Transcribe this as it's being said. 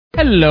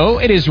Hello,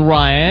 it is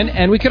Ryan,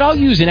 and we could all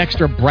use an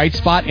extra bright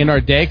spot in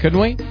our day, couldn't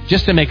we?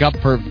 Just to make up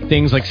for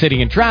things like sitting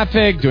in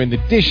traffic, doing the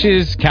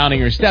dishes, counting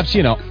your steps,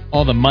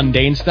 all the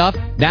mundane stuff.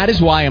 That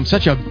is why I'm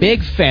such a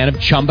big fan of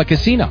Chumba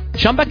Casino.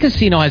 Chumba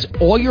Casino has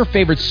all your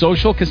favorite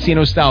social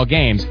casino-style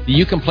games that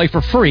you can play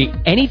for free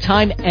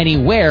anytime,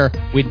 anywhere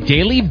with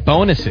daily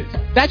bonuses.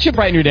 That should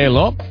brighten your day a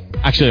little.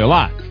 Actually, a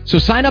lot. So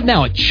sign up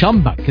now at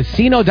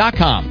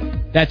ChumbaCasino.com.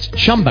 That's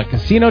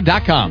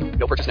ChumbaCasino.com.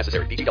 No purchase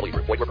necessary. VGW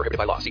Group. Void where prohibited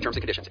by law. See terms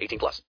and conditions.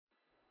 18+.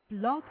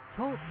 Blog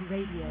Talk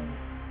Radio.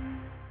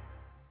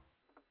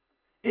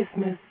 It's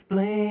Miss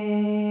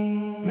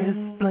Bling, Miss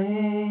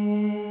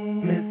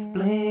Bling, Miss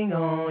Bling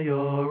on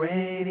your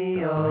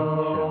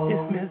radio.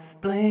 It's Miss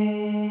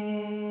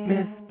Bling,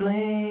 Miss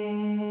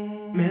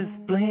Bling, Miss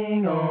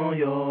Bling on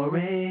your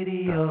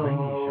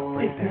radio.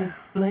 It's Miss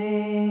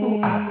Bling,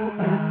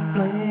 Miss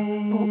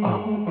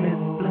Bling, Miss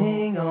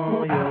Bling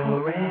on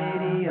your radio.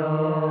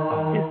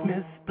 It's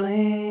Miss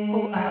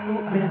Bling,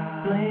 Miss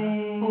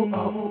Bling,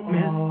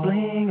 Miss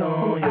Bling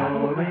on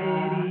your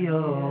radio.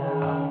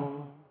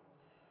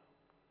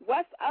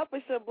 What's up?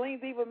 It's your Bling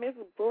Diva, Miss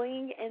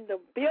Bling, in the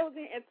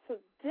building. And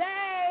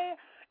today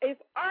is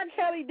R.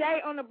 Kelly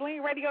Day on the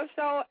Bling Radio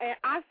Show. And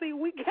I see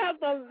we got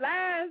the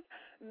lines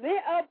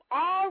lit up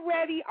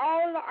already.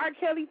 All of the R.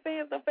 Kelly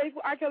fans, the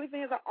faithful R. Kelly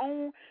fans, are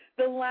on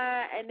the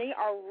line. And they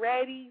are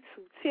ready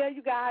to tell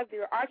you guys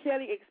their R.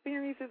 Kelly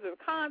experiences, their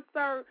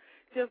concert,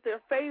 just their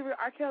favorite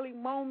R. Kelly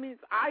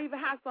moments. I even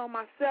have some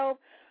myself.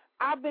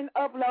 I've been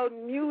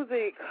uploading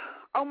music,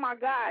 oh, my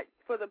God,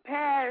 for the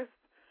past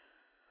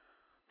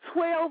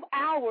 12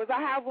 hours. I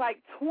have like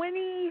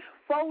 20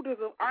 folders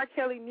of R.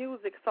 Kelly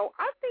music. So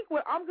I think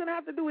what I'm going to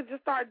have to do is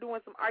just start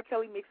doing some R.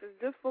 Kelly mixes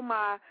just for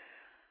my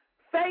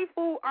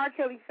faithful R.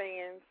 Kelly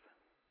fans.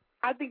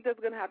 I think that's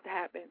going to have to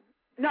happen.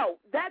 No,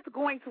 that's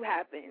going to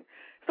happen.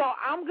 So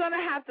I'm going to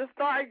have to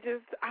start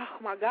just, oh,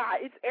 my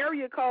God, it's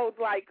area codes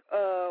like,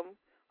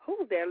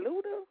 who's that,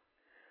 Luda?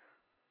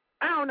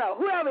 I don't know.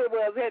 Whoever it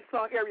was had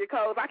song area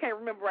codes. I can't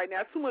remember right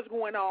now. Too much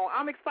going on.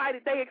 I'm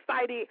excited. They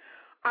excited.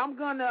 I'm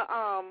going to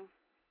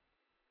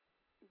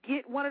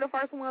get one of the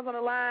first ones on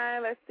the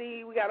line. Let's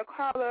see. We got a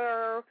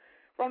caller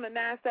from the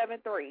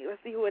 973.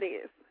 Let's see who it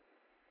is.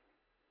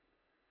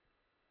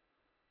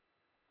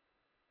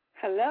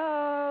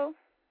 Hello.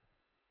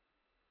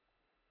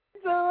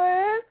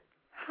 Doing?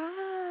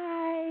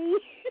 Hi.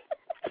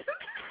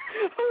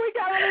 Who we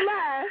got on the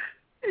line?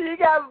 You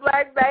got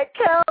Black Back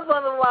Kels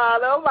on the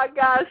line. Oh, my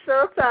God.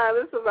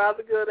 Showtime. It's about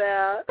to go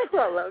down.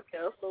 I love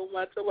Kels so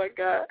much. Oh, my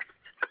God.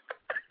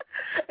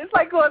 It's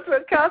like going to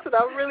a concert.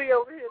 I'm really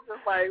over here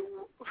just like,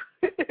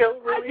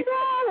 really.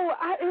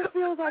 I know. It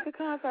feels like a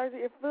concert.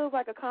 It feels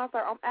like a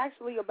concert. I'm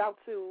actually about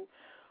to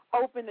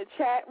open the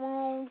chat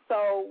room.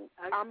 So,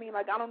 I mean,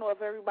 like, I don't know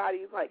if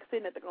everybody's, like,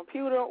 sitting at the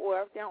computer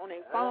or if they're on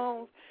their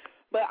phones.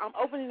 But I'm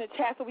opening the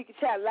chat so we can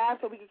chat live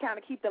so we can kind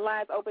of keep the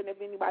lines open if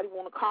anybody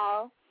want to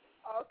call.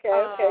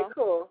 Okay,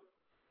 cool.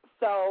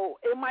 So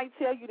it might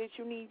tell you that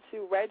you need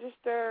to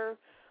register,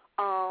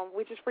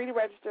 which is free to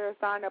register,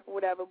 sign up or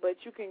whatever, but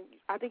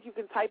I think you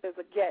can type as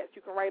a guest.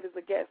 You can write as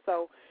a guest.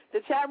 So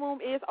the chat room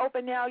is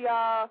open now,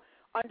 y'all,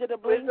 under the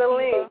Bling. Where's the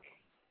link?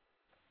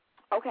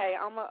 Okay,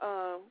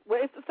 well,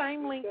 it's the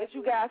same link that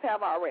you guys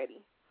have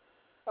already.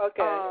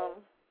 Okay.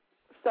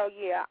 So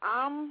yeah,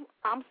 I'm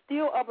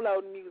still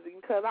uploading music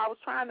because I was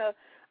trying to.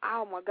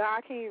 Oh my God,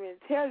 I can't even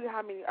tell you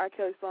how many R.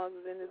 Kelly songs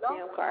is in this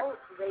damn car.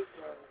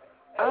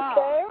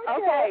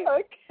 Okay.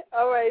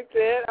 All right,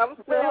 then. I'm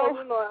still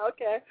holding on.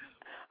 Okay.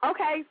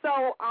 Okay,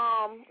 so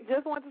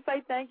just want to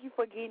say thank you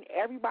for getting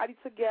everybody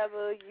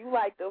together. You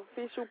like the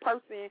official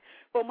person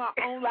for my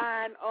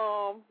online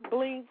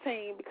Bling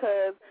team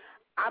because,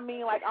 I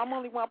mean, like, I'm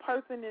only one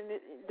person,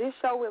 and this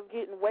show is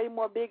getting way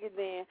more bigger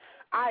than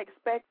I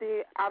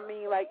expected. I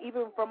mean, like,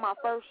 even from my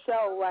first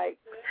show, like,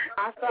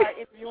 I started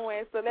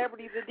interviewing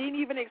celebrities and didn't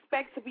even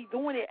expect to be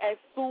doing it as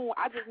soon.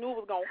 I just knew it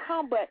was going to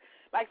come, but,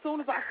 like, as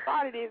soon as I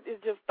started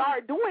it just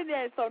started doing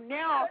that. So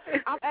now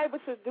I'm able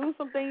to do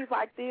some things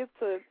like this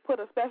to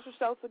put a special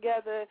show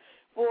together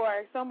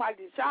for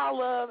somebody that y'all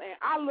love and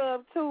I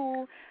love,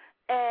 too.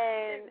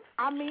 And,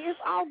 I mean, it's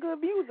all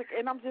good music,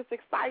 and I'm just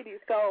excited.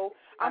 So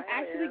I'm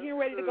actually getting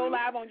ready to go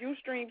live on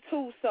Ustream,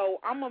 too. So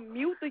I'm going to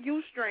mute the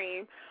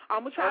Ustream.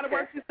 I'm going to try to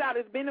work this out.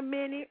 It's been a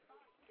minute,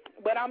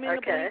 but I'm in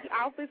the Bleach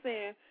outfits,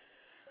 and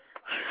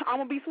I'm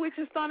going to be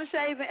switching stunner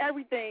shades and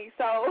everything.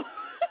 So.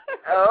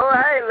 All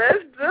right,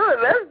 let's do it.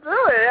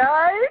 All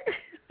right.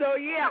 So,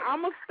 yeah,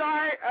 I'm going to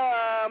start.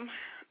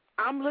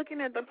 I'm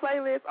looking at the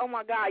playlist. Oh,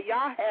 my God,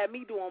 y'all had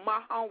me doing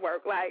my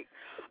homework. Like,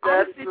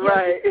 that's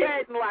right.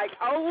 Like,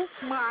 oh,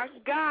 my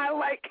God,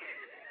 like.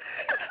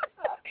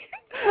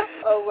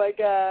 Oh, my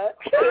God.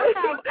 I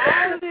have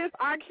all of this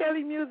R.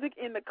 Kelly music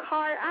in the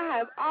car. I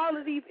have all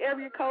of these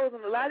area codes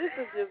and a lot. This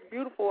is just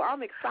beautiful.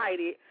 I'm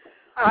excited.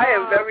 I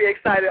am very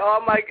excited.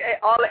 All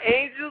the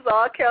angels,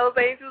 all Kel's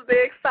angels,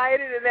 they're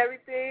excited and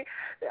everything.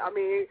 I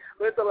mean,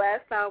 when's the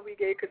last time we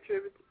gave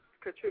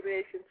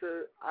contribution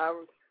to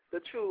the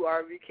true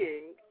R.V.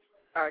 King?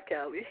 R.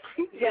 Kelly.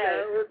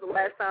 Yes. It was the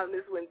last time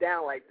this went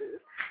down like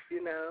this,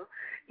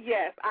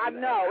 Yes, I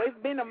know. It's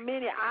been a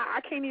minute.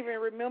 I can't even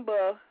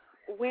remember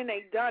when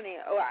they done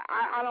it. Or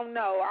I don't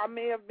know. I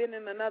may have been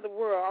in another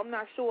world. I'm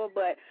not sure,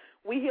 but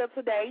we here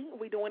today.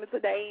 We doing it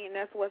today, and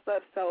that's what's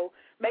up. So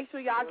make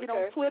sure y'all get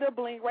on Twitter,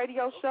 Bling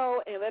Radio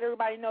Show, and let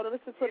everybody know to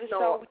listen to the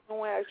show. We're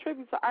doing a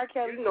tribute to R.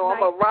 Kelly I'm going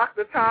to rock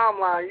the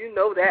timeline. You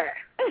know that.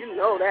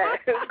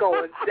 It's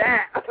going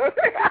down.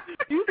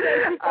 You said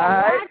you going to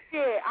rock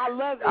it. I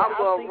love it. I'm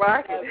going to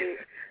rock it.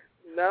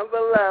 Number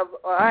 11.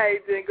 All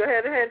right, then go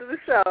ahead and handle the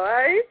show, all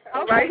right?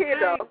 I'm right here,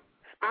 though.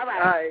 All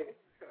right. All right.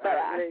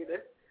 Bye-bye.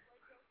 Later.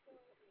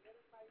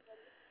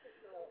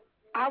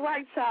 All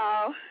right,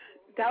 y'all.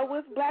 That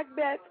was Black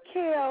Beth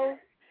Kill.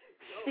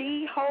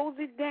 She holds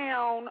it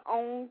down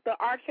on the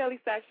R. Kelly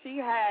side. She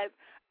has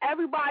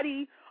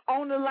everybody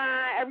on the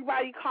line,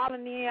 everybody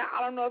calling in.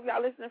 I don't know if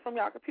y'all listening from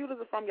y'all computers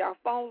or from y'all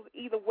phones.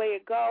 Either way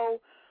it go,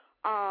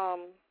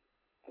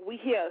 we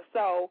here.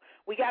 So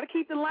we got to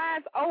keep the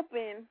lines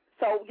open.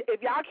 So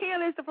if y'all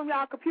can't listen from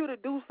y'all computer,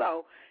 do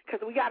so,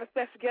 because we got a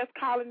special guest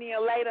calling in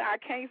later. I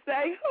can't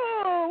say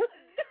who.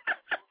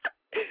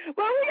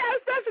 Well, we got a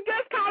special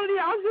guest calling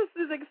in. I'm just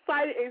as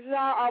excited as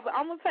y'all are. But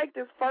I'm going to take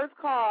this first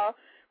call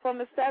from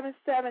the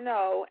 770,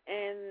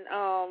 and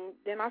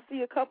then I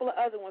see a couple of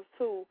other ones,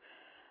 too.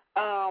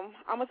 I'm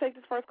going to take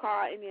this first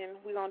call, and then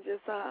we're going to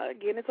just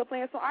get into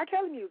playing some R.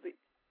 Kelly music.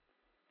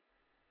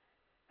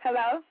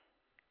 Hello?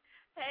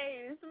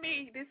 Hey, it's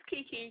me. This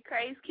Kiki,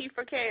 Crazy Key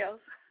for Chaos.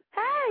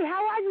 Hey,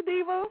 how are you,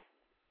 Diva?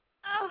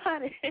 Oh,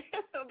 honey,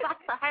 I'm about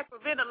to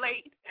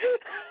hyperventilate.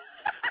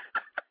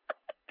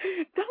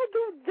 Don't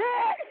do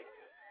that.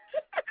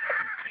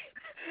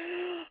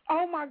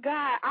 Oh, my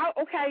God.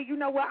 Okay, you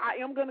know what? I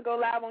am going to go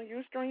live on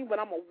Ustream, but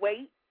I'm going to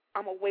wait.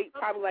 I'm going to wait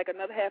probably like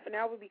another half an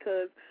hour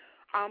because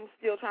I'm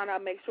still trying to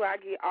make sure I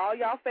get all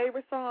y'all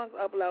favorite songs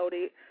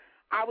uploaded.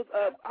 I was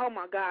up, oh,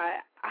 my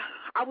God.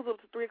 I was up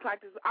to 3 o'clock.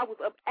 I was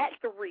up at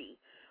 3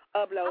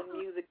 uploading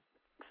music.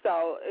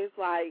 So it's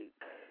like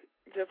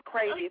just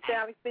crazy. It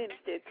finally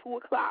finished at 2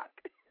 o'clock.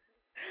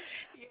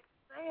 Yes,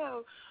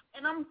 ma'am.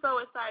 And I'm so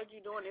excited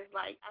you're doing this.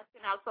 Like, I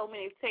sent out so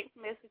many text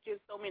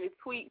messages, so many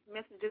tweets,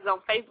 messages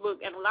on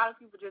Facebook, and a lot of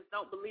people just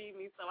don't believe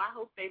me. So I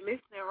hope they're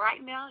listening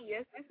right now.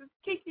 Yes, this is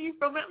Kiki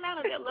from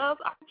Atlanta that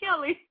loves R.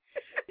 Kelly.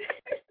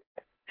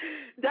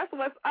 That's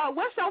what's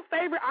your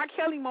favorite R.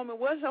 Kelly moment?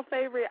 What's your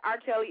favorite R.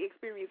 Kelly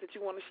experience that you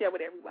want to share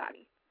with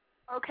everybody?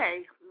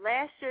 Okay,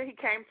 last year he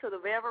came to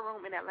the Velvet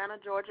Room in Atlanta,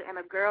 Georgia, and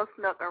a girl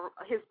snuck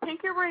his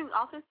pinky ring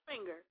off his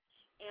finger.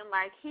 And,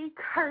 like, he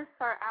cursed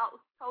her out,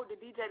 told the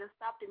DJ to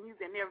stop the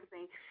music and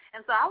everything.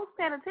 And so I was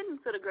paying attention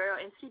to the girl,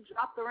 and she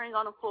dropped the ring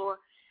on the floor.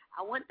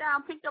 I went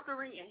down, picked up the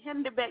ring, and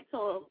handed it back to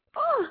him.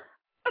 Oh,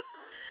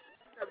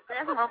 the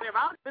best moment.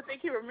 I don't even think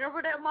he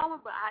remembered that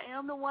moment, but I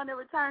am the one that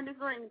returned his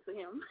ring to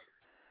him.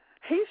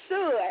 He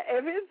should.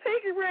 If his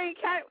pinky ring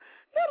came,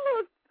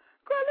 girl,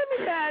 let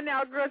me down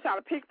now, girl, trying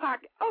to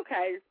pickpocket.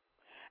 Okay.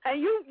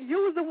 And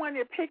you was the one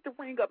that picked the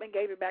ring up and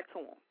gave it back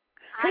to him.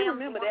 He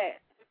remember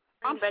that.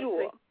 I'm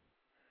sure.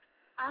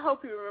 I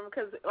hope you remember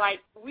because, like,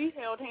 we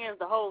held hands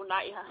the whole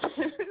night.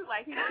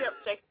 Like, he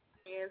kept shaking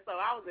his hand, so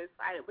I was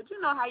excited. But you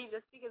know how you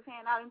just stick his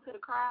hand out into the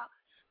crowd?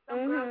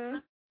 Some girls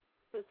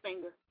his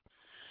finger.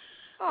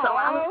 Aww. So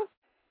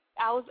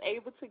I was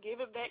able to give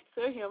it back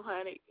to him,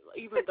 honey,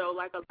 even though,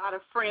 like, a lot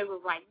of friends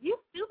was like, you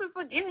stupid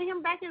for giving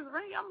him back his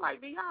ring. I'm like,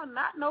 do y'all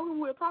not know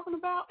who we're talking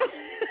about?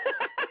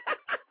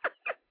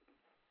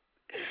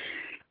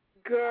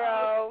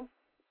 Girl,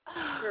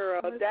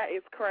 that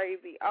is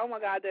crazy. Oh, my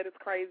God, that is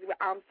crazy.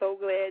 I'm so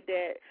glad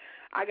that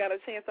I got a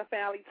chance to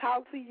finally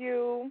talk to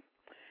you.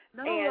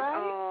 No,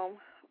 and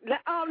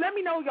right? Let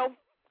me know your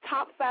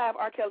top 5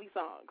 R. Kelly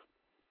songs.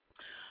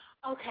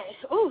 Okay.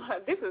 Ooh,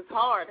 this is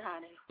hard,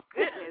 honey.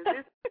 Goodness,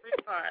 this is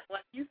really hard.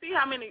 Like, you see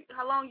how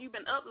long you've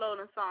been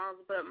uploading songs,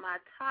 but my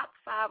top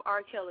 5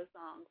 R. Kelly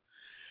songs.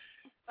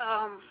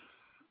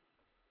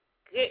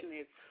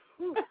 Goodness.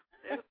 Whew.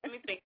 Let me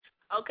think.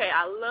 Okay,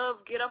 I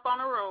love Get Up on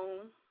the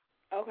Room.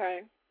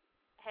 Okay.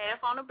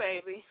 Half on a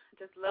Baby.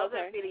 Just love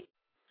that video.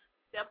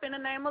 Step in the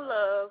Name of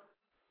Love.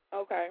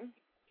 Okay.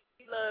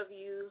 We Love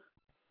You.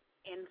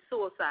 And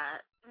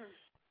Suicide.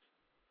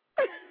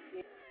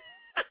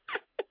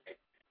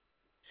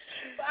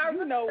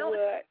 You know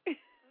what?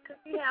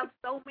 Because he have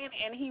so many,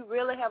 and he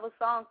really have a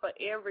song for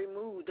every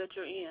mood that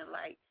you're in.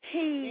 Like,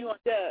 he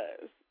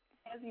does.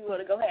 You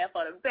want to go half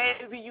on a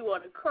baby, you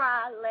want to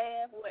cry,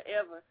 laugh,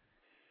 whatever.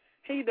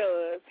 He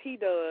does.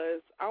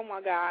 Oh,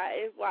 my God.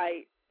 It's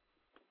like,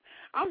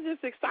 I'm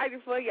just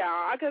excited for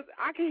y'all because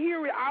I can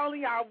hear it all in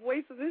y'all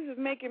voices. This is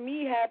making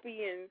me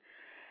happy. And,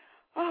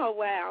 oh,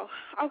 wow.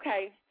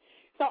 Okay.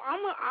 So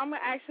I'm going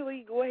to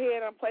actually go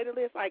ahead and play the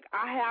list. Like,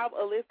 I have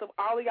a list of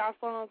all of y'all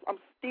songs. I'm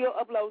still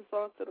uploading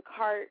songs to the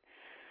cart.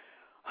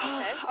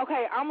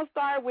 Okay, I'm going to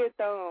start with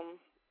Step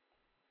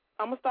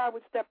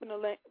in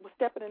the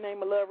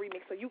Name of Love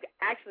remix so you can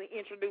actually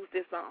introduce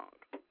this song.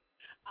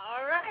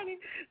 All right.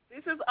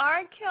 This is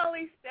R.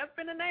 Kelly, Step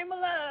in the Name of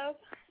Love.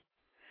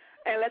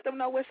 And let them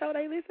know what show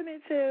they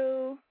listening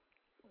to.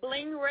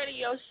 Bling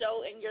Radio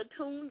Show, and you're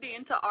tuned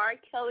in to R.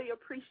 Kelly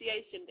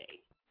Appreciation Day.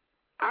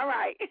 All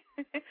right.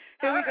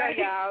 Here we go,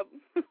 y'all.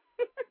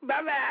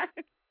 Bye-bye.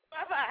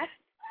 Bye-bye.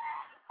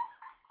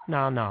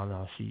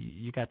 No. See,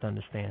 you got to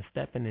understand,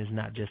 stepping is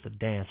not just a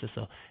dance.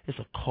 It's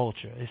a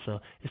culture.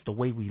 It's the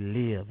way we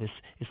live.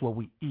 It's what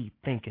we eat,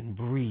 think, and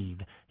breathe.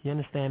 You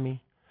understand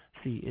me?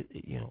 See,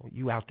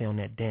 you out there on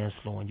that dance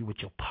floor and you with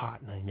your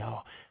partner and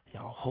y'all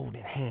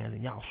holding hands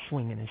and y'all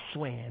swinging and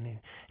swaying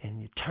and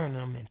you turning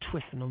them and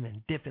twisting them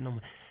and dipping them.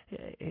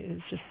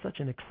 It's just such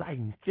an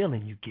exciting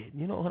feeling you get.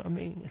 You know what I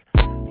mean?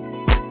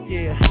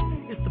 Yeah,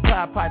 it's the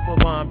Pied Piper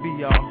of R&B,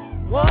 y'all.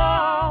 Whoa,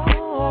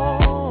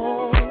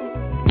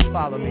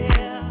 follow me,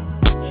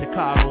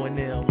 Chicago and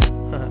them.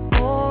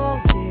 Oh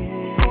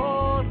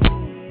yeah,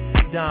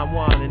 Don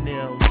Juan and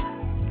them.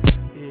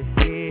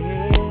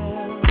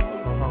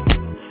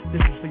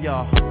 This is for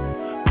y'all, the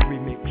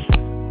remix.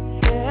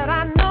 Said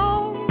I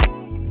know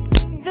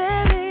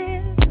there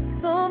is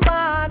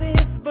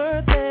somebody's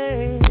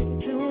birthday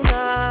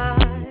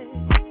tonight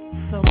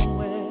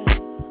somewhere,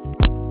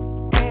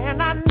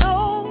 and I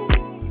know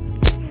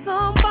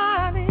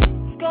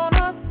somebody's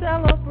gonna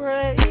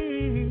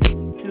celebrate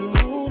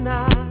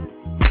tonight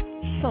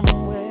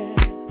somewhere.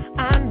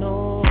 I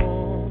know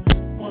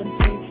one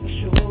thing's for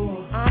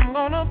sure, I'm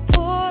gonna put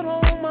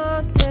on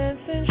my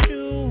dancing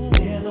shoes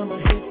and I'ma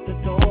hit the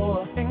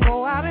door and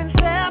go out and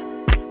step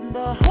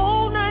the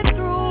whole night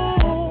through.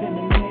 Step in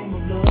the name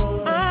of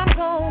love. I'm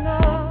gonna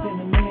step in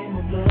the name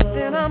of love.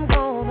 Then I'm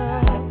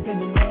gonna step in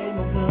the name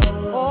of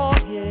love. Oh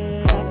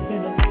yeah, step in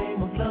the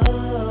name of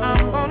love.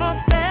 I'm gonna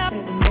step in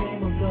the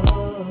name of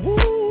love. Woo,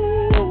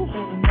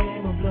 step in the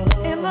name of love.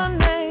 In the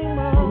name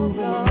of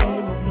love.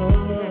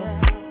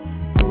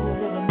 Move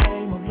in the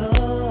name of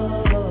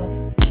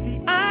love. See,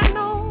 I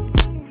know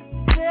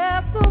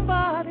there's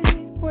somebody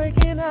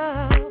breaking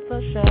out the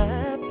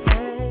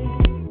champagne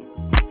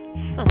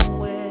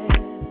somewhere,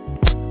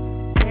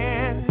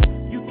 and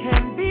you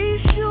can be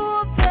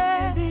sure that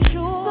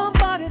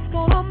somebody's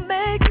gonna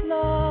make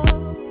love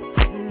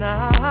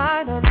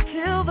tonight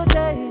until the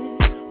day.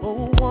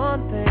 Oh,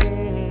 one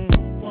thing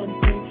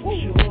for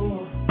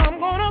sure, I'm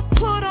gonna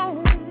put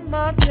on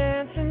my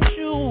dancing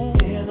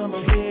shoes and I'ma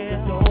hit the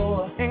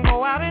door and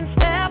go out and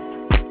step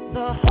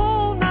the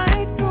whole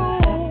night through.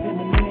 Step in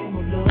the name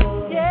of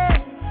love. Yeah.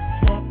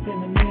 Step in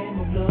the name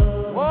of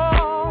love. Whoa.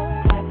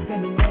 Step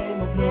in the name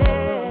of love.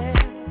 Yeah.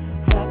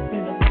 Step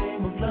in the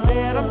name of love.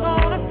 Said I'm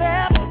gonna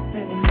step. Step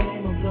in the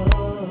name of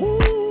love. Woo.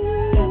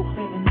 Step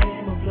in the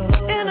name of love.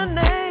 In the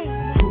name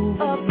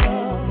of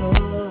love.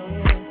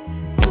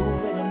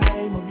 Move in the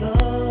name of love.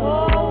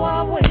 Oh, I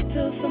wait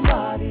till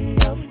somebody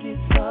else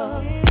gets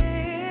up.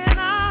 And I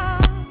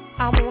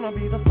wanna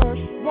be the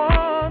first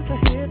one to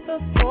hit the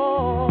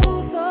floor. So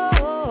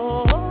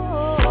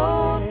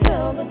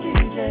tell the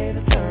DJ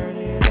to turn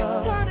it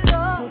up.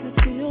 'Cause it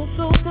feels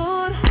so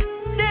good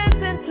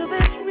dancing to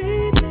this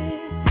remix.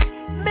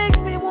 Makes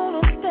me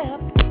wanna step,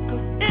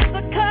 'cause it's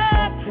a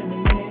cut. In the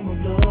name of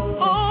love.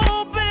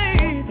 Oh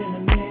babe, in the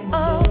name of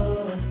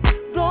love.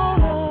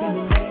 Gonna in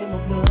the name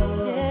of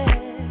love. Yeah.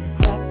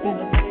 Clap in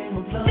the name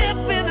of love. Step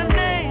in the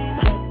name.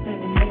 Step in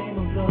the name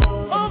of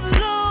love. Of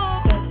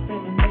love. Step in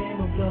the name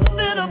of love.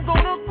 Then I'm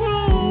gonna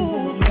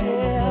groove.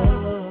 Yeah.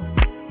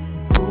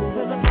 Move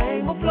in the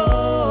name of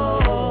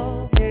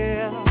love.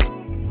 Yeah.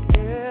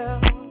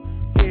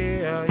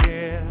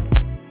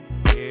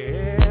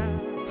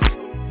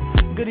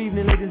 Good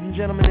evening, ladies and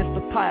gentlemen. It's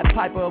the Pied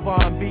Piper of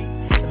R&B,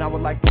 and I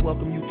would like to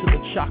welcome you to the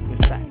Chocolate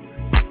Factory.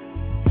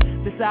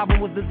 This album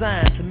was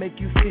designed to make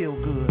you feel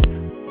good.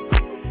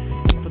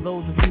 For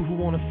those of you who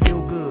want to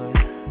feel good,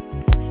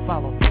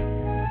 follow me.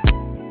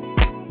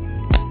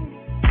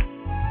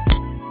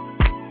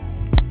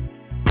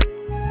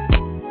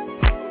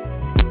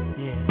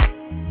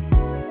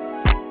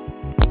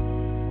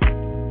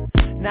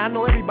 Now I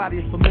know everybody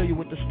is familiar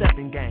with the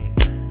stepping game.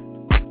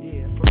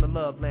 Yeah, from the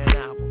Loveland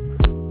album.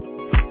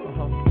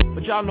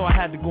 But y'all know I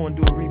had to go and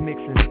do a remix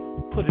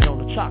and put it on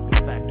the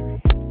Chocolate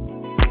Factory.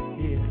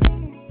 Yeah.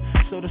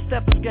 So the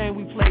steppers game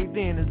we played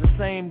then is the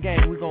same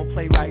game we're gonna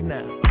play right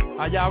now.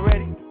 Are y'all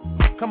ready?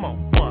 Come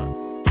on.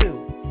 1,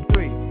 2,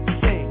 3,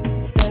 sing.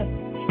 Step,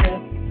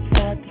 step,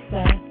 side to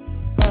side,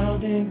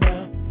 round and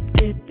round,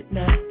 hit it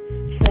now.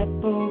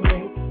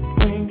 Separate,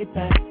 bring it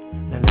back.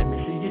 Now let me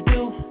see you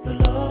do the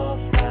love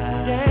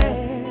slide.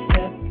 Yeah.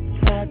 Step,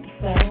 side to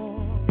side,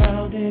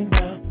 round and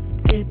round,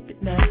 hit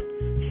it now.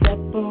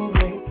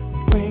 Separate,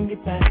 bring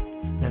it back.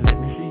 Now let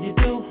me see you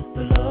do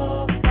the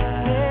love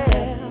slide.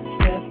 Yeah.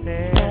 Step,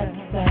 side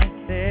to side,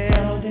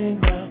 round and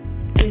round,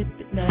 hit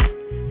it now.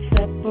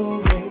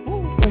 Separate,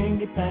 bring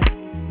it back.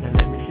 Now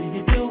let me see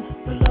you do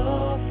the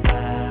love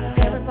slide.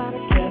 Everybody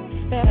step,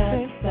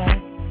 side to side,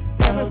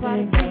 round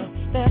and round,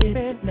 hit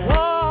it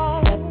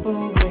now.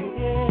 Separate,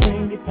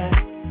 bring it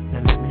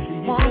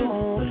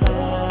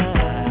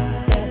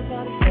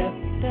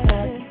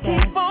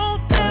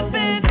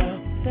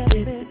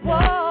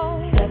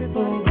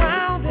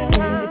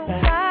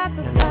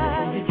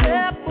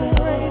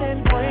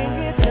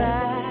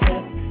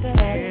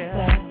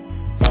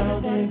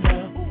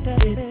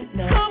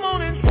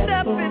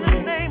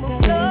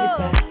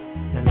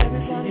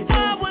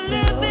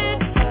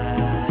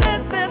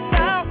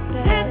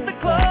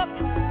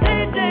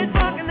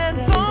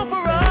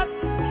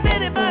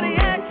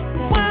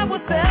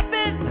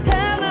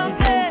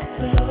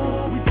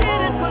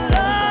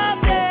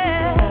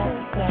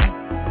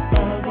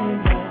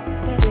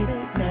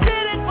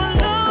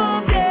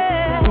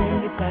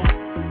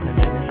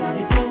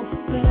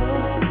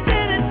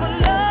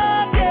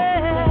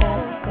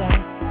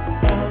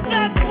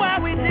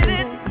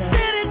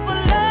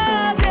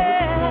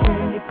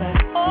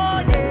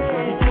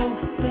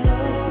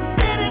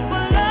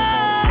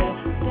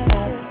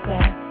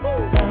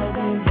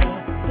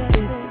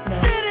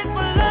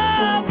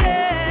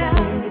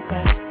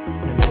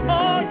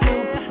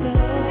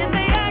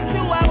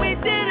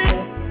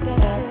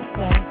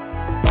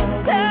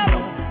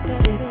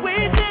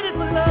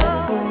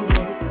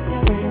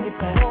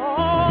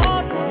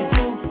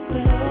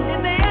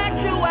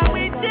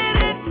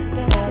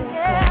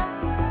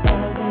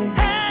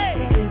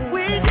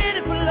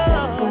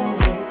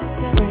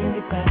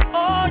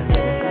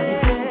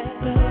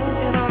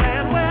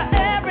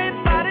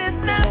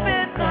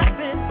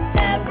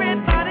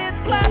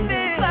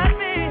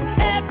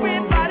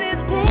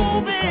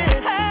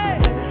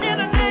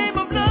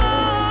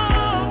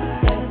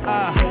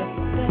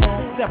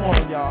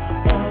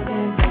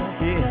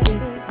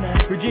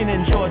Trina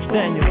and George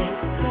Daniels.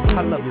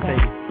 I love you,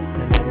 baby.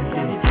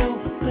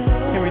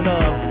 Henry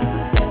Love,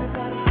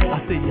 I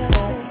see you.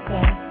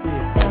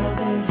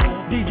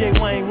 DJ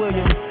Wayne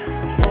Williams,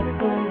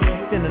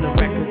 sending a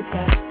record.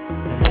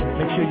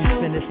 Make sure you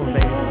spin this one,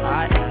 baby.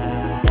 Alright.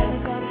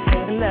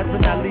 And last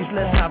but not least,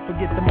 let's not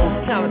forget the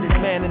most talented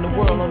man in the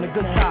world on the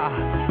guitar.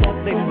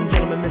 Ladies and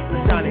gentlemen,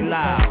 Mr. Johnny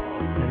Loud.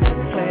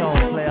 Play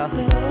on, player.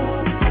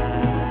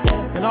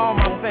 And all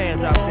my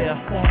fans out there,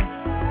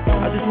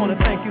 I just want to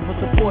thank you for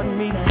supporting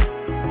me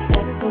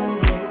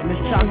in this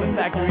Chocolate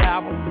Factory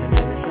album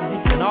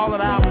and all of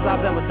the albums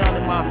I've ever done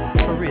in my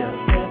career.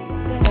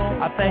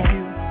 I thank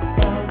you.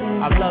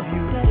 I love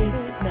you.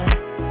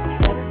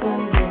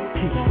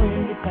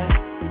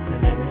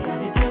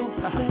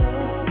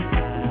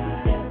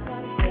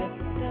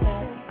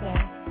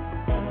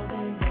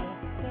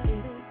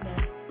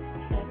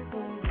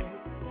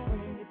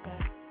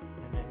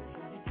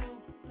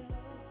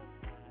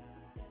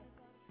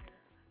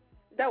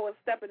 That was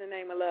Step in the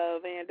Name of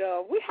Love. And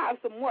we have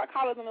some more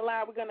callers on the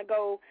line. We're going to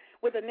go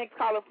with the next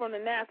caller from the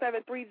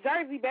 973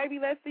 Jersey, baby.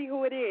 Let's see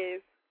who it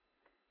is.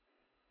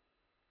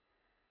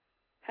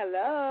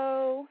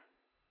 Hello?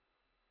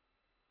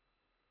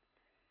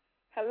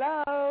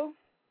 Hello?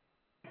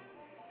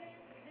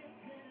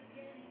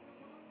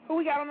 Who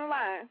we got on the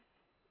line?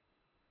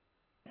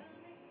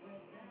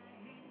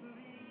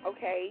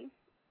 Okay.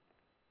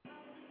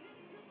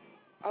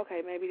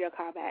 Okay, maybe they'll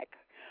call back.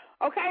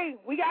 Okay,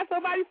 we got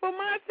somebody from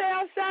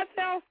Montel,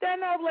 Shottown,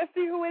 stand up. Let's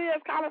see who it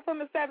is calling from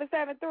the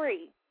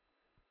 773.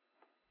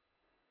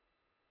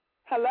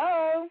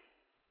 Hello?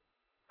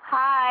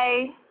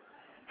 Hi.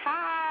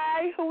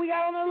 Hi, who we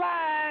got on the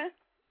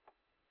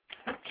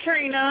line?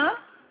 Trina.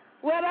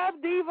 What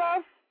up,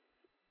 Diva?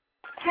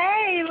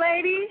 Hey,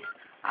 lady.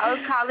 I was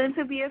calling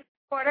to be a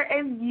supporter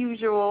as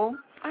usual.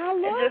 I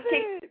love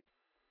it.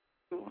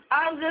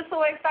 I'm just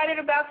so excited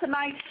about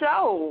tonight's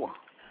show.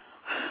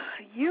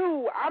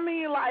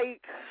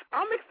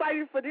 I'm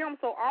excited for them,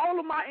 so all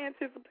of my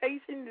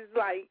anticipation is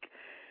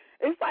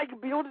it's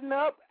building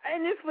up,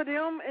 and it's for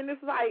them, and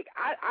it's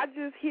I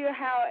just hear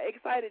how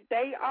excited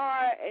they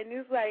are, and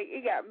it's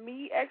it got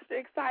me extra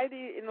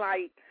excited, and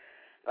I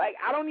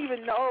don't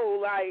even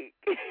know, I'm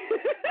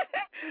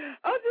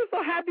just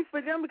so happy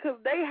for them because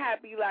they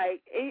happy,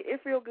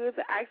 it feels good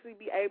to actually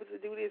be able to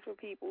do this for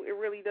people. It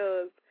really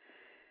does.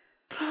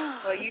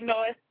 Well,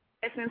 it's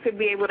essence to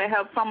be able to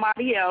help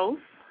somebody else.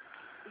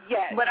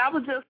 Yes. But I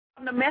was just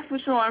going to mess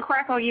with you and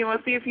crack on you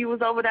and see if you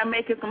was over there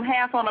making some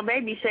half on the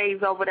baby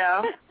shaves over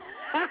there.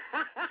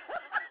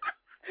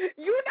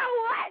 You know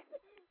what?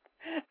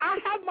 I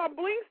have my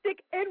bling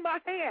stick in my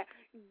hand.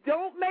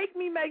 Don't make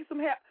me make some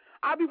half.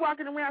 I'll be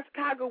walking around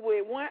Chicago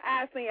with one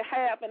eye saying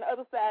half and the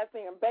other side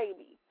saying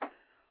baby.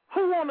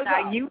 Who want to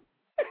go?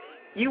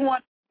 You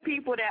want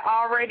people that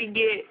already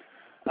get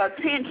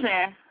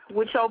attention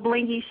with your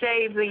blinky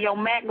shaves and your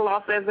matte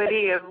gloss as it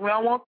is. We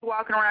don't want you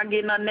walking around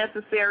getting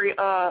unnecessary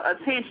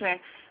attention and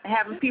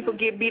having people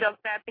get beat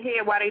upside the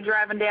head while they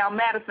driving down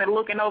Madison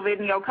looking over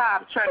in your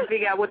car trying to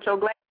figure out what your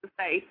glasses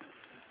say.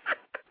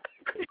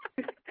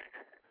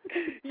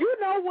 You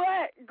know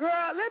what,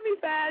 girl, let me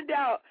find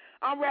out.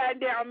 I'm riding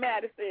down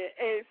Madison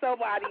and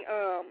somebody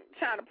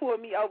trying to pull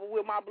me over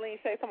with my bling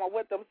shade, talking about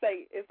what them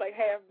say. It's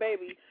half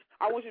baby.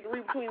 I want you to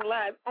read between the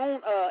lines.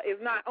 On is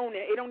not on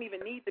it. It don't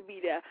even need to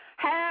be there.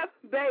 Half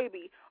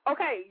baby.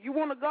 Okay, you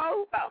want to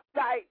go?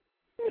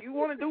 You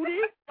want to do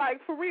this?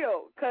 For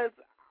real? Because,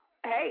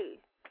 hey,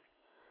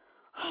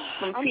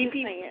 some I'm just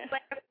saying.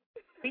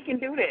 We can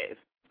do this.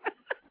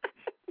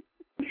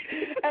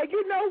 And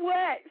you know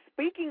what?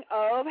 Speaking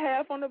of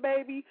half on the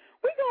baby,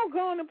 we're going to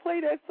go on and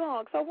play that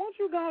song. So won't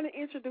you go on and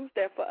introduce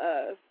that for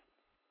us?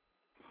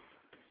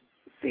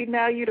 See,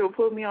 now you done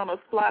put me on a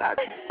spot.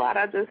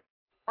 I just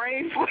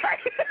prayed for it.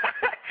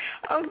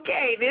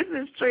 Okay, this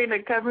is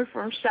Trina coming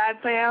from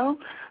Chi-Town.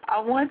 I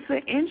want to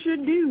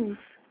introduce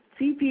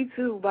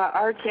TP2 by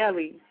R.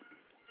 Kelly.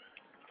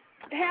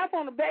 Half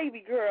on the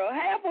baby, girl.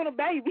 Half on the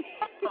baby.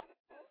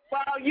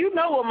 Well, you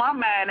know what my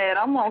mind at.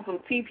 I'm on some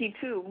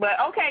TP2. But,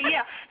 okay,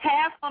 yeah,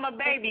 half on a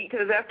baby,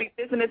 because after you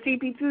listen to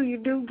TP2, you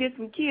do get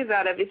some kids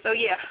out of it. So,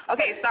 yeah.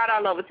 Okay, start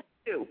all over,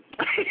 TP2.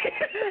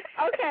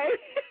 Okay.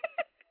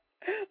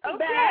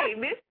 Okay,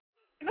 Miss.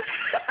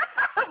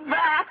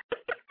 Bye.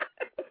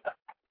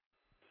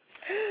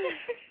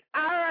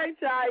 All right,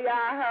 y'all.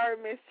 Y'all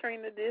heard Miss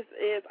Trina. This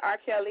is R.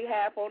 Kelly,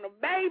 half on the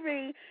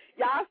baby.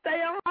 Y'all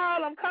stay on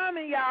hold. I'm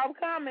coming, y'all. I'm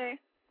coming.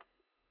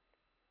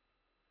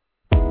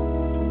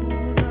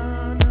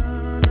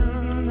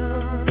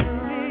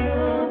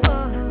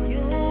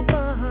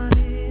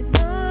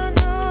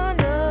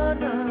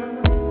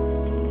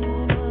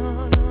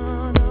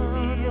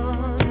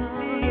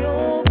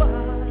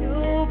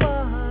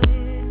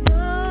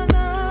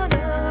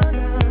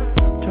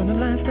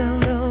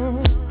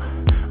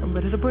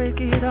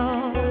 Break it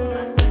all,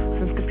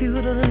 since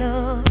computer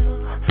love,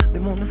 they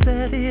wanna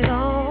set it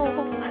all,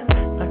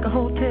 like a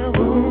hotel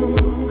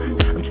room,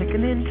 I'm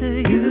checking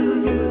into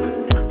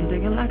you, I'm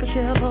digging like a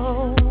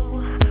shovel,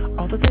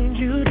 all the things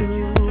you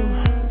do,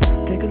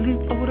 take a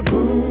leap over the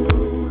broom,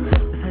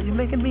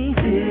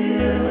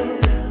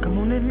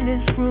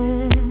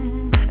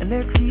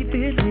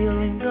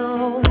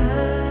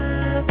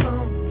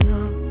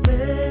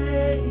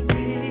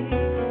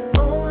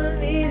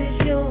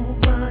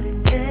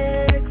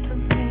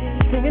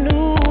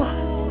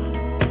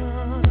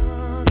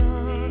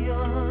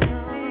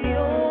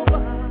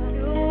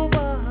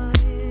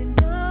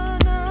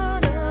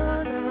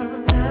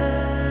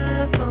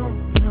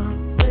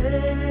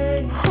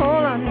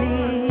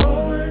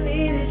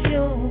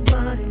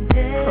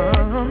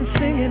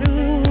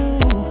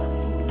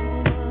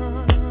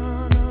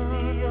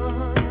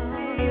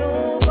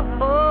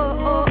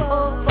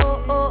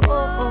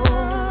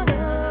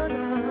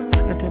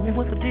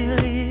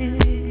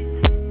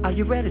 Are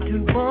you ready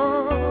to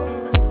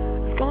bond?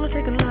 It's gonna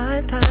take a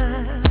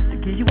lifetime to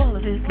give you all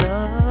of this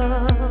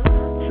love.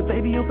 So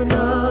baby, open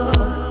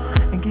up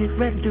and get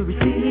ready to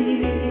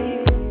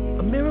receive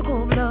a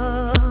miracle of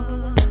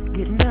love.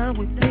 Getting down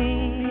with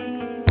me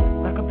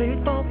like a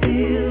baseball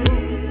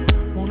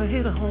field. Wanna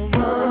hit a home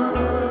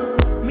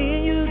run. Me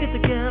and you get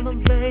together,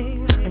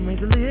 babe, and raise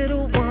a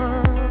little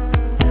one.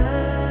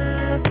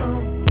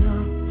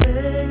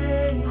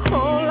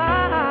 All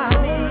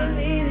I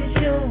need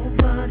is your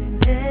body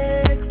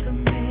next to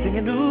me.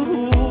 Singing,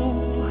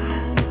 ooh,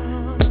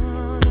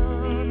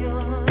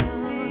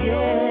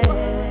 yeah.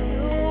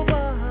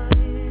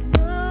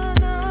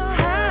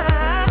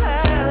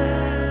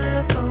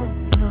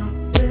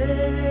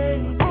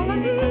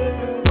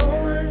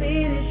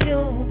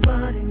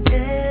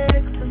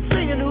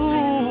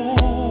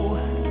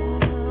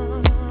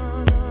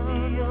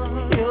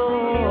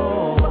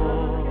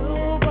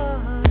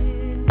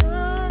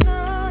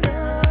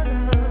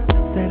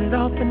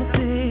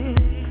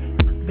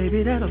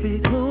 Baby, that'll be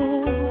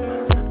cool.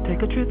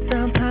 Take a trip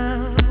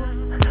downtown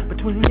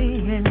between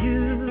me and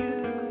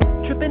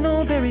you. Tripping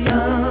on very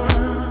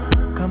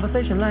young.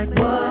 Conversation like what?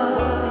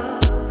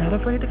 Not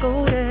afraid to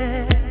go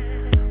there.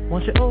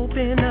 Once you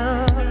open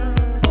up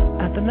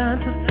after 9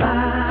 to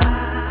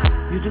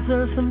 5, you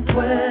deserve some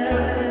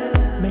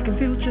 12. Making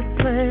future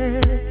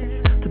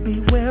plans to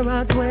be where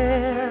I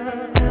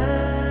dwell.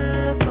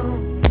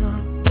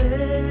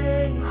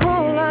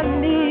 All I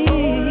need.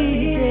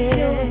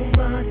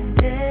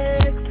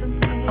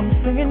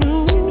 Singing,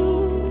 ooh,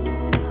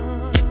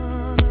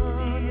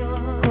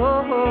 oh,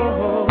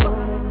 oh, oh.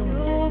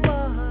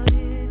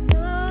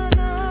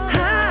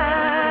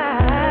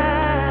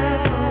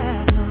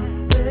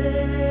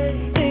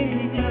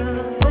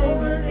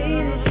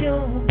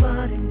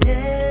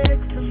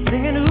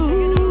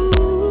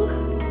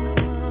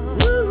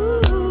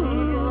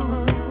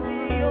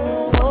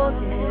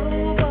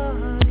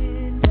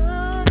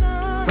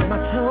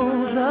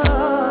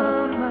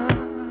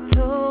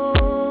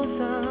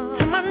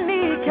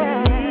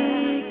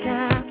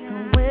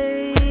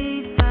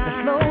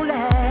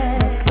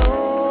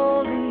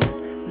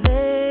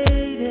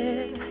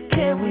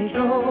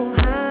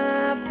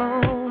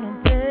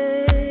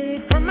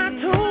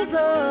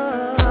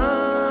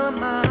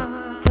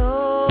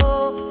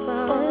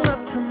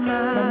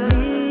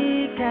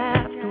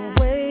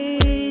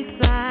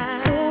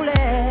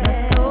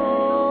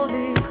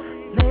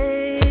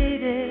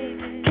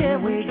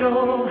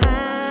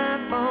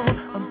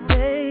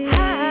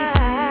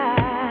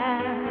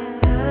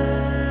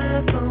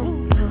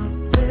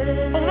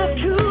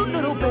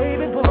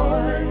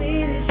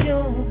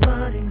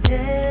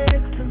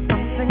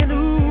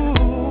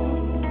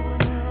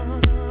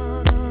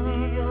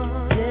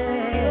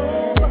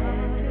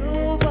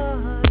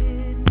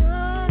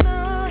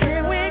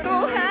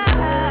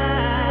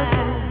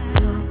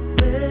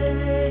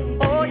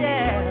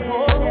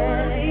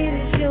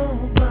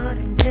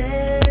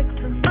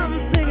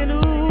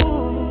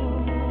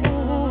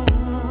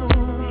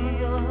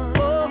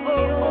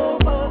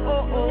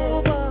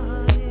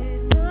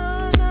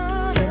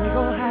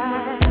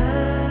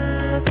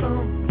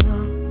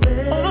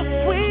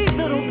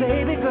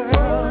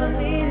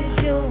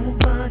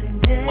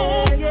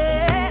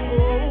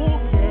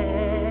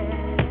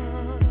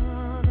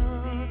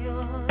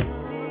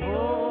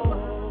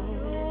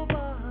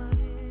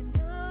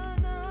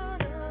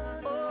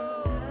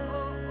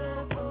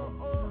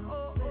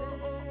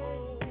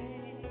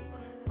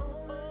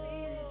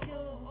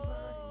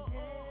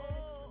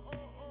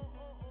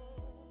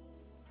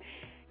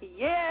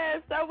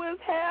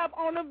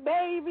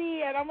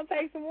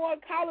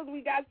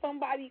 We got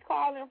somebody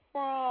calling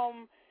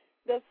from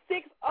the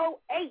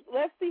 608.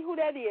 Let's see who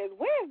that is.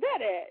 Where is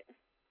that at?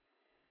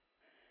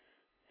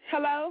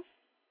 Hello?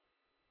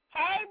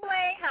 Hey,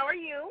 Bling. How are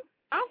you?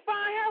 I'm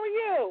fine. How are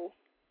you?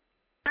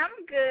 I'm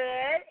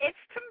good. It's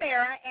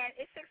Tamara, and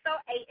it's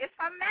 608. It's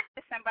from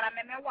Madison, but I'm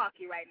in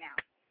Milwaukee right now.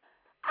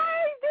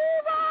 Hey,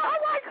 Diva.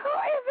 I'm like, who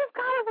is this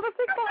calling from the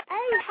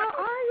 608? How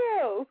are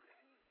you?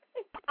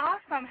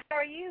 Awesome.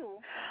 How are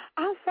you?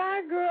 I'm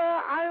fine,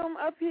 girl. I am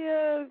up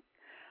here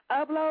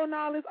uploading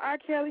all this R.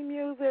 Kelly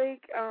music,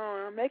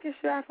 making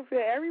sure I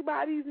fulfill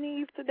everybody's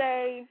needs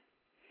today.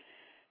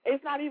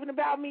 It's not even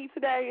about me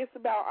today. It's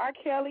about R.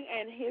 Kelly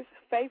and his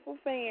faithful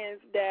fans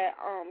that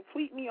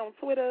tweet me on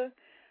Twitter.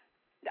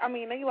 I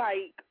mean, they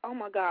like, oh,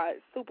 my God,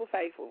 super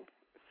faithful.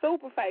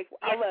 Super faithful.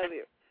 I love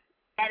it.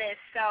 That is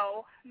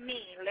so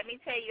me. Let me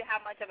tell you how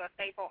much of a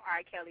faithful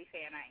R. Kelly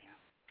fan I am.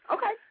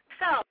 Okay.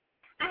 So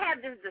I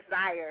have this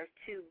desire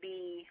to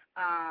be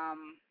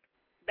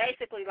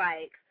basically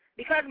like,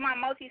 because of my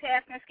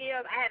multitasking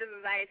skills, I had a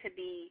desire to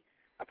be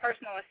a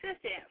personal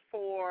assistant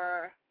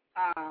for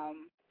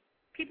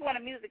people in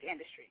the music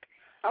industry.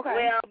 Okay.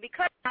 Well,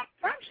 because I'm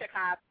from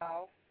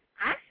Chicago,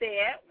 I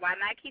said, why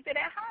not keep it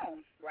at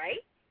home,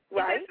 right?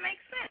 Right. It just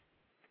makes sense.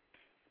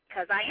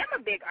 Because I am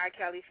a big R.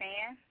 Kelly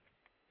fan.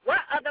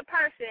 What other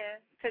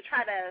person to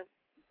try to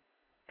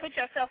put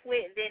yourself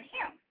with than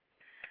him?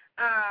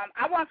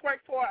 I once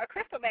worked for a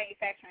crystal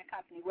manufacturing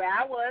company where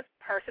I was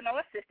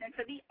personal assistant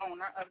to the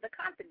owner of the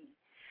company.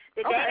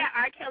 The day that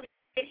R. Kelly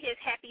did his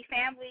Happy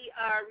Family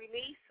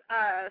release,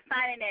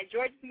 signing at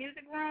George's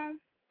Music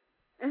Room,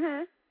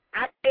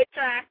 I made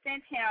sure I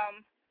sent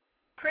him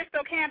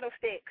crystal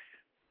candlesticks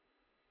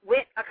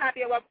with a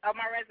copy of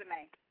my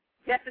resume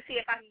just to see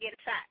if I could get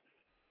a shot.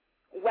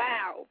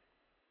 Wow.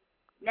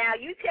 Now,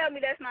 you tell me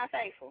that's not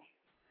faithful.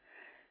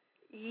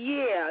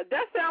 Yeah,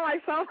 that sounds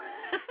like something.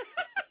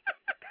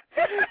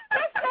 That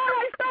sounds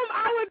like something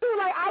I would do.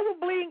 Like, I would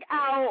bling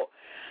out.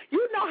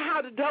 You know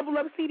how the Double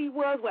Up CD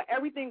was where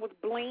everything was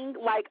bling?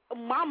 Like,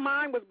 my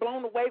mind was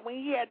blown away when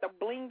he had the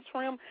bling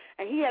trim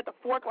and he had the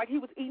fork like he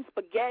was eating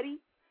spaghetti.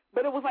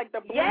 But it was like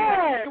the bling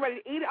like he was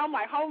ready to eat it. I'm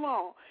like, hold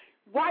on.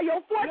 Why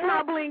your fork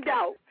not blinged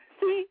out?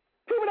 See,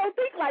 people don't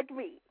think like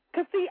me.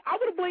 Because, see, I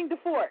would have blinged the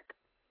fork.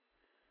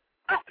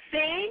 Oh,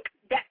 see?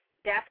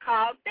 That's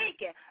called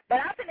thinking.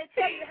 But I'm going to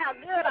tell you how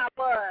good I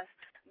was.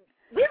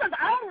 We was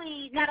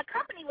only, now the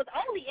company was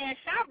only in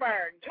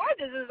Schaumburg.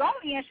 George's is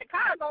only in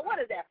Chicago. What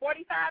is that,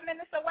 45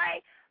 minutes away?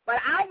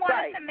 But I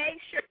wanted to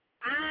make sure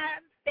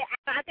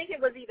I think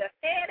it was either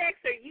FedEx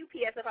or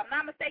UPS. If I'm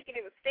not mistaken,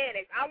 it was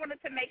FedEx. I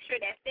wanted to make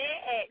sure that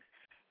FedEx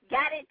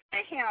got it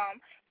to him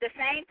the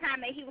same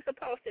time that he was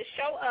supposed to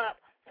show up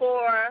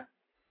for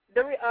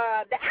the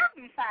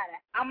album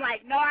signing. I'm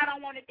like, no, I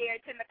don't want it there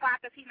at 10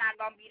 o'clock because he's not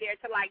going to be there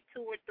till like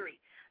 2 or 3.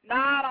 No,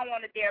 I don't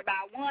want it there by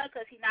 1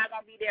 because he's not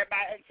going to be there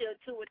until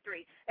 2 or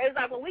 3. It was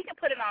like, well, we can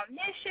put it on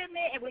this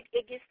shipment and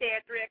it gets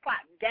there at 3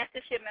 o'clock. That's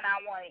the shipment I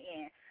want it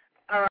in.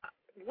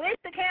 With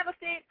the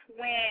candlestick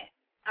went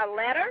a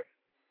letter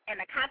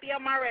and a copy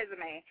of my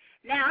resume.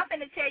 Now, I'm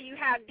going to tell you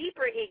how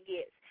deeper it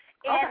gets.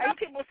 And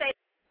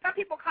some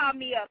people call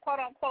me a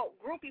quote-unquote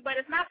groupie, but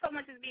it's not so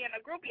much as being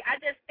a groupie. I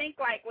just think,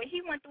 like, when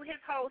he went through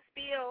his whole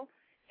spiel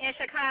in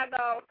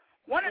Chicago,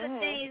 one of the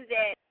things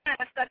that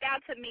kind of stuck out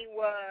to me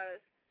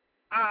was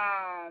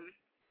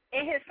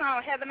in his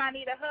song, Heaven I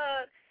Need a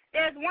Hug,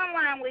 there's one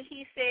line where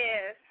he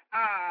says,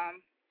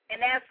 and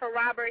as for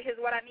Robert,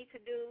 here's what I need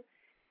to do,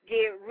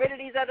 get rid of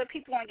these other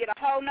people and get a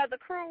whole nother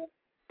crew.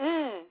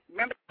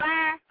 Remember the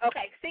line?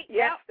 Okay, see,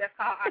 that's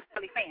called R.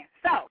 Kelly fan.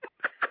 So,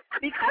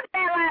 because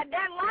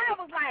that line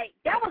was like,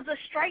 that was a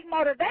straight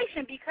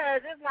motivation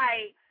because it's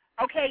like,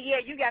 okay, yeah,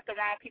 you got the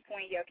wrong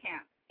people in your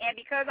camp. And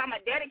because I'm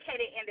a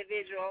dedicated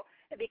individual,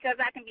 and because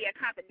I can be a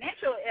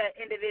confidential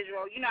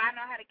individual, you know, I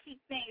know how to keep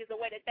things the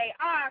way that they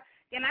are,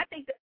 then I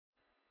think the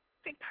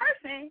perfect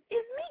person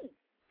is me.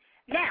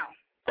 Now,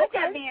 with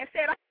that being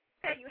said, I'll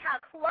tell you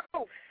how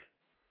close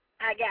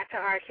I got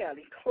to R.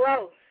 Kelly.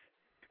 Close.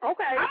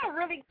 Okay. I'm a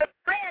really good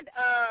friend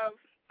of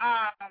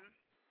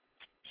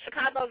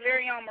Chicago's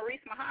very own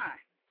Maurice Mahan.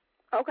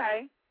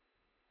 Okay.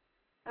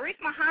 Maurice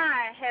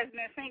Mahan has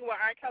been singing with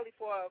R. Kelly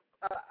for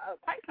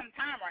quite some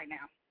time right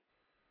now.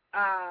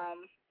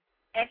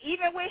 And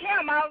even with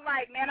him, I was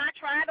like, man, I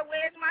tried to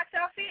wedge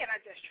myself in. I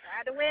just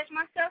tried to wedge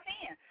myself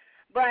in.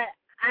 But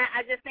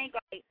I just think,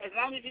 like, as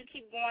long as you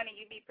keep going and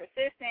you be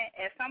persistent,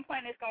 at some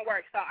point it's going to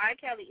work. So, R.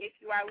 Kelly, if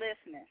you are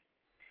listening,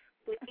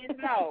 please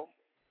know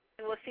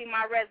you will see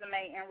my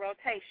resume in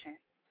rotation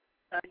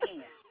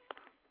again.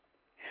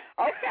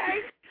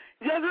 Okay.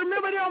 Just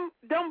remember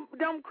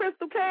them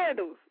crystal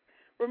candles.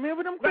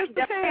 Remember them crystal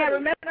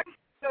candles. Remember them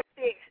crystal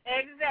sticks.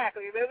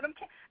 Exactly. Remember them.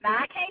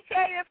 Now, I can't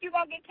tell you if you're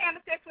going to get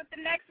candlesticks with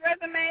the next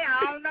resume.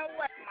 I don't know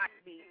what it might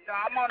be. So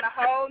I'm on a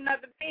whole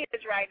nother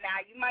page right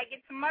now. You might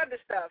get some other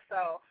stuff.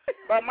 So,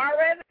 but my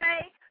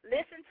resume,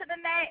 listen to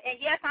the name. And,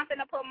 yes, I'm going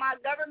to put my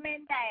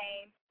government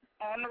name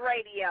on the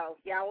radio.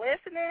 Y'all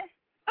listening?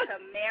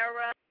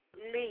 Tamara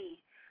Lee.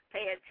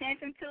 Pay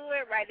attention to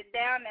it. Write it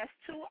down. That's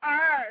 2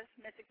 R's,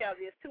 Mr.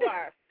 Kelly. It's 2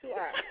 R's. 2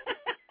 R's.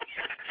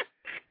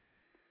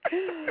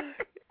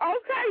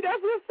 Okay,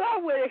 that's what's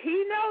up with it. He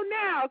know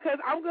now because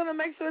I'm going to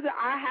make sure that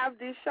I have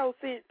this show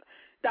sent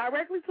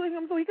directly to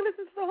him so he can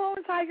listen to the whole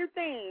entire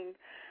thing.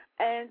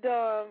 And,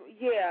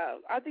 yeah,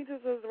 I think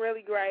this is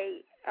really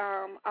great.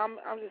 I'm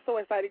just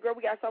so excited. Girl,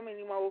 we got so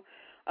many more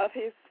of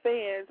his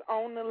fans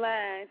on the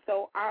line,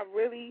 so I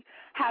really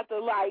have to,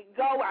 like,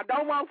 go. I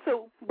don't want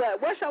to, but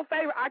what's your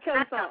favorite R.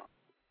 Kelly song?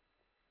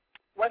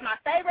 What's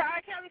my favorite R.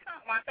 Kelly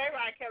song? My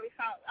favorite R. Kelly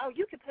song. Oh,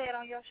 you can play it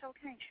on your show,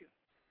 can't you?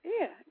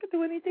 Yeah, I can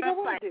do anything I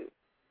want to do.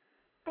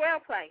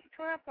 12 play.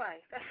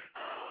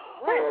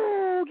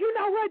 Oh, you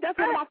know what? That's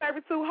one of my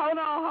favorites, too. Hold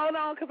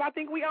on, because I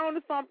think we own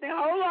to something.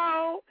 Hold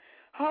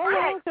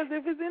on, because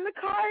if it's in the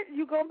cart,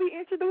 you're going to be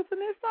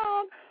introducing this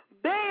song.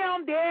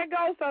 Bam, there it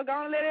goes. So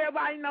going to let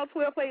everybody know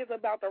 12 Play is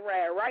about to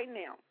ride right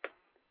now.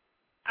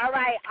 All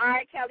right,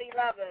 R. Kelly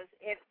lovers.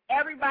 If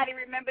everybody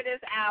remember this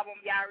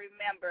album, y'all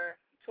remember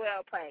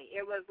 12 Play.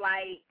 It was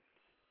like,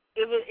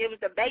 it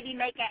was the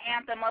baby-making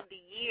anthem of the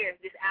year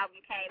this album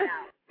came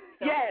out.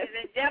 So, yes. Ladies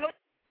and gentlemen,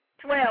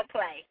 12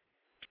 Play.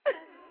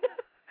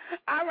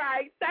 All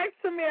right. Thanks,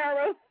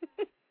 Tamara.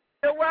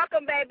 You're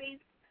welcome,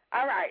 baby.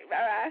 All right.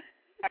 Bye-bye.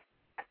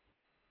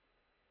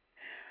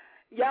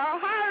 Y'all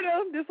heard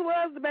him. This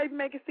was the Baby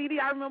Making CD.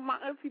 I remember my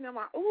auntie and I'm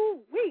like,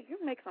 ooh, you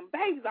can make some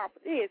babies off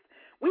of this.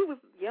 We was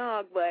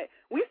young, but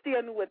we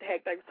still knew what the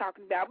heck they was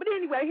talking about. But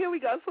anyway, here we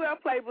go.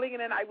 12 play Blinging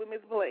Tonight with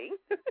Miss Bling.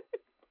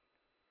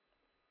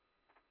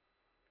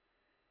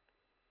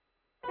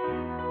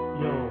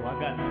 Yo, I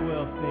got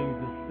 12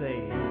 things to say,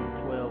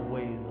 12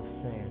 ways of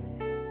saying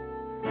it.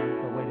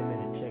 So wait a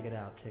minute, check it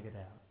out.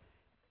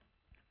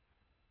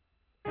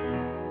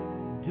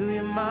 Do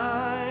you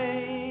mind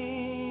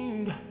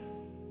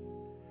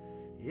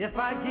if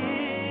I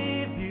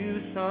give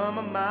you some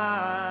of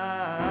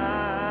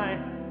my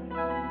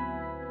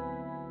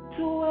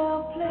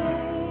 12 play?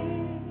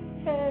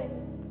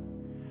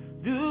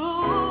 Do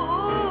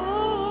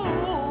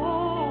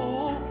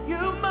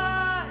you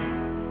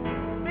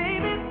mind,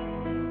 baby?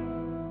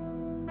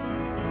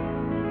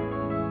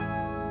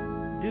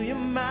 Do you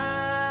mind?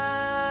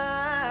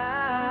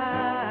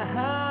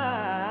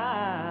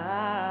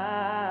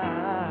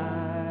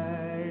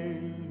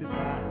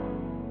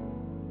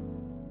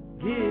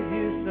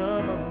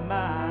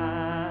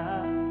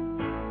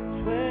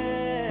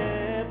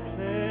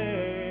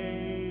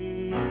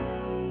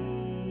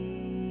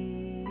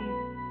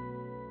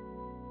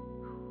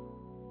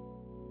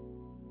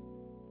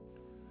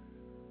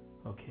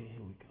 Okay,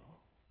 here we go.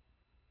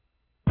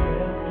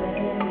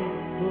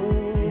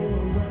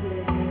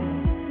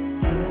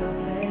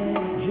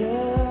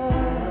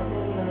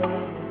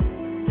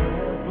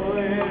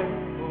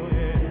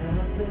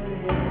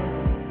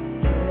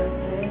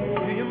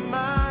 Do you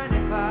mind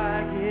if I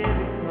give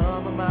you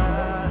some of mine?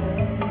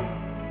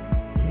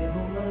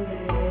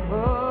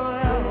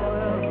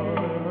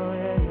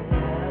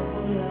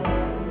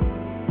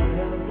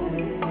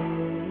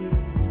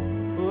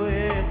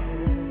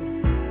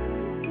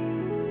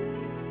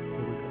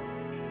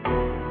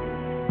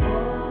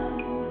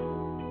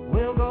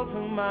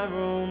 My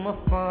room of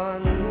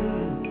fun,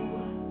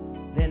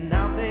 then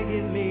now they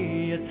give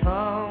me a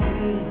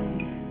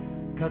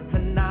tongue, 'cause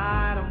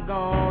tonight I'm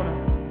gonna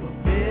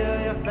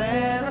fulfill your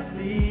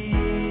fantasy,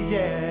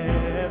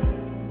 yeah.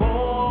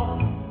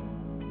 Boy,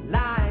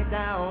 lie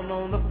down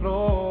on the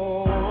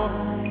floor,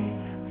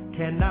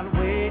 cannot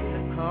wait to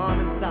come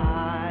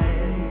inside.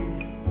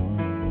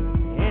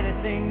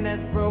 Anything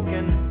that's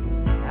broken,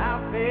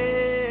 I'll fix.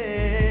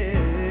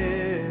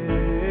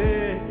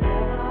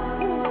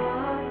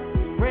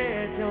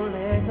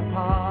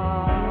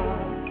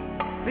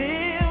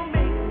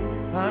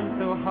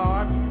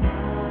 Hard to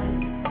find.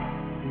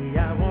 See, I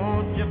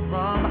want you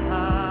from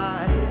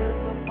behind.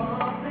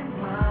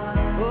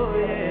 Oh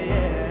yeah,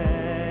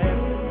 yeah.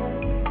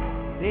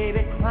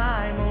 Baby,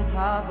 climb on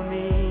top of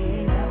me.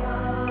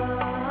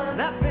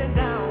 Up and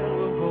down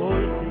we'll go,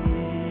 you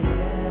see.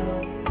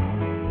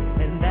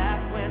 And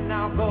that's when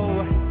I'll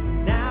go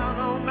down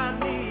on my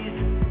knees,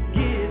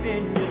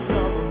 giving you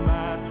some of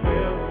my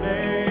 12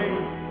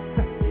 days.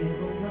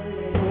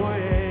 Oh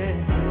yeah,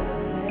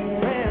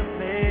 12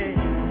 days.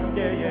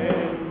 Yeah, yeah.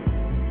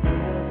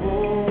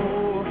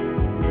 Oh,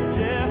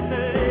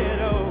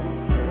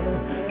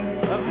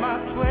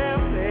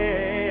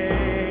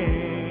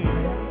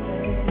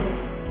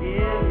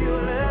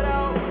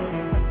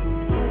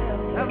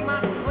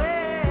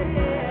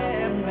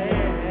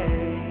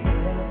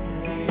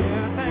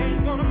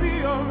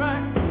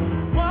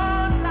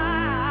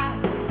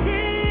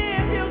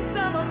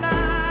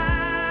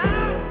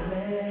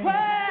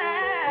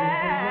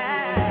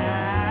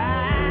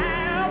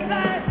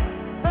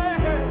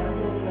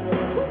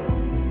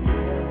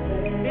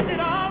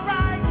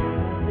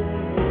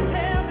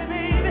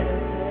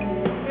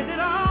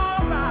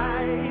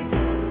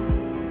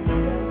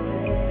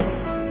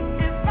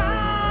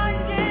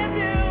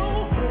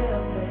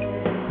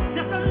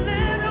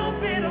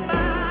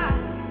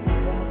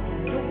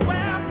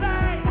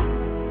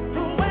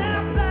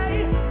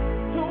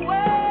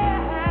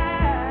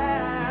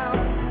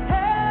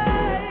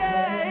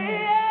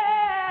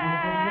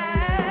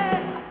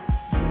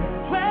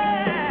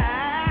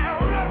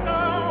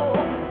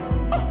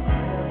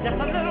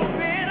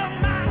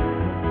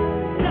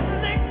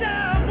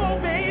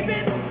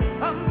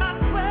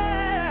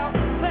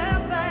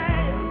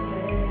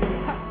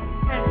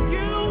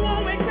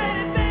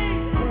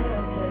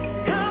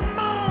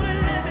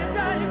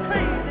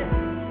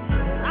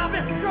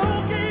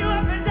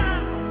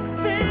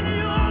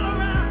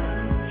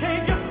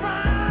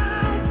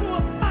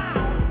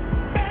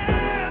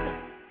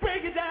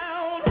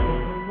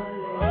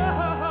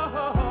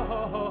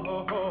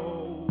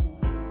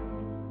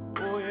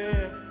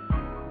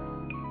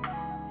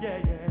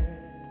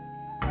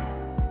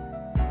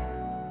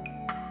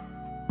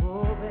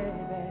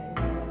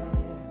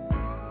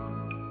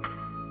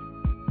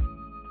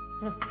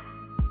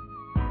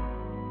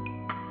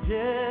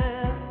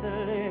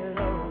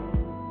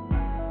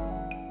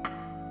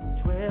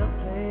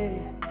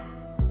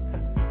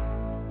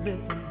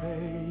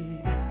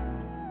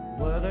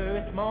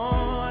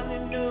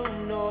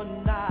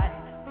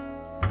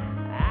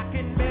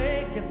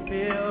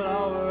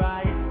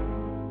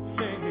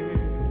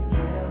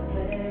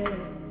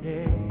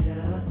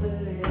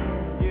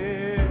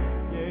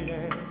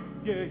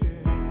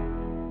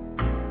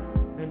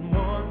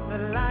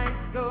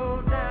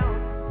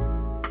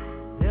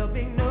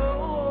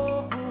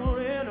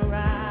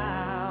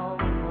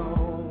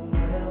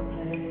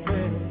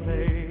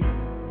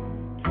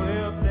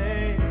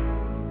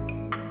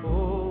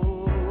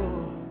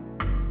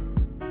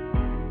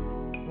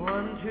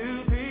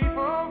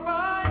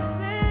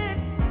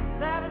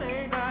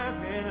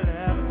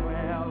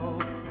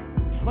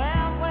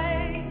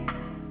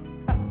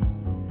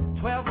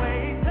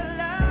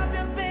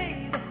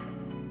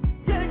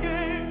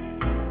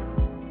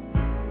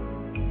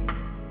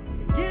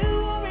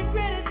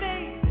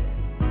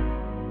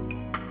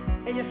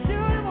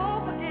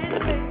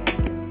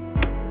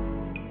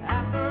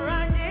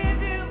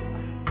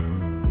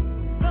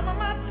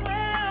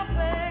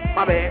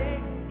 My bad.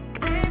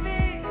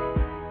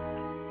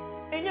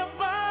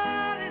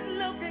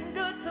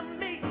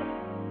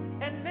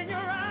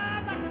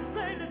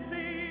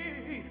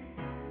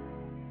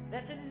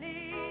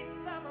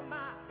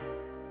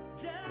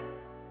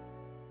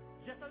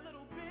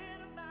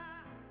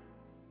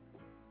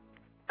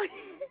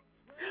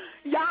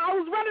 Y'all, I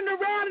was running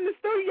around in the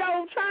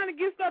studio trying to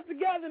get stuff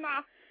together, and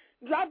I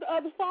dropped the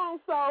other phone,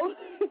 so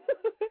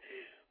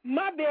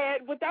my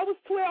bad. But that was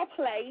 12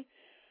 play,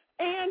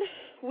 and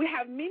we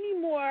have many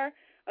more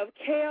of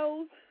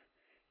Kale's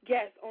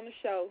guests on the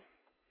show.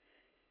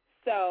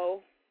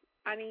 So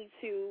I need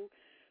to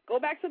go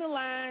back to the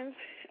lines,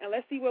 and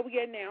let's see where we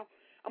get now.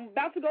 I'm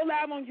about to go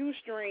live on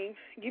Ustream.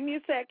 Give me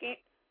a second.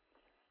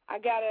 I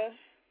got to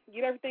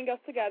get everything else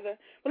together.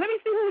 But let me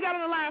see who we got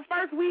on the line.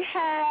 First, we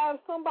have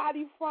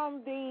somebody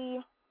from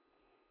the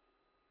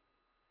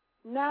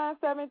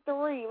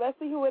 973. Let's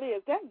see who it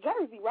is. That's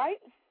Jersey, right?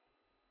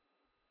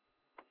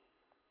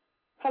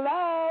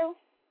 Hello?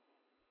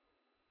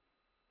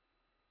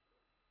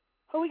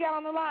 Who we got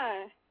on the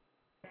line?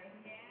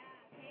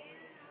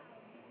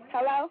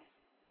 Hello?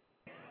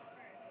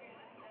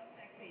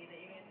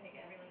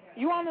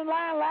 You on the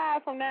line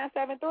live from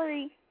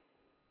 973?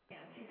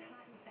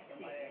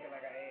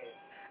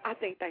 I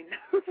think they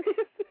know.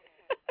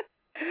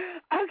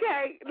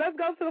 Okay, let's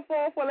go to the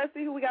 404. Let's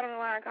see who we got on the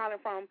line calling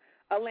from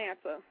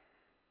Atlanta.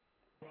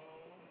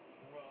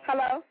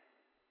 Hello?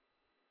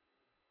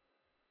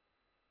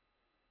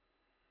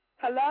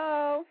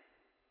 Hello?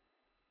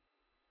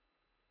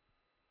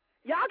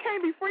 Y'all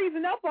can't be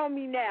freezing up on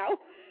me now.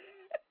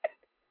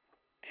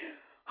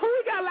 Who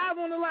we got live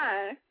on the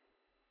line?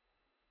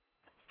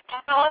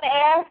 On the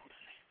air.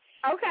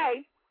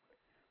 Okay.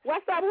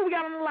 What's up? Who we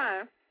got on the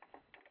line?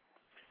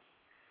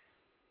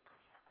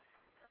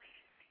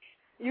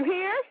 You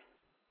here?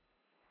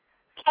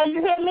 Can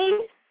you hear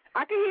me?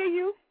 I can hear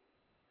you.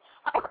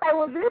 Okay,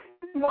 well, this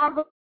is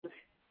Margaret.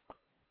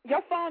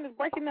 Your phone is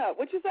breaking up.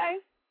 What you say?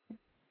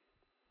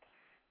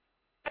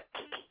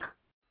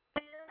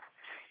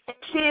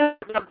 She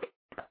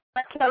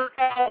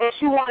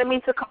wanted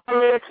me to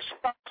call in.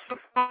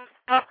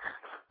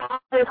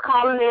 Just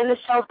calling in to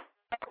show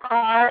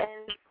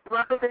and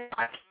represent.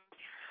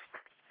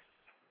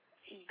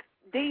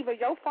 Diva,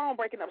 your phone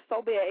breaking up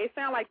so bad. It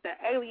sounds like the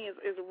aliens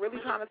is really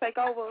trying to take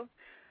over.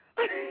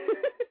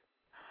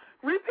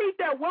 Repeat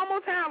that one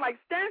more time. Like,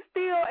 stand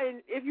still,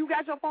 and if you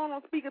got your phone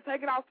on speaker,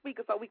 take it off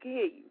speaker so we can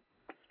hear you.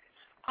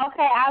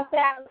 Okay, I'll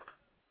sound.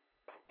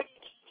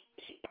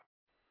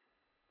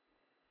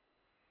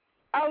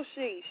 Oh,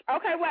 sheesh.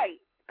 Okay, wait,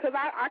 because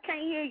I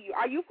can't hear you.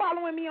 Are you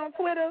following me on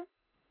Twitter?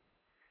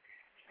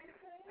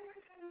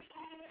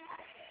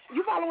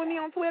 You following me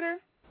on Twitter?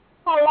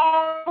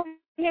 Hello?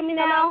 You hear me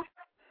now?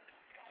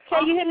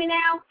 Can you hear me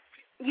now?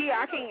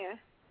 Yeah, I can.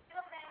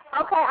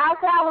 Okay, I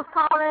said I was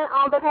calling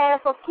on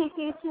behalf of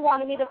Kiki. She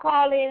wanted me to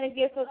call in and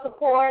give some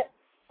support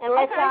and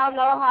let y'all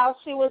know how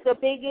she was the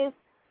biggest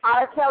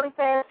R. Kelly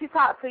fan. She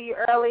talked to you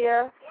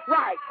earlier.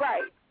 Right.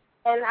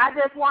 And I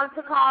just wanted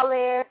to call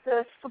in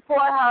to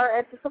support her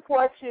and to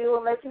support you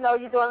and let you know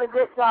you're doing a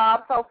good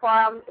job so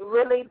far. I'm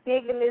really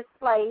digging this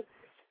place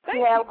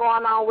you have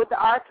going on with the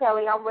R.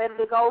 Kelly. I'm ready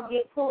to go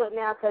get to it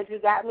now because you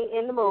got me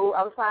in the mood.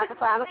 I'm trying to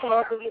find a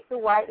club to get to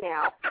right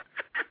now.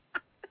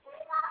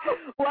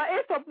 Well,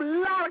 it's a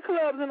lot of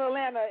clubs in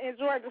Atlanta and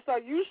Georgia, so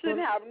you shouldn't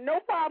have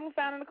no problem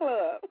finding a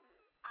club.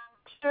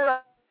 Sure.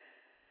 I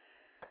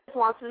just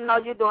want you to know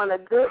you're doing a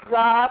good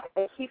job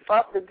and keep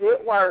up the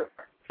good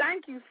work.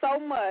 Thank you so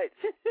much.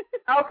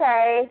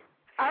 Okay.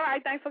 All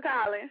right, thanks for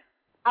calling.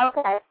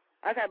 Okay.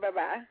 Okay,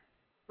 bye-bye.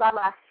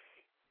 Bye-bye.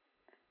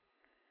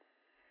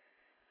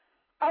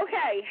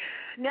 Okay,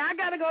 now I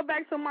got to go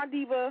back to my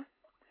diva.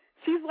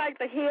 She's like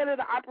the head of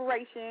the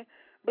operation.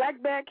 Black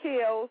Bad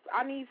Kills.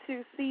 I need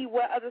to see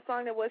what other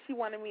song it was she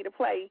wanted me to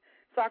play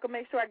so I can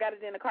make sure I got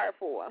it in the card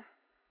for her.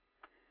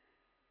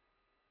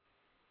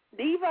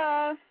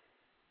 Diva.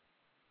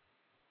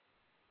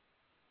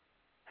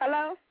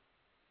 Hello?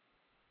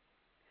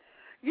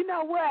 You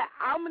know what?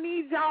 I'm going to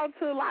need y'all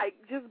to, like,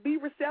 just be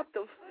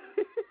receptive.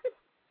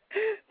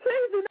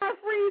 Please do not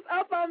freeze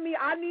up on me.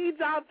 I need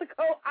y'all to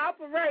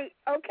cooperate,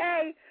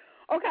 okay?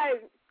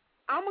 Okay,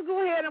 I'm going to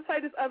go ahead and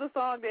play this other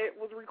song that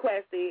was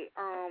requested.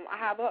 I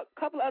have a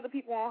couple of other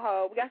people on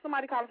hold. We got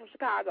somebody calling from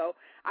Chicago.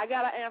 I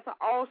got to answer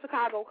all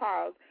Chicago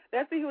calls.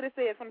 Let's see who this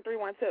is from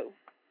 312.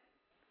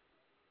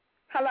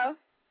 Hello?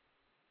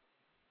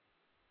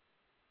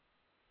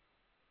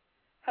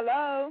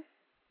 Hello?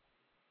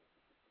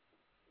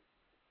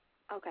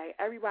 Okay,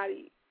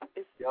 everybody.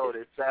 Yo,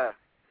 this Shy.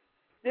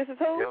 This is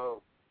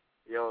who?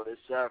 Yo, this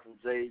Shy from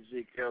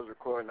JG Kills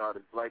Recording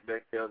Artist. Black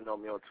Back Kills know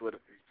me on Twitter.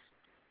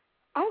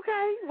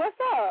 Okay, what's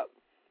up?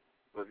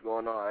 What's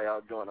going on? How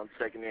y'all doing? I'm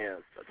checking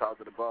in. I talked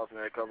to the boss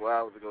man a couple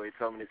hours ago. He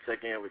told me to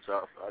check in with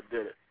y'all, so I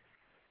did it.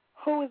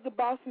 Who is the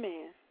boss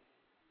man?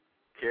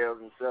 Kills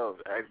himself.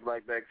 Ask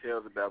Black Back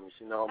Kills about me.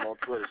 She know I'm on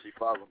Twitter. She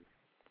follow me.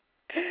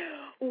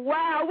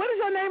 Wow, what is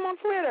your name on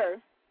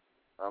Twitter?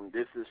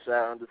 This is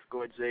Shy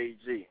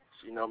 _JG.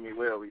 She know me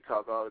well. We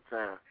talk all the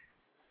time.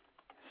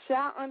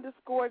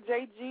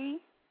 Shy_JG.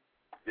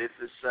 This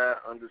is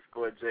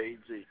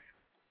Shy_JEG.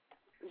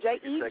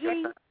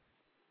 JEG?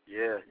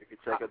 Yeah, you can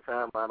check her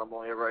timeline. I'm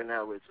on here right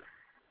now with you.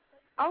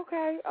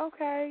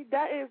 Okay.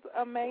 That is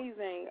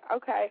amazing.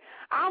 Okay.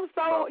 I'm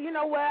so, you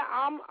know what,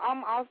 I'm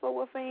also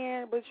a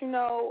fan, but, you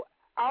know,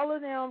 all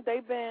of them,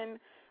 they've been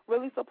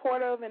really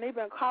supportive, and they've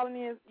been calling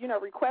in, you know,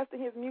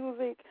 requesting his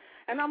music.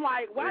 And I'm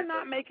like, why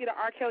not make it an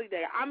R. Kelly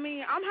day? I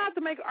mean, I'm going to have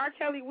to make an R.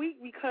 Kelly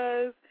week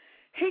because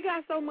he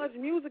got so much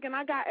music, and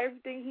I got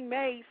everything he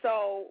made,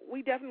 so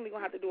we definitely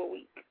going to have to do a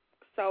week.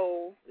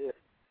 So. Yeah,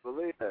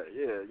 believe that.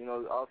 Yeah, you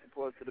know, all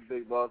support to the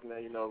big boss,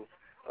 man. You know,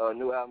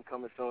 new album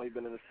coming soon. He's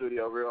been in the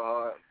studio real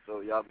hard,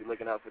 so y'all be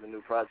looking out for the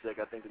new project.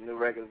 I think the new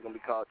record is going to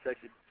be called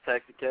Taxi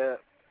Cab.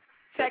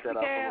 Taxi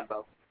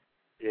Cab?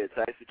 Yeah,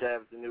 Taxi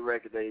Cab is the new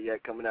record that he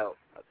got coming out.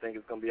 I think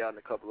it's going to be out in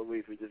a couple of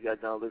weeks. We just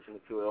got done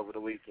listening to it over the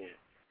weekend.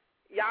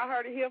 Y'all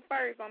heard it here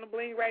first on the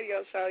Bling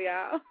Radio Show,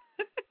 y'all.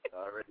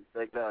 Already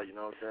checked out, you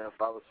know what I'm saying?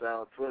 Follow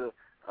Sal on Twitter.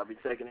 I'll be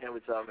checking in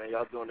with y'all, man.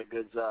 Y'all doing a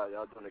good job.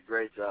 Y'all doing a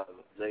great job.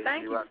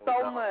 Thank you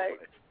so much.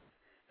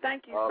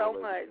 Thank you so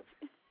much.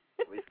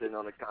 We sitting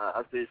on the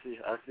I see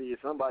you.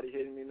 Somebody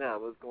hitting me now.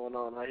 What's going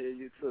on? I hear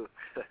you too.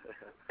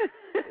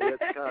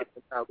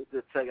 We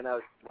just checking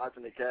out,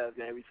 watching the Cavs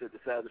game. We should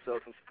decide to show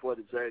some support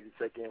to Jersey.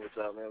 Check in with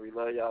y'all, man. We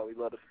love y'all. We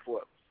love the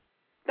support.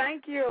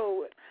 Thank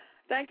you.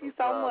 Thank you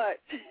so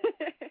much.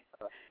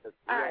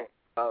 All right.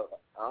 I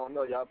don't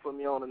know. Y'all put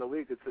me on in a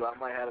week or two. I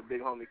might have a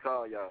big homie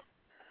call y'all.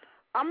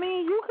 I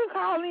mean, you can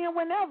call in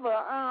whenever.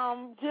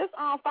 Just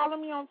follow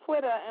me on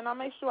Twitter, and I'll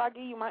make sure I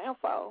give you my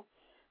info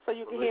so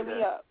you can hit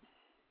me up.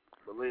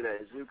 Believe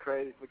that. Is you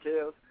crazy for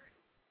kills?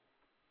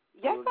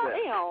 Yes,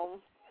 I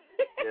am.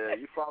 Yeah,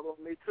 you follow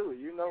me too.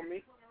 You know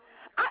me.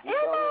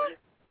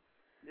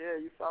 Yeah,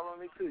 you follow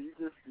me too. You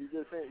just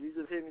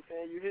hit me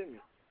saying you hit me.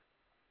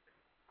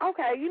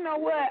 Okay, you know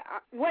what?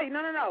 Wait,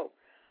 no.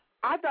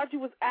 I thought you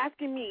was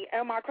asking me,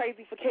 am I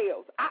crazy for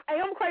Kels? I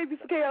am crazy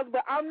for Kels,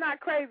 but I'm not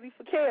crazy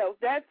for Kels.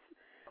 That's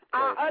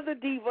our other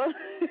diva.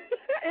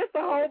 It's a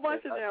whole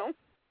bunch of them.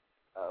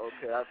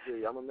 Okay, I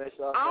see. I'm going to make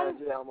sure I find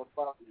you. I'm going to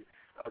follow you.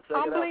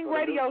 I'm Bling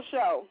Radio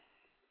Show.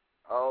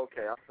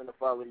 Okay, I'm going to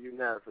follow you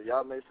now. So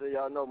y'all make sure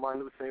y'all know my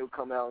new single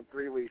come out in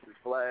 3 weeks. It's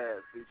Flash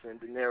featuring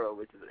De Niro,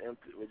 which is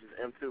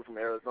M2 from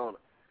Arizona.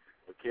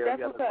 But Kels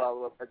got to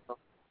follow up.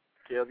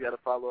 Kels got to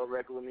follow up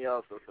record with me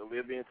also. So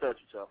we'll be in touch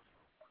with y'all.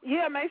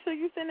 Yeah, make sure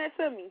you send that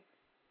to me.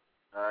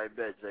 All right,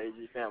 bet.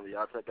 JG family,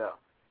 y'all check out.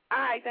 All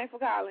right, thanks for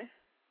calling.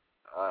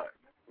 All right.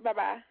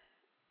 Bye-bye.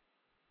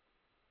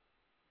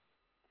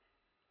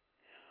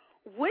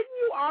 Wouldn't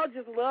you all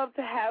just love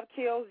to have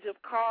Kels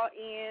just call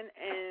in,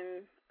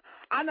 and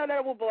I know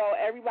that will blow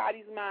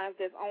everybody's minds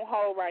that's on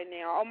hold right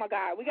now. Oh, my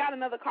God. We got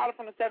another caller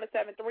from the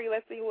 773.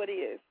 Let's see who it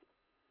is.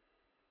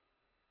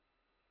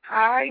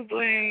 Hi,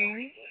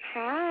 Bling.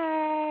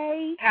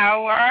 Hi.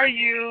 How are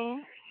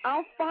you?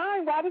 I'm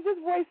fine. Why does this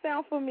voice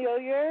sound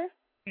familiar?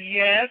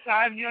 Yes,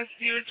 I'm your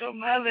spiritual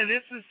mother.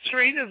 This is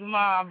Trina's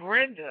mom,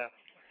 Brenda.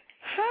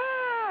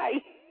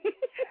 Hi.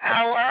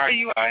 How are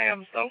you? I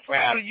am so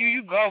proud of you.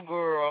 You go,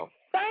 girl.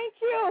 Thank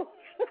you.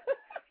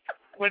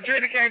 When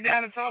Trina came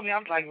down and told me, I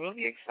was like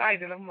really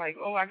excited. I'm like,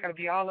 oh, I gotta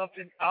be all up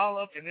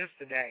in this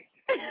today.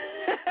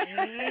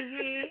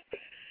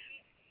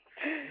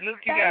 Look,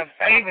 you got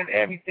fame and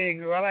everything,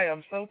 girl. I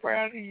am so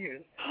proud of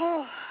you.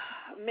 Oh,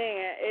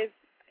 man,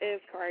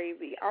 it's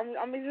crazy. I'm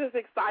just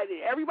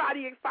excited.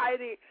 Everybody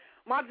excited.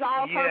 My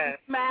jaw's hurt,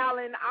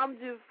 smiling. I'm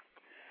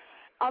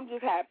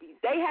just happy.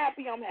 They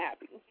happy. I'm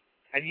happy.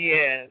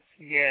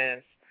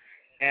 Yes.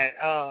 And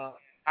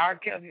R.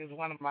 Kelly is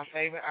one of my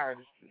favorite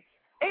artists.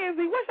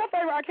 Izzy, what's your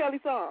favorite R. Kelly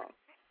song?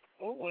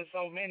 Oh, there's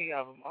so many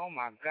of them. Oh,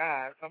 my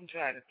God. I'm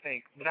trying to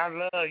think. But I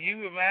love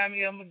you. Remind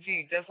me of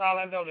McGee. That's all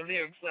I know, the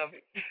lyrics of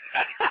it.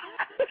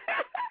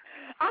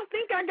 I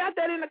think I got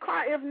that in the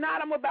car. If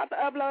not, I'm about to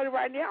upload it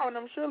right now, and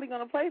I'm surely going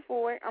to play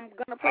for it. I'm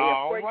going to play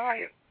it for you. All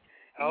right.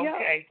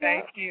 Okay,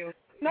 thank you.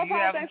 No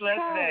problem. Have a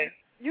blessed day.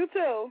 You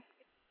too.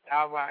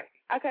 All right.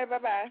 Okay,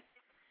 bye-bye.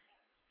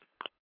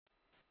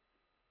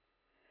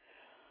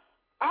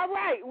 All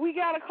right, we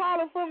got a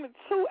caller from the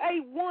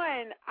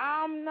 281.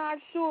 I'm not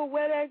sure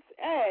where that's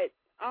at.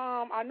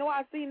 I know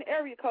I've seen the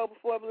area code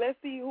before, but let's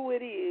see who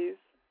it is.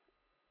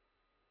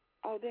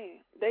 Oh, damn.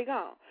 They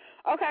gone.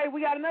 Okay,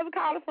 we got another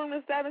caller from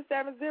the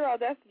 770.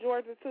 That's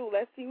Georgia, too.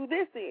 Let's see who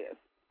this is.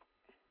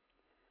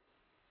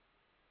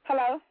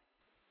 Hello?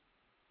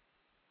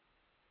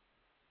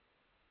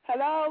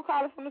 Hello,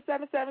 caller from the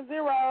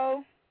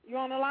 770. You're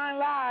on the line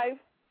live.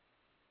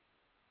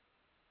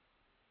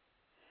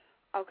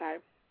 Okay.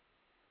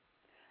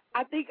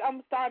 I think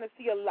I'm starting to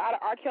see a lot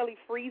of R. Kelly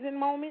freezing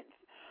moments.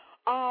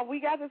 We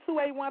got the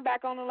 281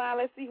 back on the line.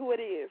 Let's see who it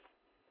is.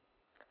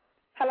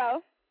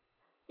 Hello?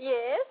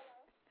 Yes.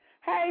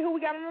 Hey, who we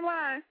got on the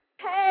line?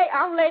 Hey,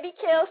 I'm Lady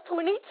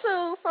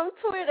Kels22 from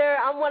Twitter.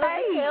 I'm one of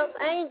the Kels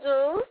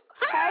Angels.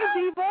 Hey,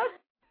 Diva.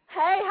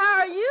 Hey,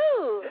 how are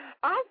you?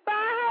 I'm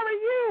fine. How are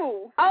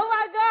you? Oh,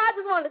 my God. I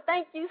just want want to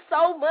thank you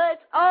so much.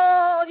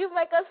 Oh, you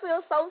make us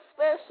feel so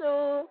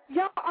special.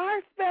 Y'all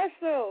are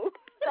special.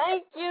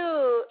 Thank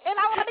you. And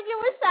I want to give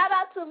a shout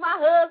out to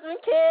my husband,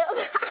 Kev.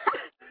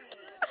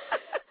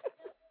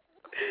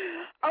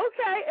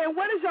 Okay, and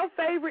what is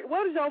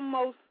your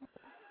most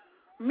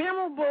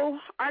memorable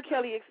R.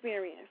 Kelly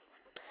experience?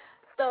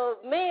 So,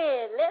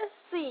 man, let's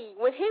see.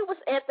 When he was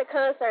at the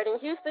concert in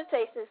Houston,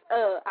 Texas,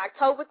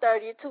 October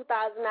 30th,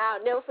 2000,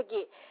 I'll never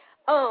forget.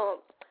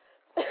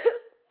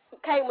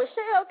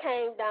 Michelle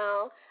came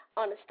down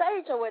on the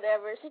stage or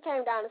whatever. She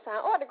came down to sign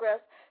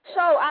autographs.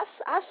 So I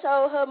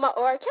showed her my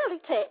R.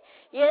 Kelly tat.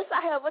 Yes, I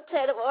have a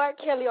tat of R.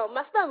 Kelly on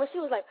my stomach. She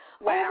was like,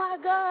 wow. Oh, my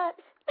God.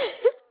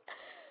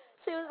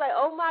 She was like,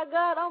 oh, my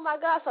God, oh, my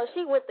God. So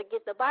she went to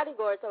get the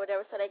bodyguards or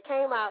whatever. So they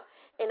came out,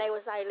 and they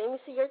was like, let me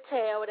see your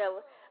tat or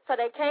whatever. So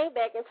they came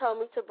back and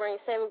told me to bring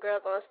 7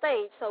 girls on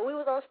stage. So we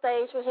was on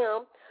stage with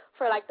him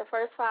for, like, the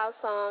first 5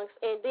 songs.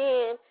 And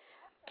then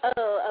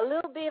a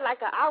little bit, like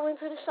an hour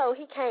into the show,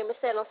 he came and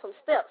sat on some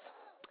steps.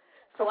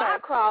 So I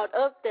crawled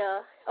up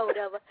there or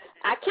whatever.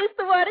 I kissed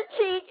him on the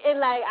cheek, and,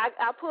 like,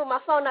 I pulled my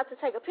phone out to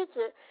take a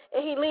picture,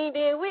 and he leaned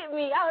in with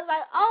me. I was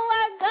like, oh,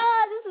 my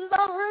God, this is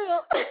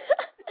unreal.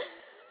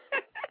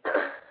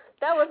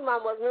 That was my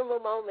most memorable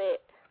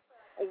moment.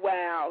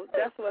 Wow,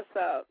 that's what's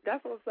up.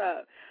 That's what's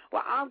up.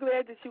 Well, I'm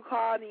glad that you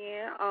called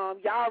in.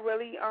 Y'all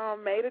really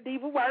made a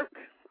diva work.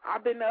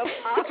 I've been up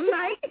all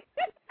night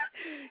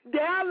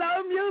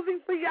downloading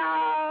music for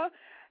y'all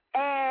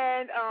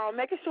and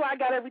making sure I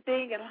got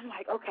everything. And I'm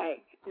like,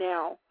 okay,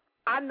 now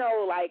I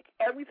know, like,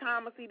 every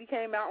time a CD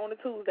came out on a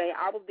Tuesday,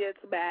 I was there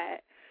to buy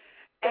it.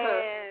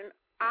 And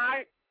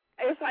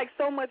it's like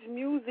so much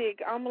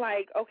music. I'm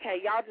like,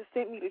 okay, y'all just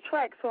sent me the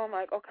track, so I'm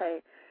like, okay,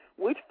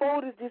 which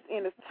folder is this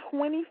in? It's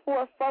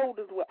 24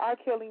 folders with R.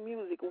 Kelly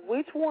music.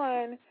 Which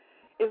one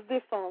is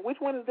this song? Which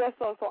one is that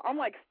song? So I'm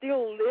like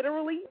still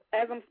literally,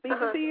 as I'm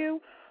speaking to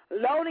you,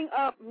 loading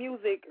up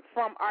music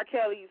from R.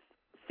 Kelly's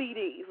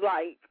CDs.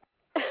 Like,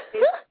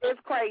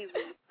 it's crazy.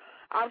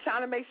 I'm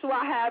trying to make sure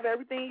I have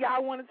everything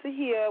y'all wanted to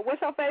hear.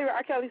 What's your favorite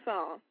R. Kelly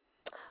song?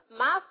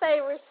 My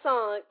favorite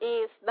song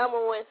is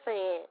Number One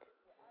Fan.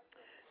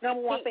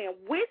 Number One Fan.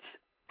 Which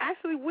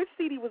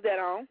CD was that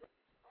on?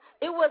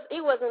 It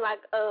wasn't like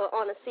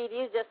on a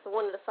CD. It was just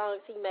one of the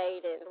songs he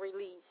made and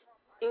released.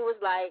 It was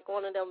like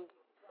one of them.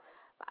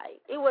 Like,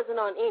 it wasn't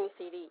on any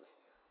CD.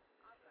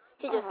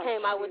 He just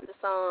came out with the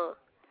song.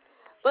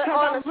 But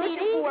on a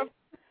CD,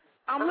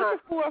 I'm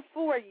looking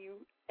for you,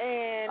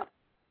 and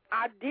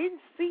I didn't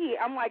see it.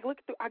 I'm like,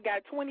 look through. I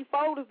got 20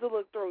 folders to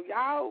look through.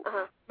 Y'all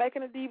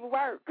making a diva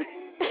work.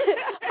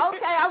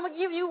 Okay, I'm gonna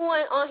give you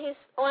one on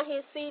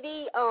his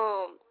CD.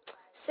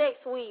 Sex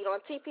Weed on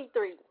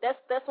TP3.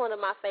 That's one of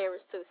my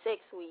favorites too. Sex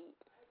Weed.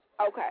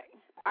 Okay,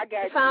 I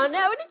got you. Found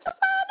out? Did you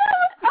find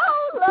out?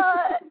 Oh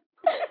Lord.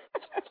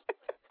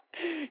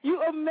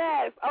 You a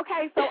mess.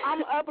 Okay, so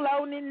I'm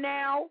uploading it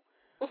now.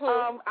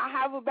 I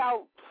have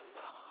about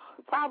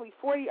probably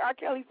 40 R.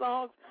 Kelly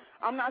songs.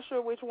 I'm not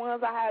sure which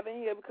ones I have in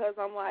here because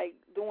I'm like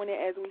doing it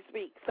as we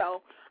speak.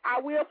 So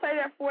I will say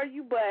that for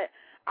you, but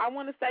I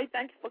want to say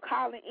thank you for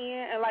calling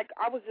in. And like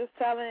I was just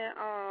telling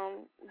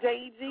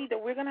JEG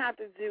that we're going to have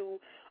to do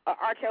a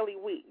R. Kelly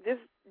week. This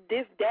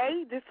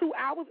 2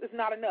 hours is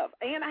not enough.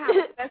 And I have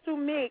a special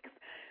mix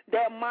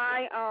that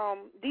my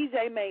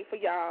DJ made for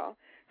y'all.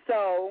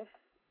 So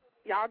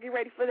y'all get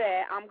ready for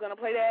that. I'm going to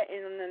play that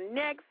in the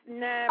next 9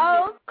 minutes.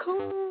 Oh,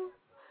 cool.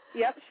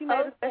 Yep, she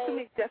made a special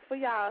mix just for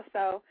y'all.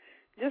 So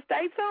just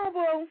stay tuned,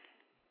 boo.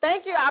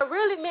 Thank you.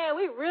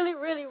 We really,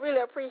 really,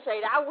 really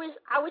appreciate it. I wish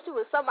it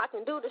was something I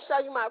can do to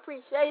show you my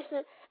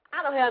appreciation.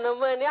 I don't have no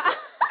money.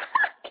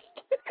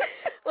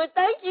 Well,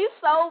 thank you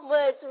so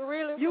much.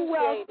 Really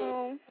appreciate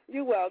it.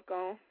 You're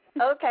welcome.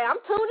 Okay, I'm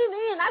tuning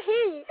in. I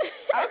hear you.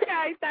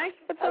 Okay, thank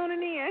you for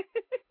tuning in.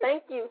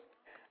 Thank you.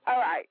 All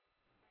right.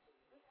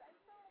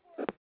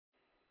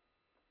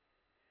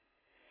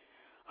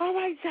 All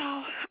right,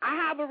 y'all. I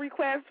have a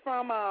request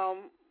from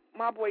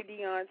my boy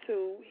Dion,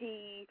 too.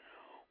 He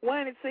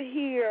wanted to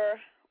hear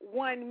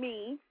One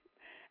Me,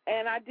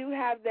 and I do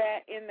have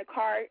that in the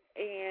cart,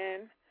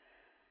 and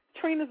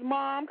Trina's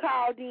mom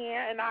called in,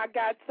 and I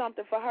got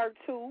something for her,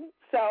 too.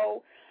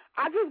 So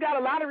I just got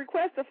a lot of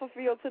requests to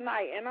fulfill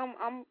tonight, and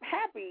I'm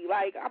happy.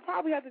 Like, I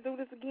probably have to do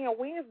this again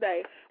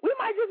Wednesday. We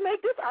might just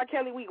make this R.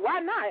 Kelly week. Why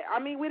not? I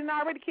mean, we done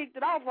already kicked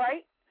it off,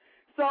 right?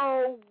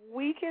 So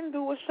we can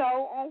do a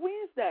show on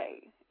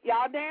Wednesday.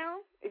 Y'all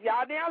down? If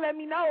y'all down, let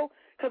me know,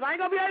 because I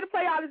ain't going to be able to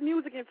play all this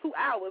music in 2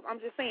 hours. I'm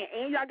just saying.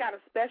 And y'all got a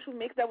special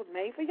mix that was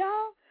made for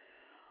y'all?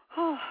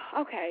 Oh,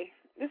 okay.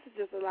 This is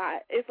just a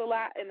lot. It's a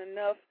lot and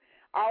enough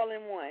all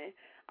in one.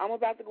 I'm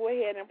about to go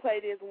ahead and play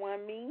this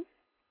One Me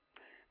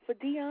for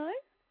Dion,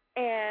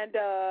 and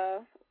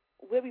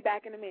we'll be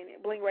back in a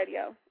minute. Bling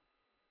Radio.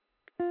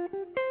 There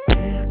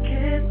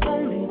can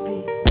only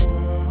be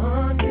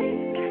one me.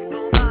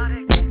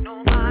 Nobody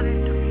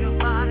do your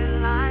body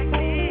like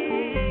me.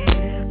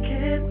 There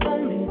can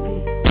only be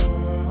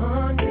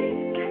one me.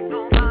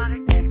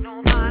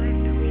 Nobody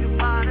do your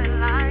body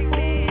like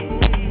me.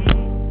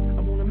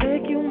 I wanna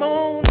make you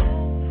moan,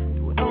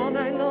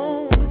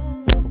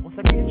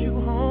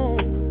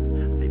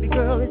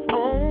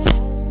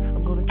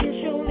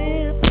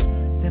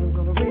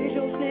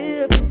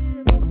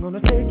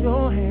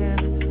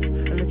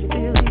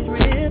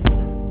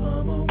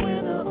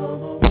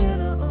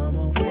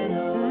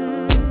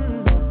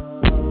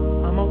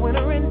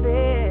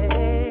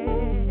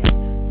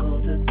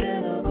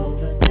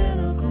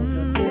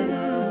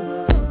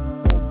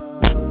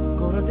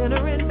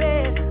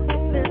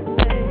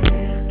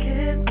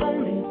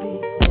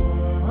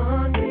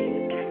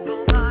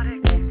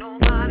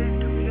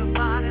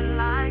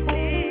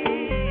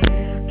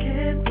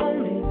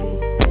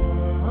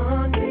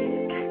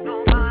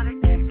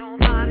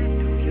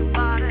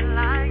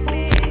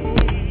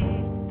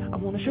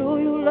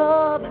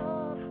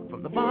 love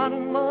from the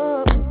bottom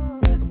up.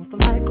 And once the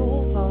light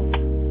goes off,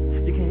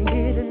 you can't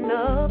get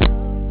enough.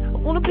 I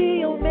wanna be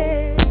your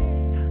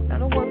man,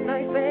 not a one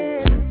night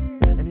stand.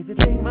 And if you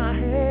take my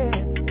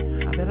hand,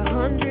 I bet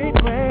 100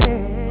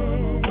 grand.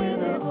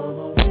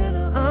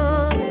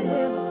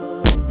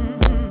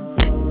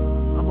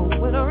 I'm a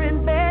winner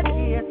in bed,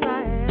 yes I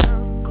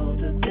am. Go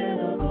to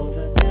dinner, go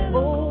to dinner,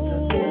 go to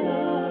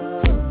dinner.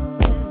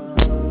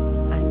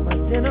 I'm a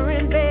dinner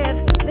in bed,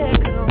 there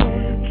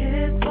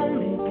can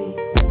only be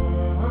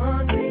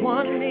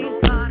one me.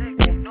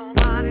 Can't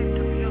nobody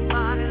do your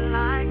body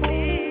like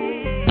me.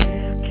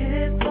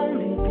 Can't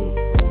only be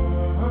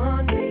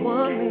one me.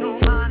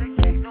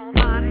 Can't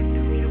nobody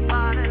do your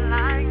body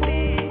like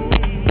me.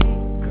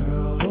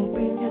 Girl,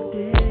 open your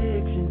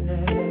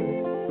dictionary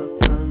of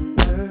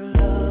thunder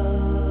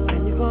love,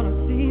 and you're gonna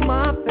see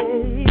my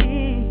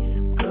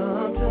face.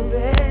 Come to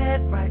bed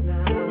right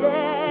now.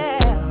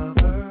 Yeah.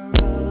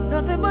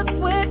 Nothing but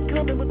sweat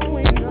coming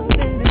between us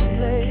in this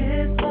place.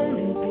 Can't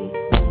only be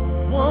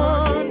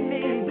one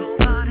me.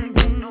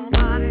 Can't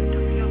nobody do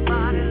your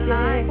body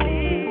like me.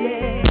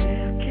 Yeah.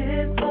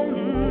 Can't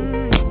only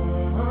be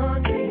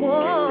one me.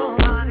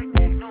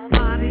 Can't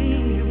nobody do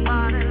your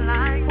body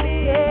like me.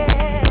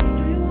 Yeah.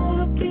 Do you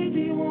wanna be? Do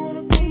you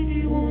wanna be? Do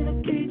you wanna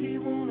be? Do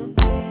you wanna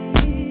be?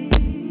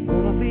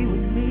 Wanna be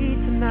with me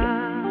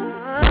tonight?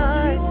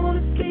 Do you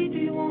wanna see? Do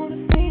you wanna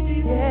see? Do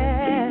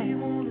you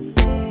wanna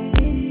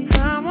see?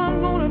 How I'm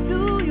gonna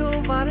do your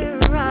body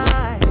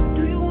right?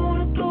 Do you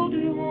wanna go? Do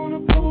you wanna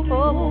go?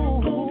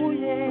 Oh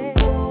yeah.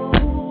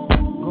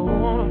 Go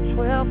on a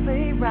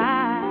 12-day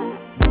ride.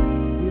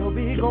 We'll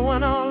be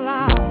going all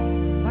out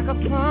like a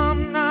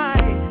prom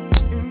night,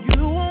 and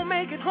you won't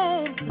make it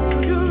home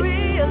till you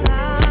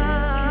realize.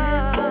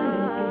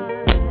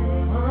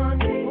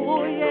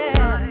 Oh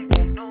yeah.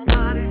 Can't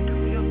nobody do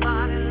your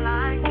body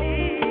like me.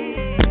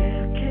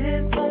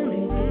 Can't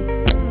only be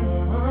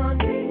one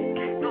me.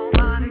 Can't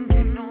nobody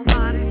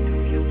do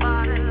your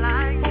body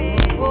like me.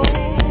 Oh,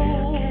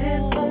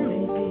 can't only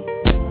be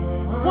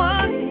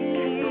one me.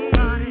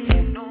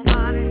 Can't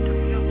nobody do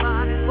your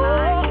body like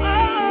me.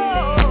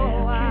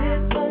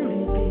 Can't only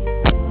be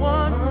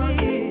one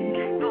me.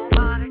 Can't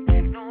nobody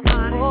do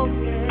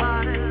your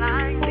body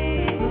like me.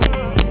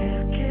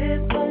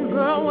 Can't only.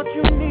 Girl, what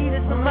you need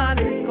is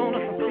somebody who's gonna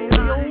fulfill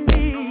your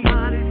needs.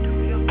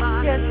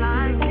 Yes,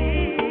 like me.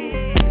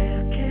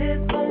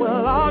 Can't only.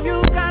 Well, all you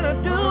gotta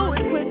do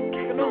is quit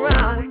kicking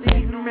around with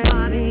these men.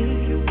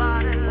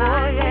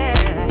 Oh yeah.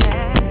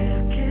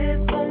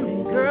 Can't only.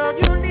 Girl,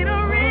 you need a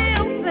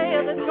real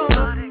player that's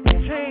gonna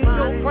change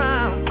your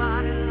crown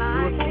to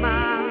a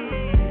smile.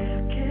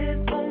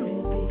 Can't only.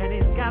 And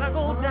it's gotta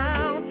go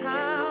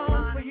downtown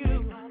for you.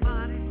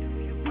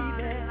 Be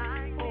there.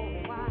 Oh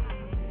wow.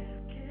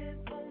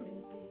 Can't only.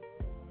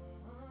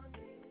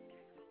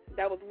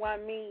 That was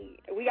one me.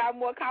 We got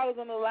more callers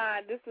on the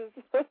line. This is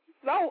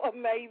so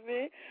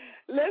amazing.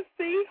 Let's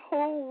see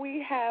who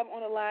we have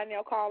on the line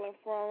now calling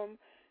from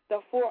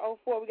the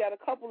 404. We got a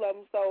couple of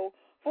them. So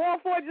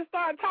 404, just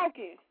start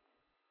talking.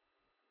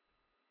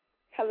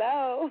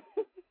 Hello.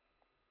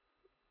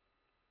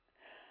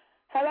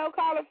 Hello,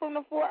 caller from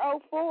the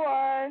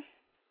 404.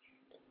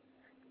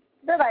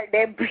 That ain't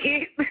that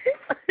big.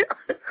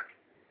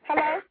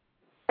 Hello?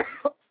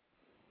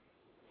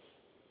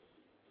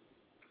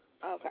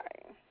 Okay.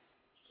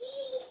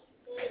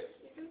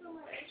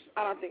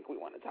 I don't think we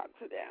want to talk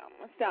to them.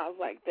 It sounds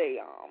like they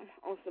on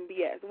some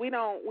BS. We're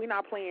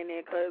not playing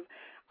there because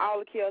all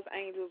the Kills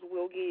Angels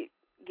will get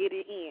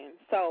it in.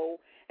 So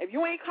if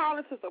you ain't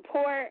calling to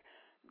support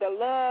the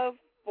love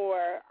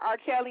for R.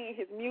 Kelly and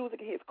his music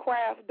and his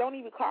craft, don't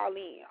even call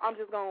in. I'm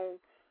just gonna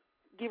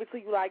give it to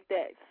you like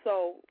that.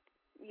 So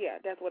yeah,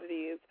 that's what it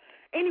is.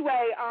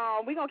 Anyway,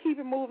 we're gonna keep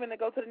it moving and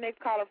go to the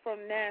next caller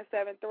from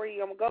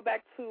 973. I'm gonna go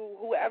back to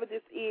whoever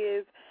this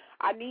is.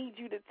 I need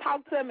you to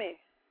talk to me.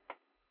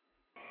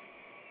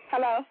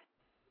 Hello?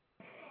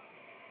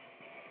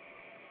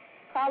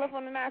 Caller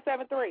from the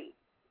 973.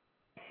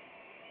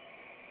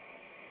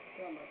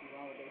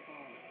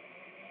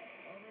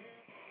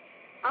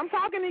 I'm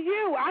talking to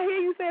you. I hear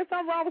you saying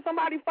something wrong with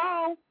somebody's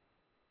phone.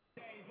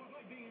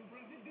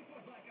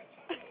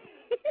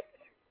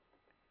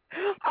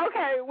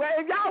 Okay, well,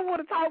 if y'all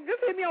want to talk, just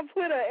hit me on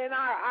Twitter and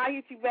I'll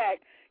hit you back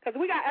because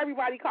we got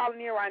everybody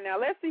calling in right now.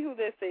 Let's see who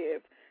this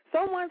is.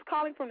 Someone's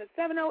calling from the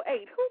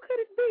 708. Who could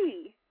it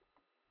be?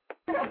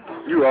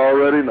 You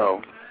already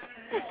know.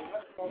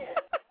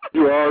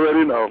 You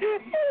already know.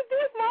 Is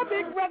this my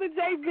big brother,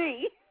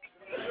 JB?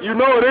 You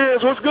know it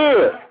is. What's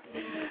good?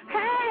 Hey,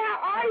 how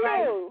are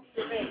you?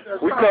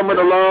 We coming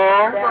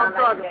along.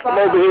 I'm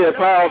over here at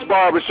Powell's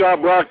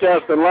Barbershop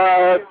broadcasting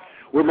live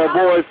with my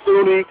boy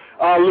Suni,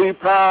 Ali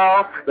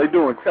Powell. They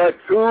doing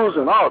tattoos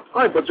and all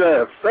type of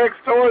jazz. Sex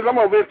toys. I'm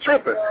over here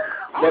tripping.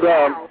 But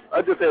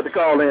I just had to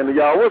call in to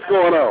y'all. What's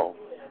going on?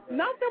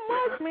 Nothing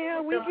much,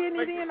 man. We getting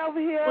it in over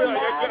here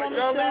live on the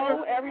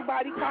show.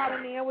 Everybody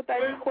calling in with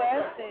their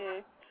requests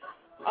and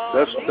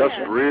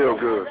that's real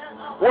good.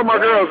 Where my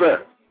girls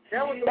at?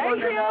 Thank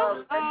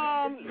you.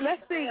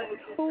 Let's see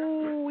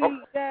who we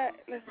got.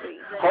 Let's see.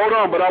 Hold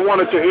on, but I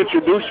wanted to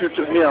introduce you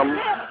to him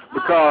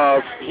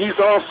because he's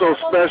also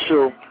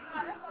special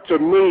to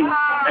me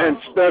and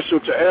special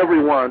to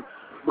everyone.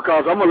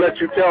 Because I'm gonna let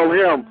you tell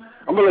him.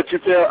 I'm gonna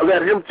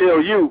let him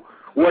tell you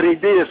what he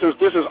did. Since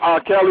this is R.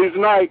 Kelly's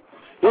night,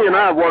 he and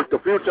I have worked a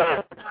few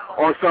times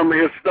on some of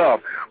his stuff.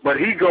 But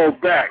he goes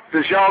back.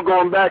 Since y'all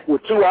going back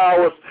with 2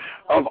 hours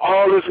of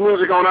all this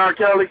music on R.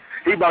 Kelly,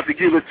 he about to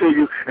give it to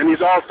you. And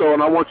he's also,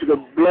 and I want you to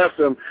bless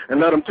him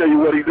and let him tell you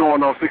what he's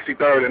doing on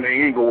 63rd and in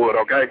Inglewood,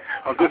 okay?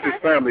 This is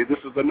family. This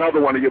is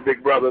another one of your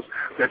big brothers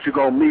that you're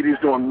going to meet. He's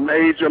doing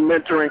major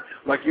mentoring,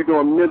 like you're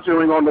doing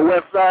mentoring on the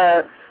west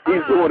side.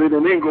 He's doing it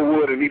in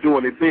Inglewood, and he's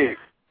doing it big.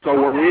 So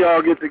when we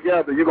all get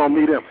together, you're going to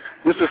meet him.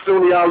 This is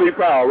Sunni Ali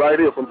Powell right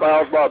here from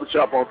Powell's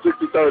Barbershop on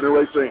 63rd and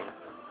Racine.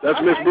 That's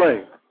Miss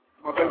Bling.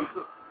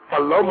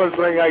 Hello, Miss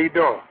Bling. How you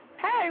doing?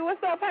 Hey,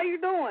 what's up? How you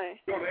doing?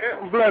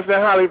 I'm blessed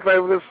and highly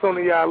favored. This is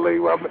Sunni Ali.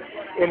 I'm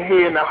in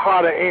here in the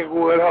heart of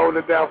Inglewood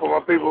holding it down for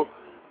my people.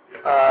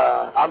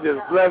 I'm just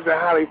blessed and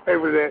highly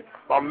favored that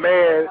my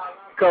man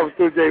comes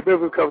through, Jay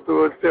Biffle comes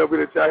through and tell me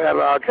that y'all have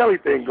a R. Kelly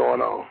thing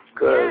going on.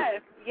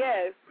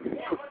 Yes.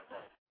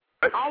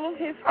 All of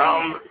his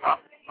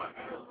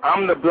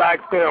I'm the black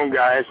film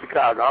guy in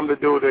Chicago. I'm the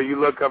dude that you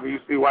look up and you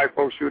see white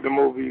folks shoot the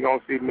movie, you're going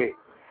to see me.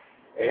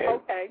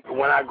 And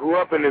when I grew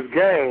up in this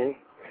game,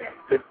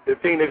 the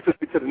thing that took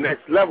me to the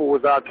next level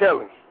was R.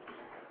 Kelly.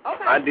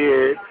 I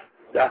did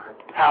I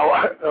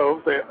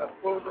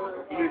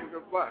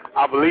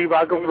Believe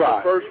I Can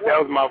Fly. That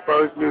was my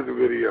first music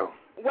video.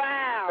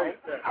 Wow.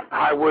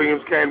 Hyde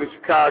Williams came to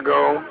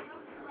Chicago.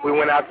 We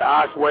went out to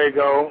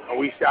Oswego and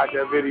we shot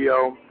that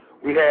video.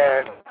 We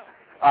had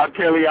R.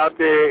 Kelly out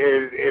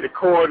there in the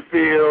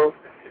cornfield,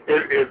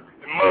 in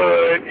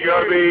mud, you know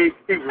what I mean?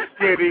 He was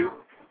skinny,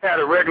 had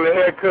a regular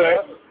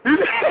haircut.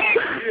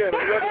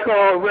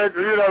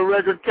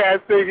 Regular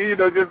cat singing,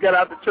 just got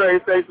out the train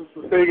station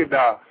for singing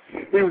now.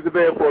 He was the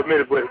man for a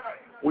minute, but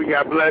we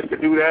got blessed to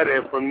do that,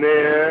 and from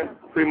there,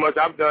 pretty much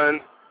I've done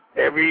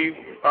every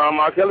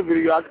R. Kelly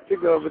video I could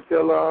think of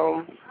until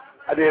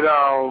I did,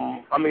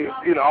 all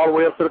the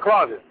way up to the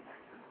closet.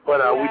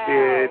 But we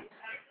did.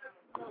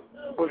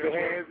 Put your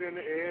hands in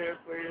the air,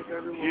 players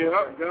everywhere.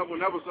 Yeah, that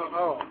was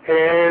something.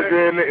 Hands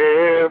in the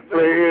air,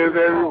 players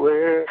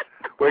everywhere.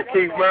 With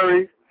Keith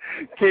Murray,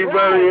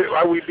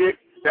 we did.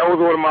 That was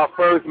one of my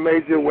first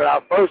major. When I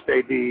first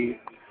did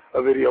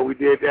a video, we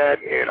did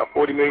that in a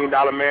 $40 million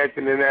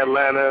mansion in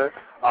Atlanta.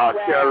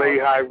 Kelly,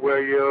 Hyde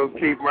Williams,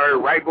 Keith Murray.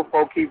 Right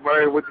before Keith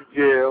Murray went to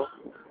jail.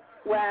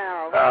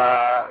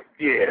 Wow.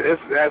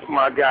 That's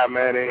my guy,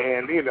 man.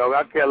 And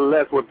I care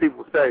less what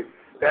people say.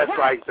 That's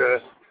like the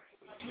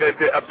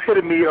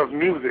epitome of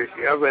music.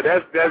 I was like,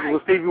 that's when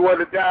Stevie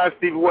Wonder died.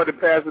 Stevie Wonder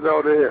passed it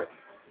on to him.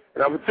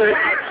 And I'm gonna tell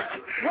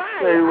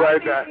you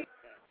right now.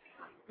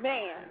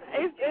 Man,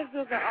 it's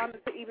just an honor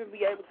to even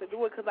be able to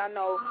do it because I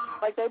know,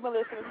 like, they've been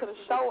listening to the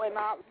show, and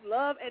I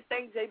love and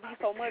thank JB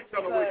so much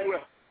because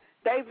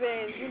they've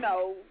been,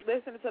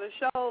 listening to the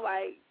show.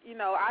 Like,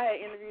 I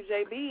had interviewed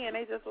JB, and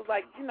they just was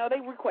like,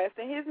 they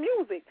requesting his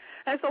music,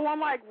 and so I'm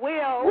like,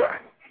 well,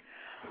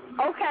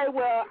 okay,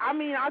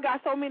 I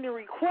got so many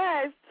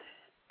requests.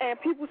 And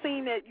people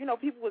seen that,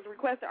 people was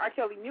requesting R.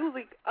 Kelly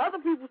music. Other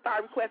people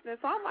started requesting it.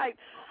 So I'm like,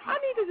 I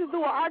need to just do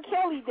an R.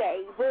 Kelly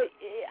day. But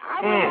I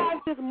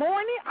realized this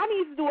morning, I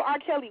need to do an R.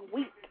 Kelly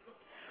week.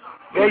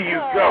 There you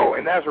go.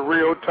 And that's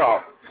real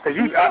talk. Because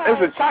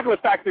it's a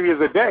chocolate factory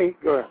is a day.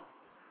 Go ahead.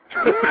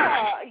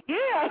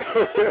 Yeah.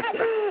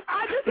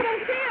 I just don't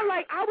understand.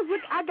 Like,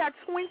 I got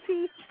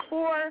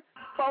 24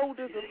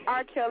 folders of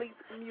R. Kelly's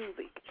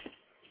music.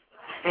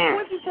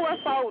 24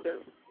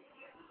 folders.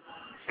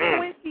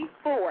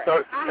 24.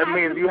 So that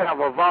means you have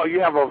a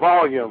volume.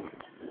 Volume.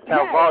 I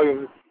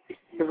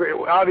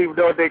don't even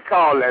know what they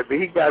call that, but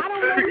he got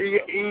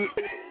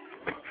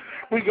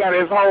we got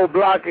his whole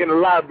block in the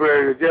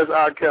library just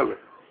R. Kelly.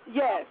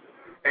 Yes.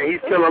 And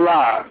he's still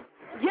alive.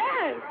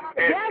 Yes.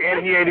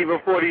 And he ain't even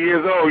 40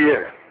 years old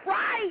yet.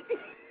 Right.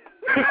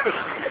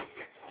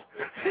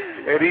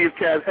 And these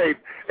cats hate.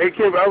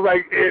 I was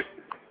like,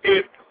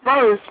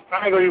 first,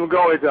 I ain't gonna even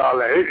go into all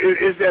that.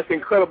 It's just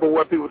incredible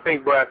what people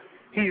think, but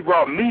he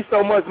brought me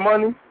so much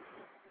money.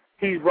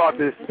 He's brought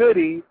this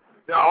city.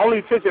 The only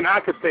attention I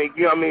could think,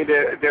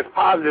 that's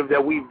positive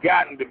that we've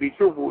gotten, to be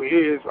truthful,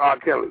 is R.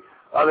 Kelly.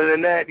 Other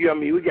than that,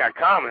 we got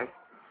Common,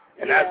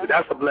 and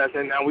that's a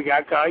blessing. Now we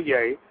got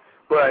Kanye.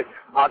 But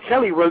R.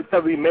 Kelly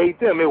relatively made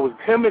them. It was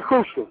him and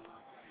Crucial.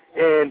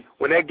 And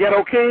when that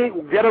Ghetto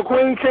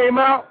Queen came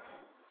out,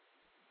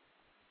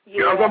 you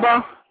know what I'm talking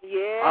about?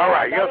 Yeah. All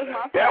right.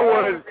 That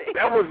was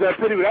that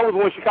epitome. That was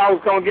when Chicago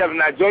was coming together.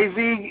 Now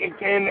Jay-Z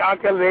and R.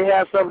 Kelly, they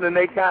had something and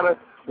they kind of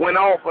went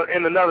off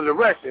in another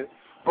direction.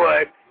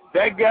 But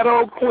that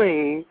Ghetto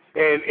Queen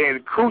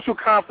and Crucial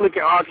Conflict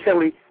and R.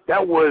 Kelly,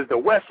 that was the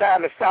West Side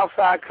and the South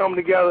Side coming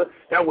together.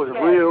 That was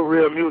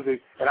real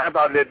music. And I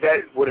thought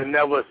that would have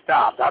never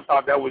stopped. I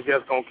thought that was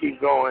just going to keep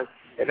going.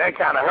 And that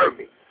kind of hurt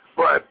me.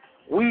 But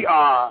we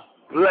are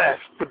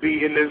blessed to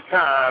be in this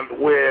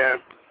time where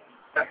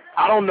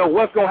I don't know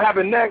what's going to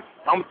happen next.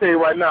 I'm going to tell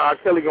you right now, R.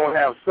 Kelly going to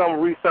have some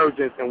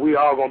resurgence, and we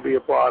all going to be a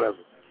part of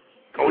it.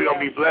 And we're going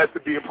to be blessed to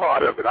be a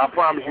part of it. I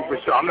promise you for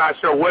sure. I'm not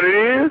sure what it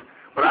is,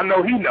 but I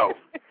know he knows.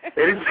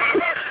 It's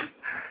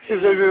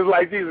just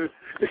like Jesus.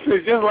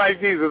 It's just like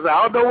Jesus.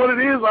 I don't know what it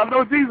is, but I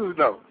know Jesus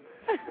knows.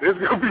 It's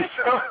going to be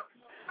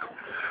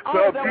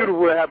so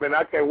beautiful to happen.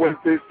 I can't wait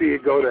to see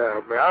it go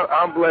down, man.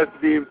 I'm blessed to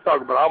be able to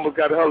talk about it. I almost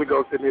got the Holy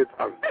Ghost in here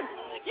talking.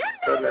 You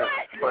know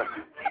what?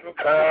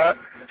 Now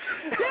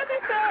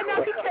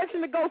he's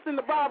catching the ghost in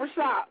the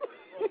barbershop.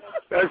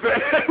 That's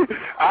it.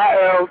 I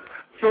am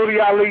Trudy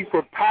Ali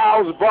for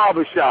Powell's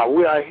Barbershop.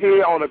 We are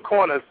here on the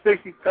corner of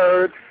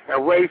 63rd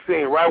and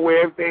Racine, right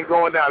where everything's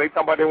going down. They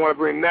talking about they want to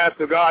bring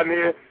National Guard in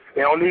here.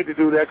 They don't need to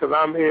do that because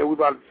I'm here. We're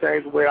about to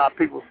change the way our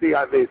people see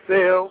how they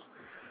sell.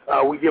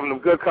 We're giving them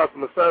good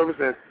customer service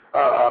and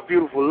a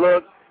beautiful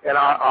look. And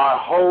our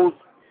whole,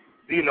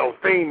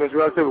 theme is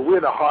relatively,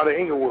 we're the heart of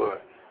Inglewood.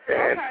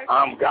 And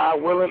I'm,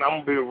 God willing,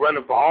 I'm going to be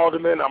running for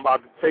alderman. I'm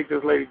about to take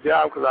this lady's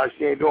job because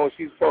she ain't doing what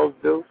she's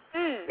supposed to do.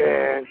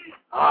 And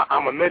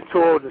I'm a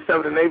mentor of the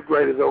 7th and 8th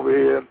graders over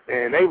here,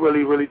 and they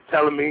really, really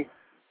telling me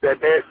that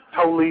they're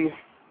totally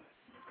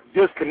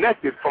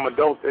disconnected from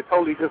adults. They're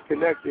totally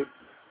disconnected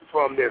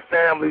from their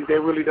families. They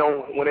really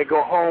don't, when they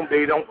go home,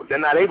 they're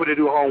not able to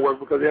do homework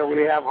because they don't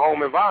really have a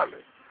home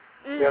environment.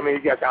 You know what I mean?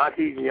 You got your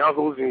aunties and your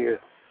uncles and your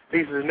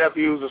nieces and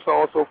nephews and so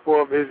on and so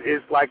forth.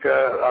 It's like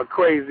a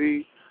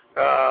crazy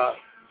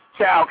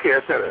child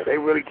care center. They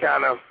really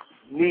kind of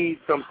need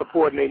some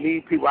support, and they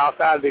need people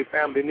outside of their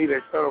family. They need an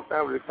external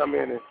family to come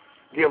in and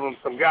give them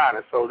some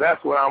guidance. So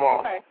that's what I'm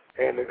on.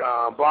 And the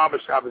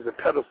barbershop is a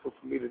pedestal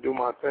for me to do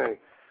my thing.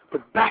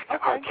 But back to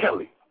R.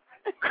 Kelly.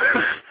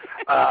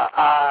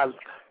 I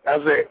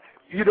said,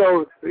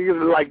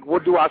 like,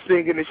 what do I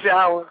sing in the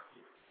shower?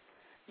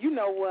 You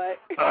know what?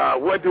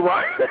 What do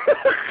I say?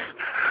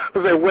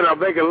 When I'm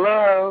making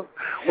love,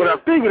 when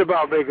I'm thinking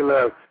about making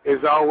love,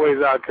 it's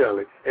always R.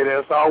 Kelly. And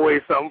it's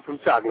always something from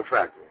Chocolate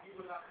Factory.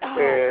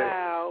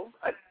 Wow.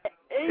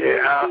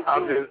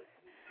 I'm just...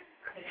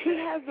 He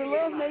has the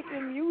love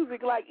making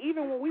music. Like,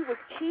 even when we was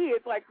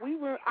kids, like,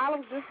 I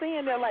was just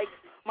saying that, like,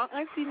 my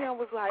auntie now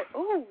was like,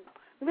 oh,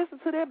 listen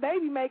to their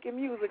baby making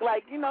music.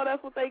 Like,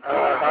 that's what they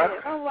call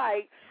it. I'm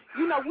like,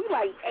 we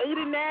like 8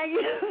 and 9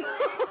 years old.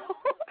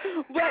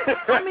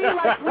 But, I mean,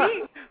 like,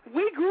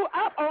 we grew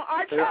up on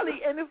R.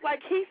 Kelly, and it's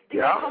like he's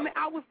still coming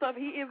out with stuff.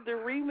 He is the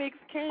remix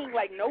king.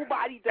 Like,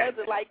 nobody does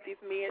it like this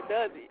man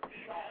does it.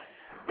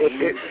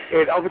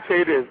 And I'm going to tell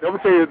you this.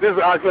 This is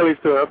R. Kelly's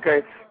story,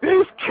 okay?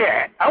 This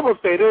cat, I'm going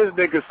to say this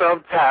nigga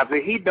sometimes,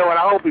 and he know it.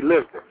 I hope he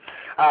listening.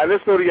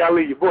 Let's go to y'all,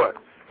 leave your boy.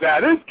 Now,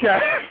 this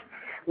cat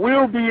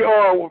will be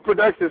on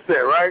production set,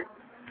 right?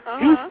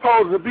 He's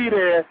supposed to be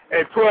there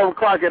at 12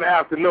 o'clock in the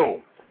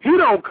afternoon. He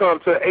don't come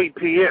till 8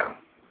 p.m.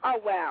 Oh,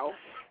 wow.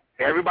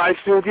 Everybody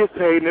still gets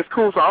paid, and it's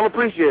cool, so I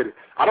appreciate it.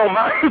 I don't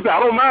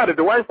mind it.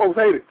 The white folks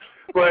hate it.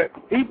 But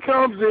he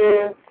comes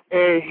in,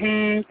 and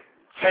he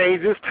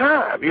changes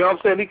time. You know what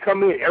I'm saying? He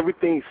come in,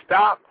 everything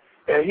stopped.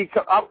 And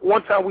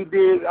one time we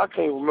did, I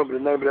can't remember the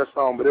name of that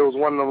song, but it was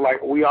one of them,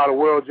 like, We Are the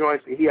World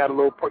joints, and he had a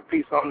little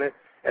piece on it,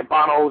 and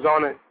Bono's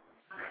on it.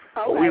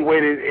 But we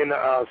waited in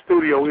the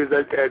studio. We was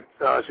at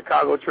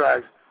Chicago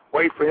Tracks,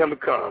 wait for him to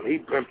come.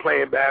 He'd been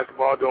playing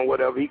basketball, doing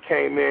whatever. He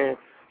came in.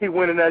 He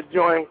went in that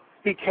joint.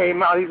 He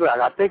came out. He's like,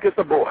 I think it's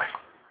a boy.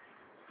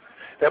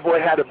 That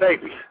boy had a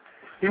baby.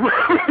 He went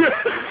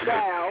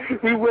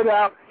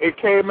out and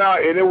came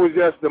out, and it was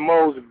just the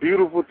most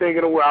beautiful thing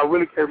in the world. I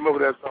really can't remember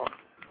that song.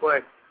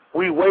 But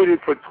we waited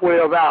for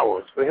 12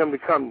 hours for him to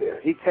come there.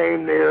 He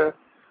came there.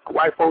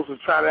 White folks was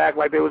trying to act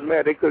like they was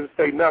mad. They couldn't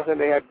say nothing.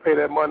 They had to pay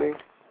that money.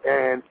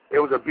 And it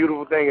was a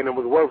beautiful thing, and it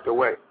was worth the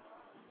wait.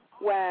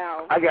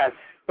 Wow. I got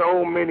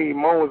so many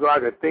moments where I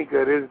could think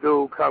of this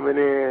dude coming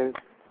in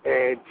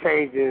and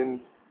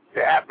changing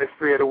the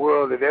atmosphere of the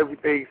world and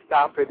everything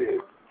stopping.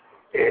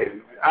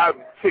 And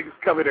chicks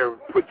coming there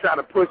trying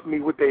to push me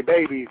with their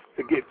babies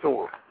to get to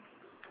him.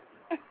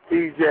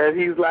 He's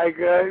like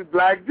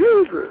Black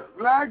Jesus.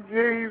 Black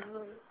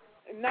Jesus.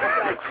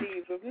 Not Black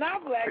Jesus.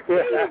 Not Black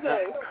Jesus.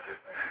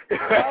 Oh, my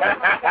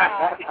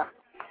God.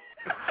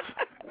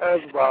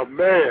 That's my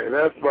man.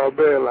 Like,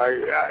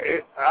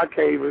 I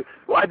can't even.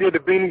 Well, I did the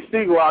Beanie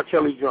Siegel R.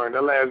 Kelly joint,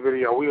 the last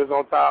video. We was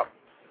on top.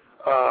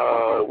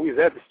 We was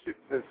at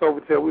the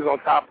Sofitel. We was on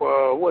top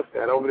of, what's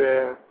that, over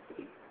there?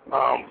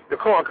 The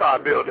Corn Car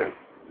building.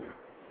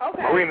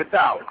 Okay. We're in the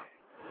tower.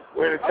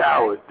 We're in the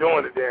tower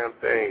doing the damn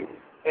thing.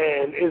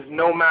 And it's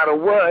no matter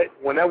what,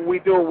 whenever we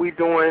do it, we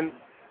doing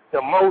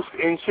the most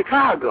in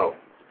Chicago.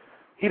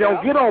 He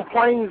don't get on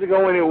planes to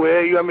go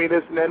anywhere. You know what I mean?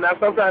 This and that. Now,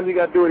 sometimes you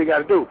got to do what you got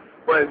to do.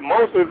 But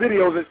most of the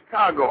videos in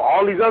Chicago,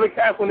 all these other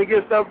cats, when they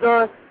get stuff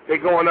done, they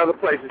go in other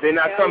places. They're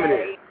not coming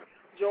here.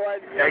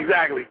 Georgia.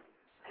 Exactly.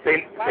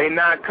 They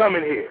not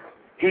coming here.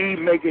 He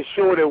making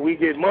sure that we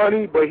get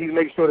money, but he's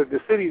making sure that the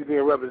city is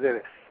being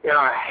represented. And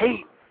I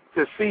hate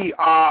to see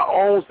our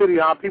own city,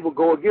 our people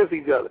go against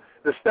each other.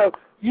 the stuff,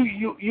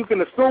 you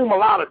can assume a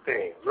lot of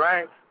things,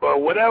 right?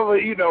 But whatever,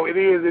 it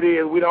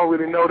is. We don't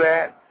really know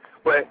that.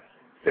 But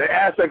the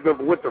aspect of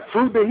with the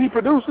fruit that he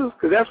produces,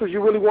 because that's what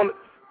you really want.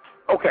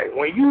 Okay,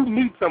 when you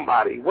meet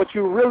somebody, what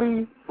you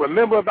really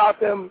remember about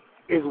them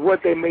is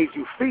what they made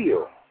you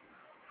feel.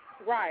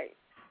 Right.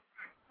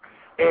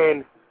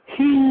 And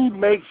he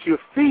makes you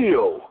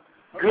feel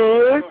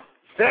good,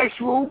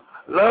 sexual,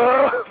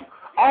 love,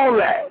 all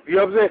that. You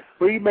know what I'm saying?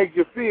 But he makes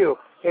you feel.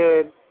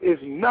 And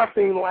it's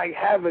nothing like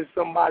having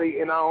somebody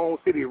in our own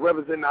city,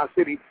 representing our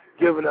city,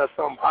 giving us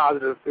some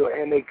positive feel,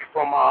 and they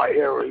from our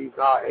area,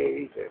 our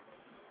age.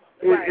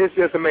 It's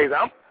just amazing.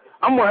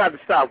 I'm going to have to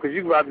stop because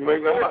I'm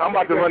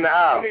about to run the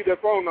aisle. I need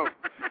that phone number.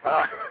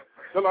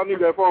 I need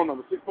that phone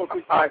number,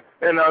 646. All right,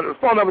 and the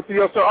phone number to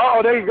your show.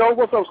 Oh, there you go.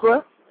 What's up,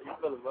 Square?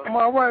 I'm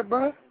all right,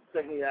 bro.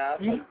 Check me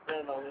out.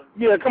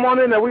 Yeah, come on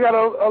in there. We got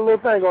a little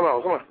thing going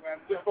on. Come on.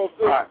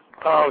 646.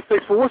 All right.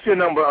 64. What's your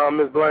number,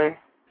 Miss Blaine?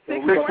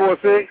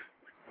 646.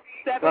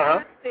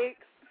 716.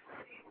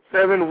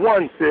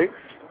 716.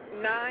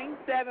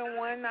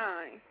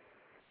 9719.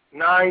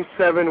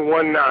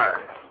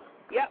 9719.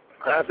 Yep.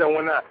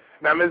 9719.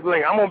 Now, Ms.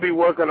 Bling, I'm going to be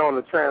working on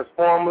the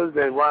Transformers,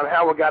 and Ron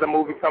Howard got a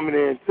movie coming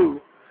in, too.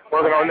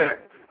 Working on that.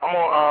 I'm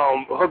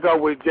going to hook up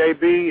with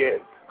JB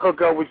and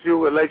hook up with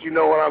you and let you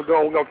know what I'm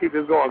doing. We're going to keep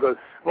this going because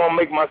I'm going to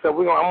make myself,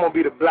 I'm going to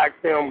be the black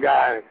film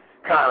guy and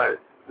kind of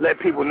let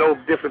people know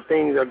different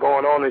things that are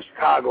going on in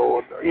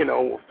Chicago,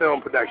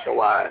 film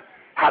production-wise.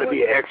 How to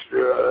be an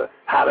extra,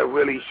 how to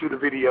really shoot a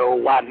video,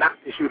 why not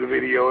to shoot a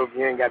video if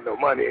you ain't got no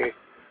money,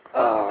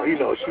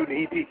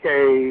 shooting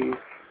EPKs,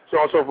 so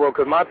on and so forth.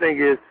 Because my thing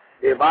is,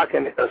 if I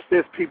can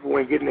assist people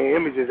in getting their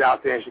images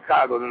out there in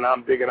Chicago, then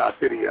I'm digging our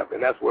city up,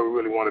 and that's where we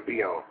really want to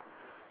be on.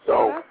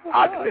 So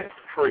I do it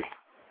for free.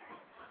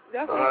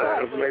 That's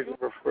amazing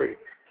for free.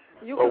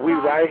 But we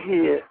right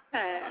here.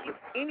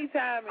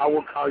 Anytime. I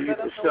will call you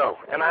for show,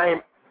 and I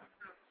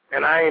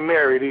ain't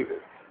married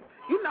either.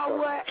 You know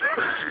what?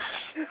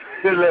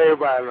 Just let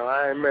everybody know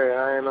I ain't married.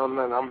 I ain't on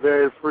nothing. I'm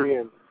very free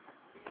and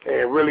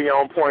really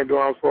on point doing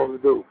what I'm supposed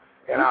to do.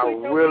 And I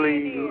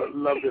really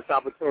love this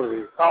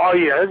opportunity. Oh,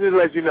 yeah, let's just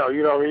let you know.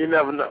 You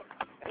never know.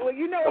 Well,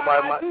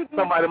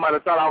 somebody might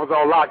have thought I was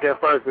on lock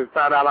at first and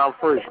found out I'm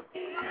free.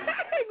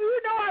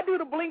 I do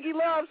the Blinky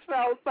Love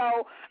show,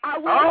 so I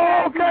will.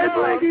 Oh, okay,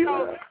 Blinky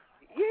Love.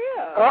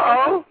 Yeah.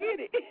 Uh-oh.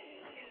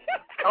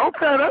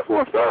 Okay, that's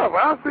what's up.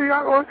 I'll see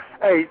y'all.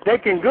 Hey, they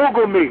can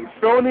Google me,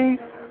 Sunni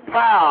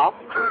Powell,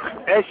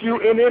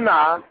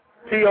 SUNNI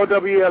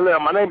POWLL.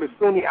 My name is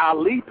Sunni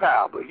Ali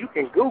Powell, but you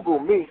can Google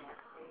me.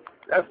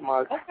 That's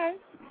my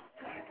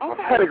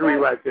pedigree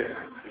right there.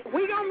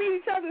 We gonna meet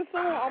each other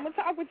soon. I'm gonna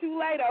talk with you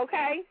later,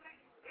 okay?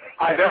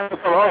 All right, that's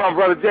what's up. Hold on,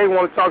 Brother Jay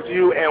want to talk to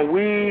you, and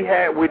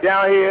we're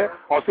down here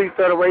on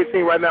 630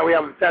 Racing right now. We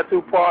have a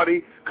tattoo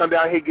party. Come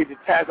down here, get your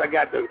tats. I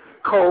got the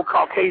cold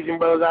Caucasian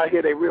brothers out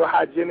here. They real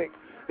hygienic.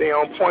 They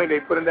on point. They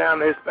put them down.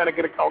 The Hispanic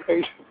and the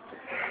Caucasian.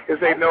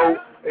 It's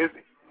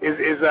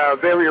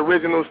very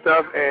original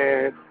stuff,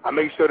 and I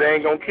make sure they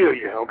ain't gonna kill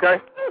you. Okay.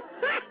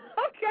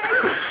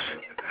 Okay.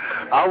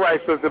 All right,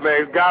 Sister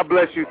May. God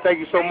bless you. Thank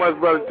you so much,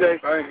 Brother Jay.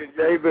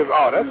 David.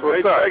 Oh, that's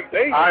what's up. All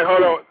right,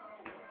 hold on.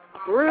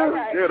 Really?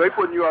 Okay. Yeah, they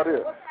putting you out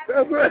here.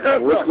 What's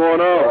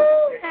going on?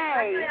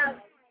 Hey.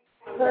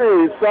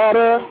 Hey,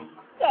 Sada.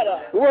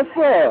 What's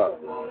up?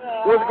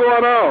 What's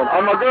going on?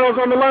 Are my girls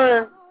on the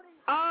line?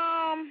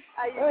 I'm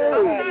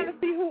trying to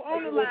see who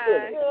on the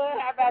line.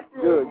 How about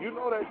you? Good. You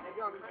know that.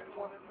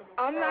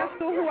 I'm not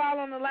sure who all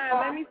on the line.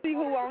 Let me see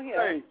who on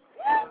here. Hey.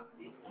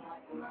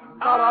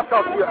 I'll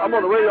talk to you. I'm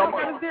on the radio.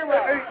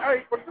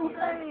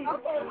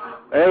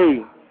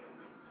 Hey.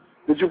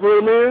 Did you put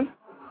him in?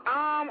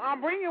 I'm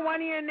bringing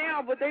one in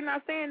now, but they're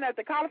not saying that.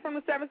 The caller from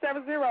the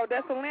 770,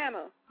 that's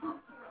Atlanta.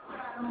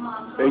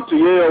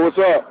 ATL, what's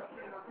up?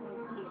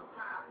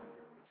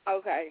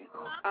 Okay.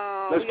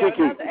 That's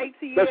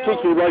Kiki. That's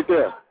Kiki right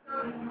there.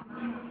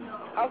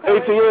 Okay.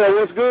 ATL,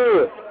 what's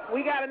good?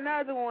 We got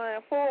another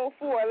one,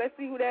 404. Let's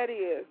see who that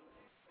is.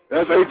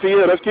 That's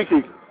ATL. That's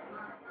Kiki.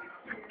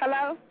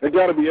 Hello? It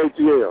got to be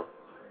ATL.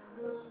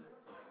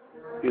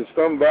 Is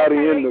somebody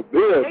in the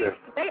building?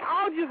 They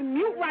all just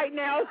mute right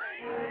now.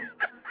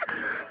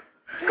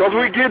 Because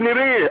we getting it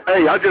in.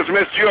 Hey, I just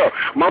messed you up.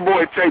 My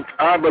boy taped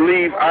I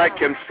Believe I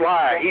Can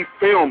Fly. He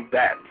filmed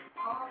that.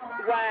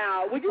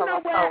 Wow. Well, you know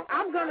what?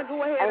 I'm going to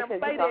go ahead and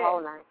play that.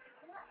 Oh,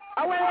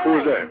 wait.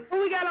 Who's that?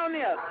 Who we got on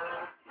there?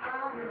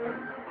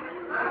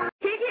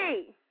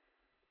 Kiki.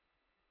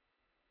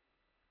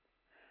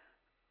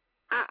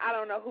 I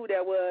don't know who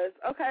that was.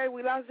 Okay,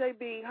 we lost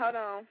JB. Hold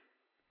on.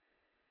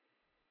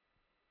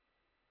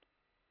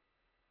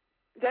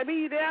 JB,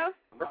 you there?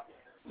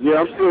 Yeah,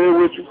 I'm still here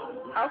with you.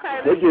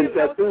 Okay. They're getting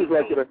tattoos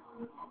like that.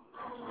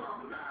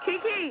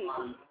 Kiki.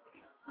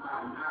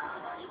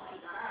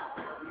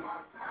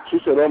 She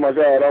said, "Oh my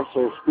God, I'm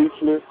so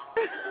speechless."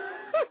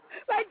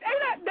 Like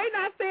they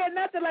not saying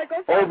nothing. Like,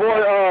 okay. Oh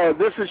boy,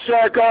 this is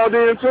Shaq called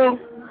in too.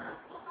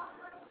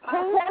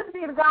 Who has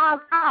been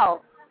gone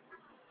out?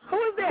 Who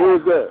is that? Who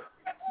is that?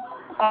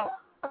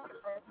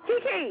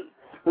 Kiki.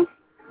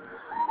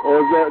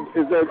 Or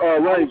is that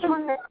Range?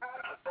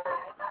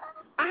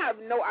 I have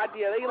no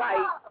idea. They like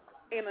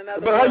in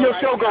another. But how your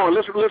show going?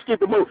 Let's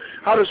keep it moving.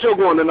 How the show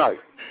going tonight?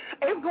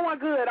 It's going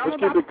good. I'm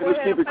let's about to go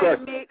ahead and play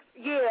cracking. the mix.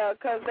 Yeah,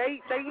 because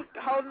they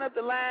holding up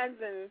the lines,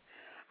 and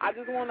I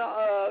just want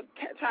to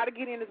try to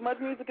get in as much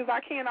music as I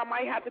can. I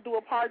might have to do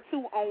a part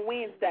 2 on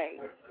Wednesday.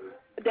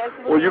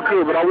 Well, you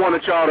could, but I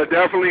wanted y'all to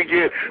definitely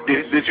get.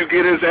 Did you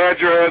get his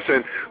address,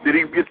 and did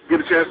he get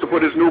a chance to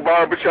put his new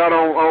barbershop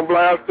on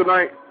blast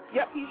tonight?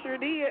 Yep, he sure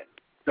did.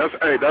 That's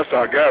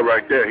our guy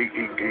right there. He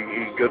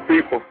good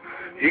people.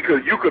 You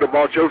could have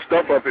bought your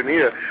stuff up in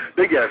here.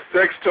 They got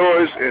sex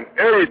toys and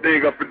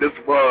everything up in this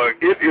mug.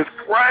 It is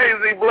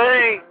crazy,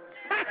 Bling.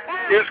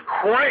 It's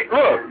crazy.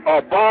 Look,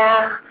 a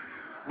bar,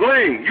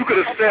 Bling. You could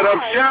have set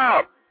up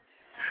shop.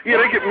 Yeah,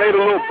 they made a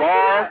little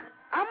bar.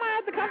 I might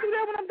have to come through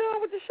there when I'm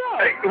done with the show.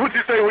 Hey, what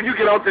you say when you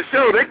get off the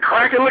show? They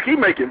cracking. Look, he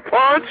making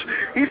punch.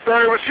 He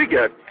serving. She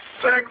got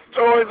sex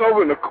toys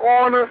over in the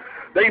corner.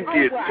 They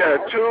get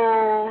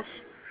tattoos.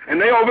 And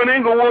they over in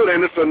Inglewood,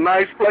 and it's a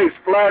nice place.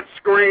 Flat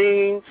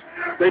screens.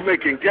 They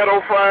making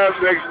ghetto fries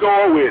next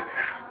door with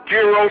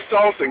gyro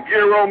sauce and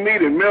gyro meat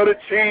and melted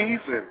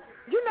cheese, and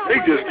they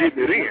just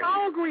getting it in.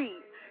 Hungry.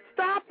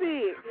 Stop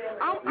it.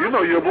 You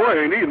know your boy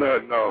ain't eating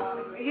nothing,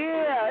 though.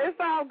 Yeah, it's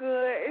all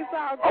good. It's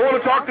all good. I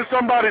want to talk to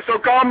somebody, so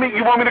call me.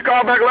 You want me to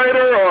call back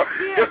later, or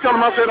just tell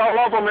him I said I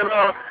love him, and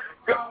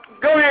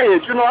go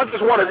ahead. You know, I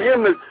just wanted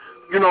him to,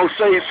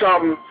 say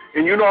something,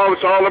 and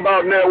it's all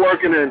about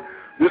networking, and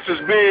this is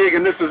big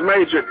and this is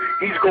major.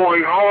 He's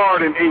going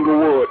hard in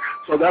Inglewood.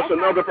 So that's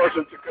another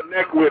person to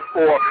connect with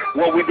for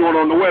what we're doing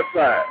on the west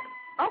side.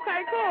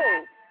 Okay,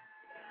 cool.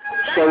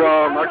 So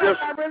I guess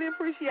I really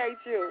appreciate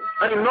you.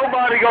 Ain't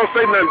nobody gonna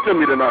say nothing to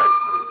me tonight.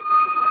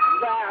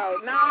 Wow,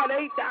 no, I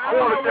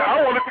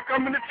wanted to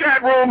come in the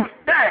chat room.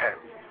 Dad.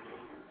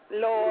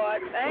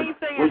 Lord, they ain't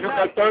saying well, you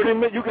got 30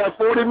 minutes. You got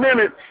 40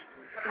 minutes.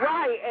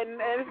 Right,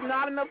 and it's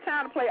not enough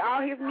time to play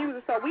all his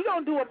music. So we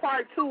gonna do a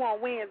part 2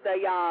 on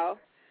Wednesday, y'all.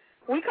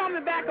 We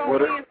coming back on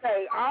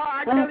Wednesday. All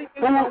our Kelly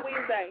music on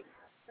Wednesday.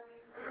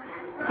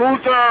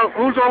 Who's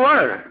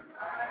online?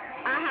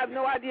 I have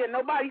no idea.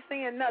 Nobody's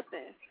saying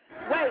nothing.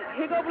 Wait,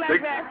 here go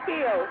Black Bass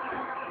Kills.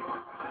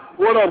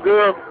 What up,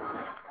 girl?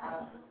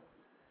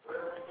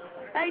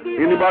 Hey,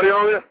 Diva. Anybody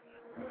on here?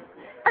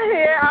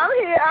 I'm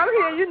here.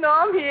 You know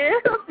I'm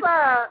here. What's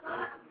up?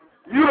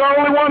 You the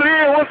only one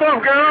here. What's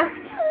up, girl?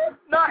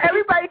 No,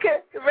 everybody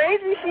can.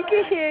 Razy, she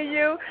can hear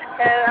you,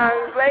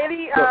 and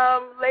Lady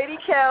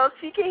Kels,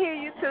 she can hear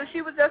you too.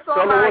 She was just on.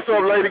 Tell me what's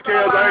up, Lady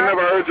Kels. I ain't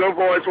never heard your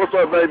voice. What's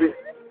up, baby?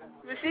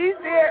 She's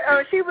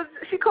there. She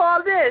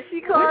called in. She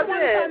called in.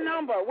 What's her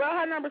number? What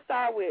her number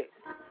start with?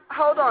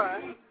 Hold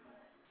on.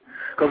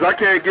 Cause I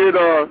can't get.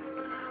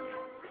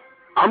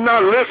 I'm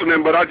not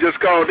listening, but I just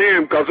called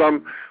in because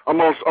I'm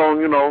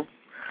on.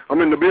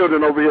 I'm in the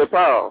building over here,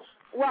 pals.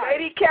 Well,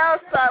 Lady Kels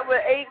start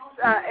with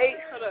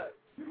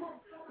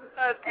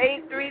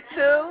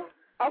 832.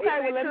 Okay,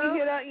 well let me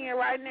hit her in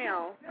right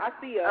now. I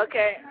see her.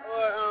 Okay,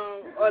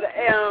 or the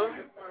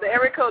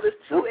area code is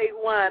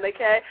 281.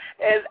 Okay,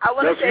 and I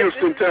want to say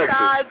Houston, this is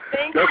Todd.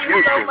 Thank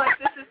you so much.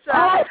 This is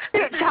Todd.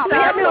 Chop,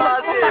 have me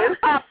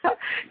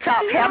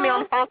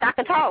on the phone so I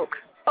can talk.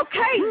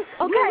 Okay.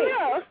 Who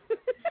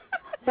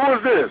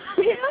is this?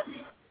 Yeah.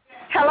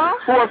 Hello.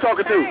 Who I'm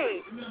talking to?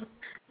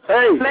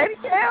 Hey. Lady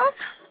Kels.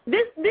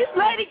 This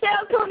Lady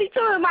Kels 22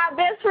 is my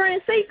best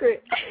friend's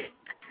secret.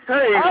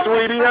 Hey,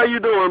 sweetie, how you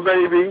doing,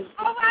 baby?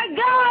 Oh, my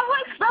God,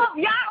 what's up,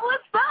 y'all?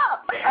 What's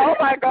up? Oh,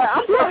 my God,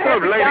 I'm so happy. What's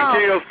up, Lady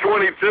Kels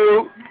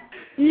 22?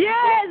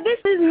 Yes, this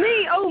is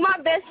me. Oh, my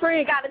best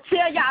friend got to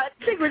tell y'all a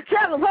secret.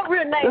 Tell them what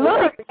real name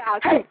Look, is.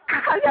 hey,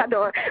 how y'all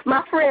doing?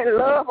 My friend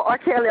love R.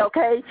 Kelly,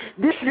 okay?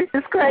 This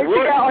is crazy. What?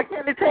 She got R.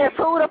 Kelly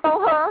tattooed up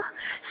on her.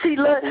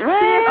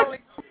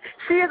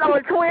 She is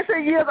only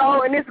 23 years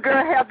old, and this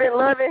girl have been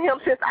loving him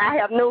since I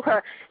have knew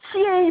her. She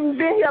ain't even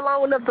been here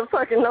long enough to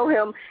fucking know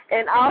him,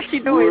 and all she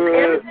do is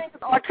everything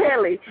is R.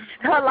 Kelly.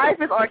 Her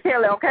life is R.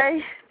 Kelly,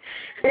 okay?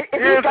 If he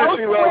goes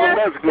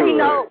somewhere, she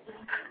knows.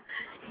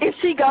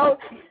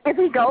 If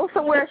he goes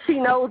somewhere, she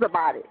knows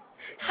about it.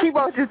 She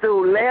won't just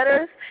do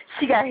letters.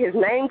 She got his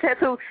name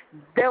tattooed.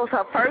 That was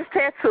her first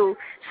tattoo.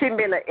 She's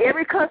been to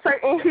every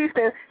concert in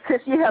Houston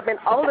since she have been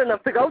old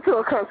enough to go to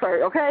a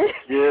concert, okay?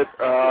 Get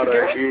out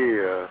of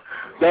here.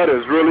 That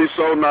is really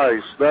so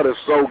nice. That is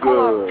so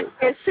good.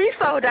 And she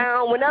so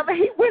down. Whenever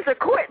he went to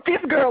court,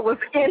 this girl was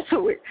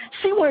into it.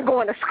 She wasn't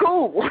going to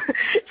school.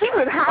 She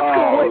was in high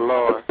school, went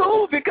to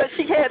school because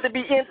she had to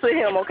be into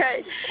him,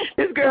 okay?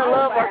 This girl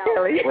loved R.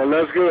 Kelly. Well,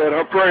 that's good.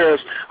 Her prayers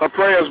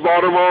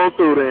brought him on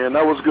through then.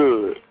 That was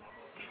good.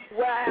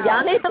 Wow.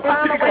 Y'all need to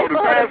find a way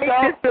for her to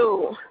meet this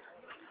dude.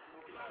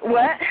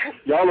 What?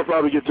 Y'all will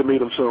probably get to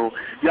meet him soon.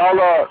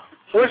 Y'all,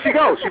 where'd she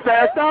go? She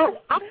passed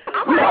out? I'm right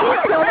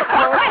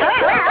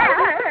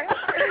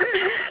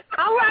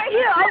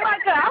here. Oh, my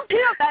God. I'm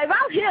here, babe.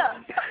 I'm here.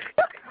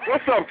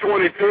 What's up,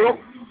 22?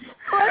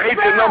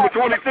 Agent number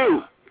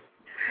 22.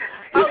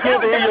 It's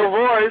good to hear your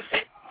voice.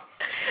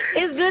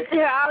 It's good to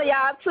hear all of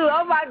y'all, too.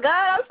 Oh, my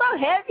God. I'm so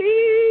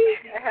happy.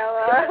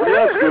 Hello.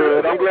 That's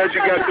good. I'm glad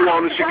you got through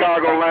on the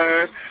Chicago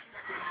line.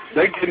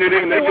 They getting it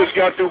in. They just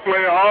got through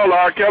playing all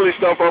R. Kelly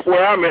stuff up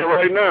where I'm at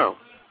right now.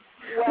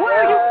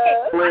 Where are you?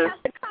 I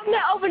have to come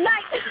there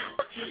overnight.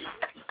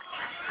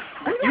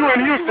 You in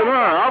Houston,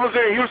 huh? I was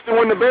in Houston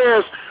when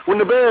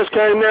the Bears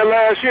came there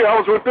last year. I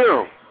was with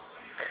them.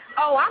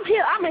 Oh, I'm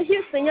here. I'm in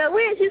Houston. Yeah,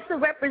 we're in Houston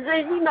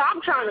representing. You know,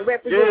 I'm trying to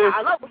represent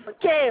all over for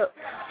Kel.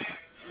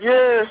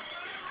 Yeah.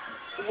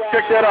 Wow.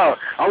 Check that out.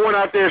 I went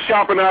out there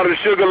shopping out of the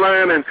Sugar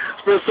Land and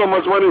spent so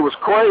much money. It was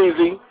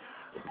crazy.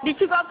 Did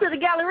you go to the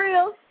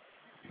Galleria?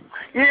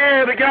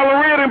 Yeah, the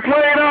Galleria done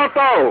played out,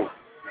 though.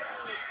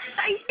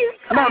 Thank you.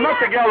 No, not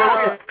the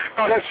Galleria.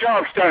 No, that's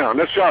Sharpstown.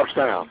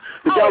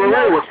 The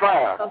Galleria was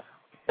fire.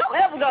 Don't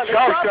ever go to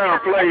Sharpstown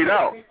played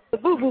out. The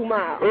Boo-Boo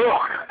Mile.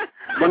 Ugh.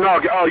 But no,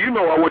 you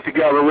know I went to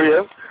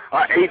Galleria.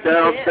 I ate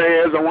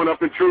downstairs. I went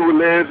up in True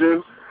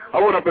Religion.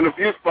 I went up in a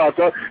few spots.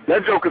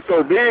 That joke is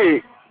so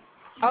big.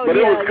 Oh, but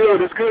it was good.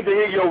 Yeah. It's good to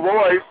hear your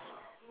voice.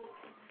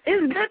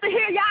 It's good to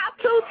hear y'all,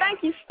 too.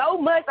 Thank you so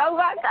much. Oh,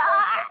 my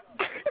God.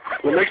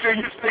 Well, make sure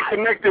you stay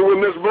connected with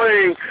Miss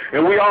Bling,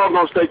 and we all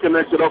going to stay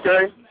connected,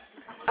 okay?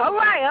 All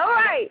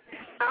right.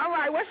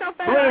 What's your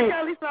favorite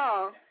Kelly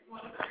song?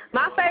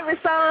 My favorite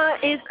song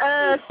is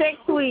Sex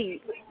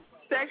Weed.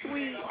 Sex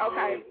Weed,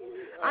 okay.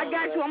 I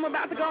got you. I'm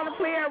about to go on the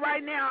player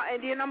right now,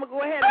 and then I'm going to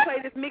go ahead and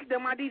play this mix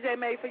that my DJ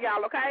made for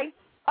y'all, okay?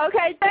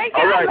 Okay, thank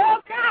you. All right.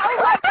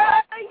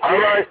 All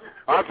right.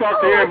 I'll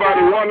talk to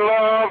everybody. One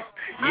love.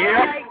 Yep.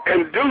 Right.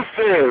 And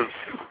deuces.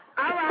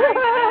 All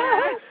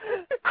right.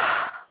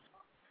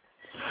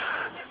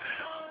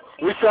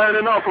 We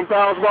signing off from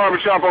Powell's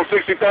Barbershop on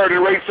 63rd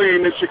and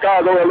Racine in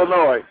Chicago,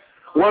 Illinois.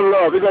 One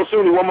love. We go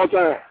Sunni one more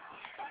time.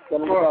 All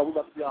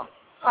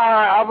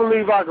right, I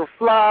believe I can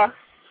fly.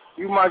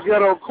 You my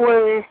ghetto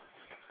queen.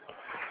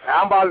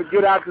 I'm about to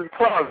get out this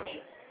closet.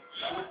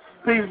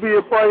 Peace be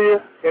upon you,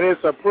 and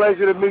it's a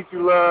pleasure to meet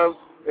you, love.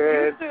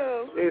 And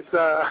it's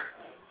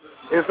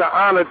an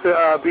honor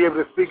to be able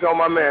to speak on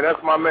my man.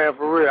 That's my man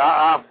for real.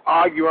 I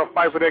argue and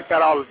fight for that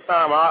cat all the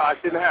time. I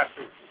shouldn't have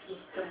to.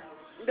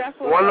 That's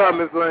what one love,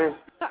 Miss Lane.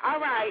 All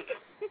right.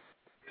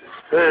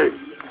 Hey.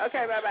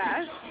 Okay,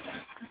 bye-bye.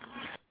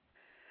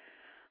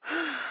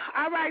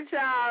 All right,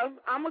 y'all.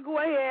 I'm going to go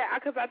ahead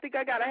because I think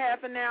I got a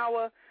half an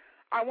hour.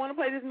 I want to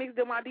play this mix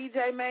that my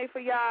DJ made for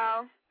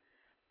y'all.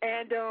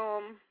 And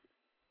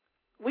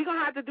we're going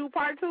to have to do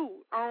part 2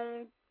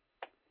 on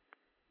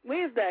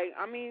Wednesday.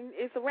 I mean,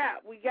 it's a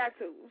wrap. We got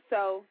to.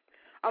 So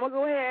I'm going to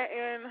go ahead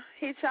and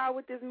hit y'all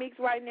with this mix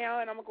right now,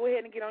 and I'm going to go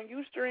ahead and get on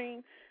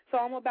Ustream. So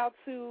I'm about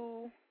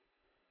to...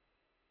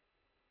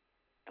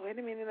 Wait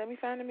a minute. Let me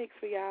find the mix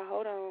for y'all.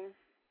 Hold on.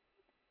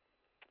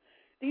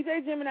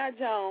 DJ Gemini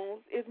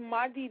Jones is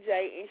my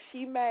DJ, and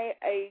she made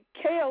a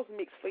Kale's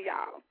mix for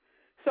y'all.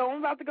 So I'm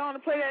about to go on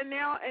and play that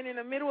now, and in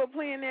the middle of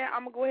playing that,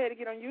 I'm going to go ahead and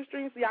get on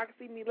Ustream so y'all can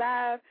see me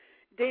live,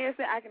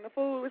 dancing, acting the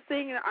fool,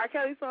 singing R.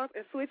 Kelly songs,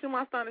 and switching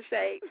my stunner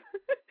shades.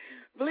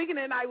 Blinking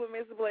at night with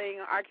Miss Bling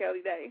on R.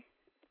 Kelly Day.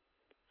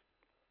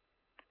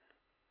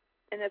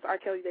 And that's R.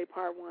 Kelly Day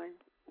Part 1.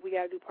 We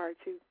got to do Part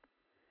 2.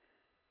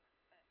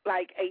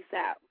 Like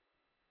ASAP.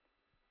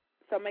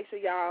 So make sure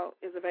y'all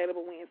is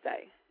available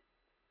Wednesday.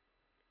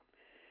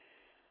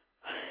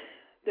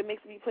 The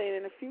mix will be playing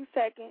in a few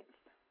seconds.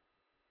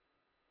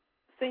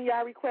 Send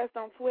y'all requests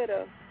on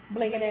Twitter.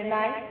 Blinking at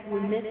Night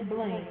with Miss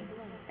Bling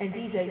and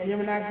DJ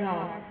Gemini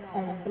Jones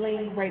on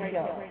Bling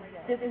Radio.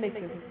 This mix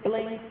is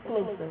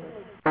Blingsclusive.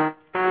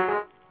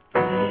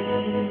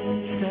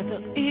 Said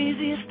the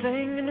easiest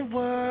thing in the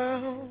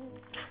world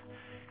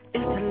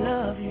is to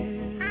love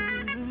you.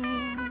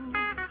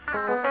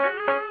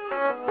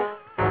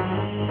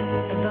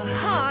 And the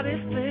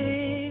hardest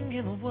thing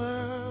in the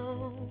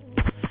world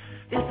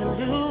is to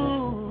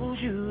lose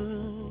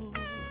you.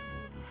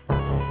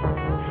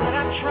 Said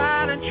I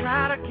tried and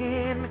tried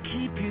again to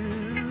keep you,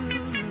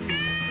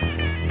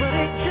 but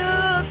it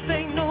just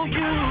ain't no use.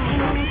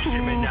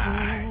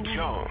 Gemini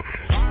Jones.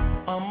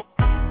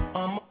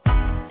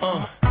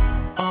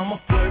 I'm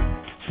a flirt.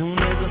 Soon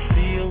as I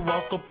see her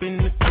walk up in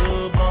the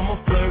club, I'm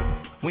a flirt.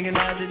 Winking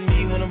eyes at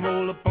me when I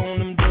roll up on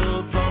them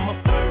dubs, I'm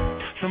a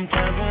flirt.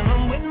 Sometimes when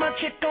I'm with my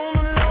chick on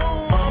the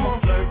low, I'm a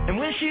flirt. And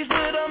when she's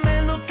with a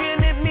man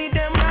looking at me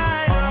damn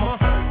right, I'm a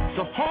flirt.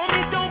 So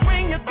homie, don't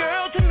bring your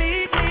girl to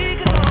me, please,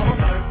 'cause I'm a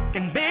flirt.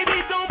 And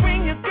baby, don't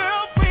bring your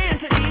girlfriend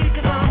to eat,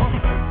 'cause I'm a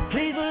flirt.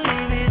 Please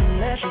believe it,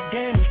 unless your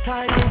game is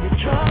tight and you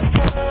trust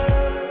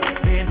her,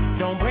 then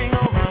don't bring her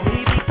around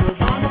me, because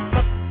I'm a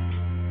flirt.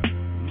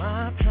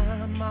 My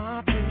time,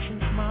 my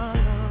patience, my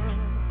love,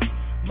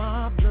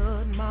 my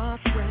blood, my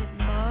sweat,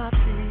 my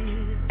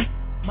tears,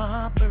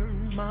 my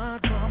burden, my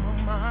drama,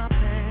 my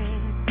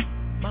pain,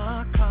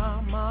 my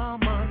car, my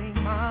money,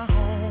 my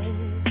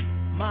home,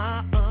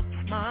 my ups,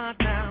 my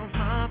downs,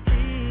 my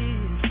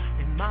fears,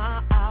 and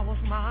my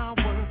hours, my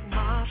work,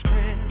 my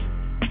stress,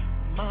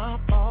 my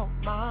fault,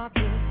 my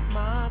this,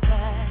 my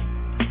that.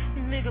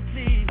 Nigga,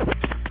 please,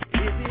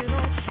 if you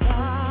don't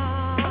stop.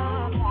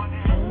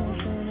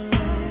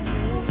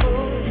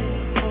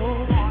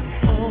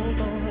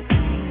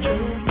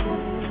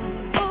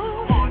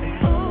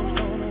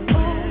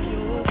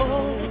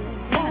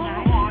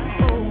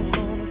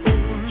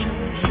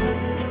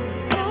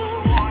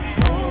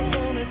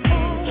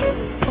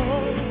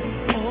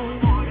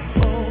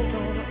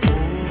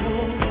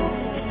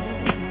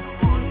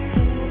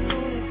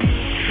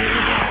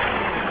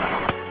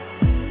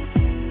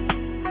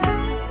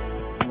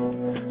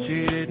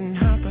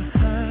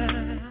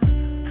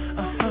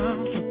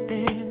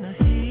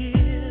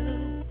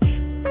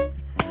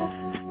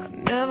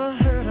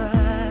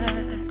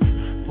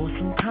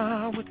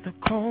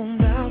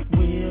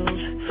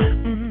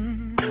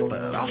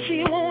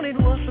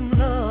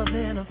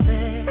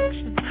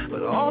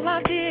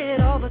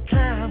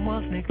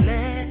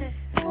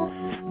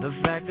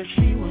 that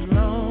she was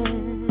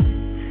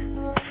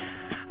alone.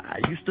 I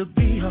used to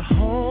be her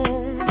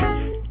home.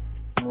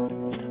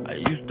 I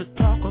used to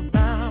talk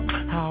about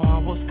how I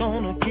was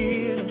gonna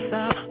get us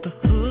out the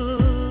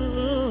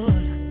hood.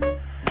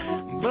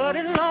 But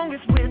as long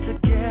as we're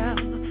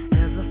together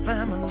as a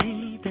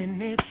family,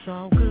 then it's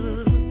all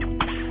good.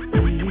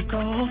 We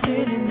call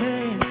any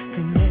man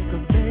to make a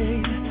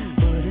baby,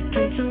 but it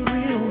takes a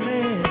real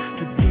man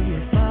to be a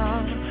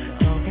father.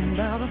 Talking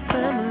about a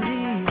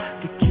family,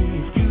 the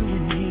kids, you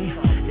and me.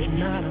 It's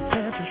not a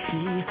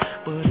fantasy,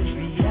 but it's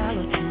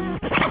reality.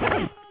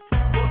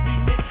 What we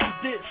mix is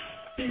this,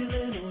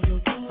 feeling on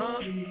your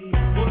body.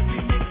 What we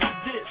mix is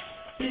this,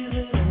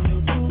 feeling on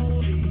your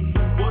body.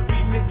 What we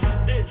mix is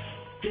this,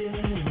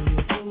 feeling on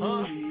your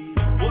body.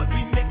 What we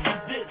mix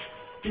is this,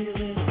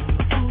 feeling on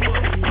your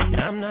body.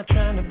 I'm not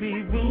trying to be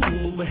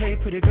rude, but hey,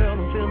 pretty girl,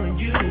 I'm feeling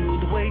you.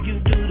 The way you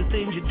do the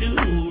things you do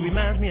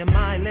reminds me of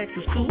my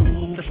Lexus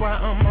cool. That's why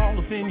I'm all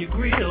up in your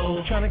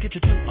grill, trying to get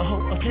you to a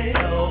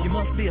hotel. You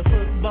must be a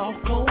football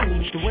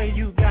coach, the way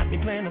you got me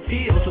playing the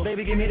field. So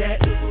baby, give me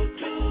that,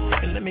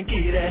 and let me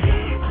give you that.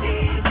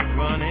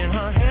 Running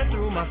her hair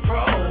through my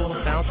fro,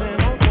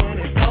 bouncing on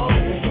 24.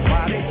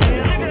 Why they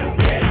can't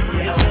get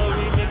yellow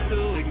remix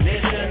to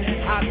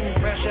ignition, hot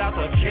and fresh out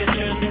the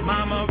kitchen.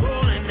 Mama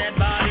rolling that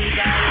body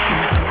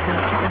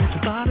down. It's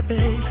your body,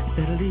 babe.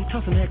 Steadily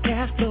tossing that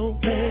gas flow,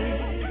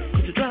 babe.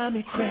 Could you drive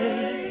me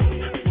crazy?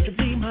 Would you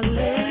be my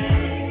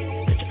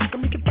lady? That you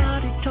can make your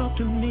body talk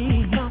to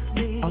me.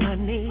 All I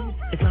need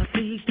is my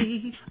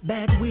CD,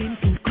 bad wings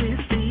and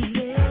crispy.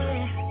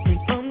 Think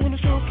I'm gonna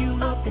choke you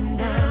up and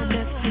down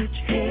that switch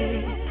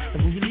head.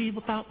 And when you leave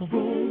about my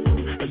room,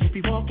 or you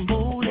be walking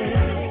boldly,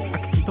 I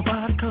can keep my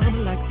body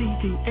coming like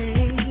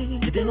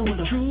CTA. You're dealing with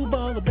a true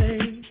baller,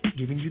 babe.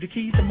 Giving you the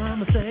keys to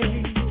mama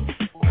say.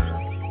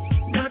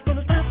 Not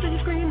gonna stop till you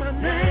scream my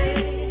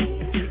name.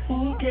 And say,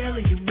 ooh,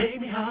 Kelly, you made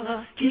me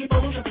holler. Keep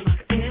on jumping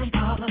like an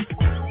Impala.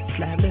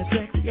 Slap that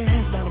sexy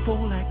ass down the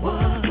pole like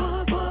what?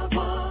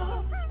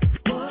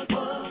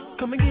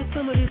 Come and get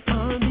some of this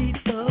R&B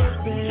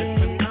stuff, babe.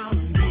 Just an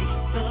R&B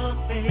stuff,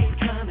 babe.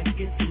 Trying to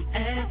get some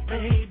ass,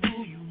 babe. Do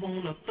you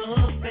want a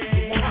thug,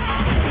 babe?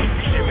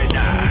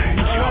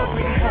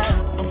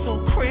 I'm so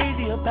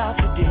crazy about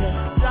you, dear.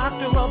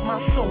 Doctor of my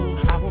soul,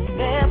 I will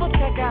never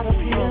check out a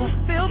pill.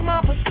 Filled my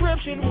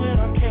prescription when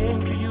I came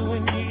to you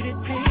and needed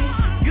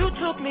peace. You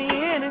took me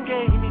in and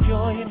gave me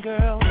joy, and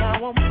girl,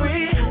 now I'm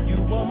free.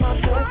 You were my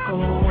circle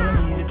when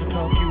I needed to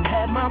talk. You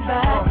had my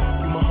back.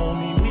 You my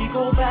homie, we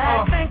go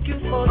back. Thank you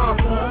for the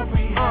love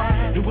we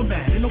had. Doing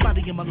bad, ain't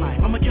nobody in my life.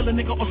 I'ma kill a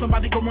nigga or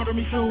somebody gon' murder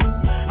me soon.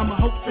 I'm a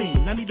hope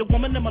fiend, I need a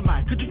woman in my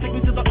life. Could you take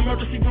me to the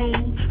emergency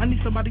room? I need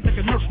somebody that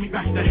can nurse me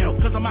back to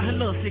health. Cause I'm out here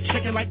love sick,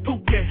 shaking like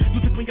poop, yeah. You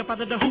took me up out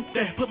of the hoop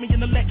there. Put me in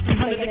the Lex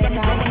 300, they got me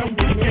growing on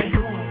weekend.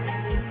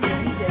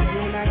 DJ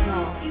You're Not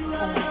Gone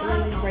on the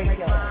Bling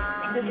Radio.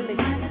 This is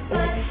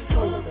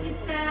Blingsclusive.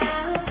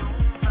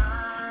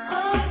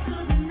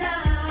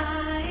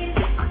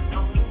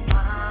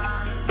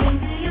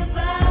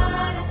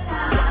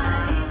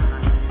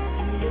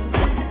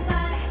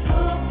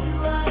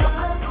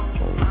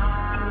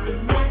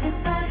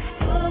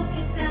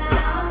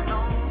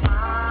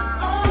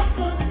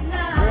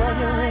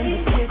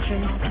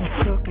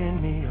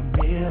 Cooking me a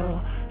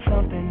meal,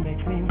 something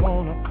makes me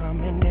wanna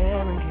come in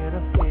there and get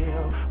a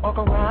feel. Walk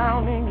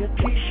around in your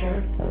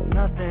t-shirt,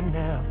 nothing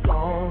else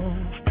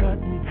on.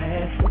 Cutting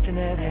past, switching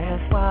that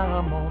ass while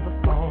I'm on the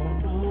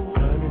phone.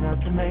 Cutting up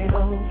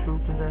tomatoes,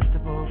 fruits and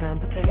vegetables and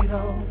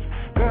potatoes.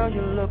 Girl,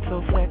 you look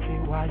so sexy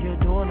while you're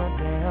doing a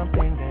damn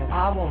thing that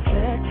I want.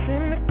 Sex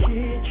in the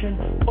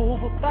kitchen,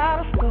 over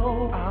by the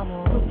stove. I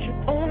want put you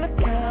on the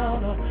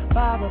counter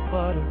by the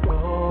butter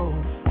roll.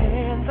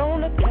 Hands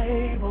on the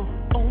table,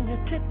 on your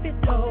tippy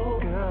toe,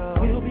 girl.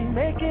 We'll be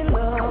making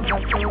love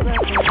like the rest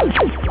of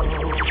the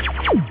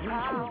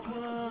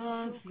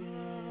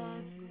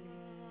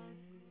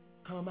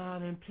come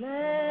out and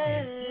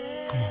play.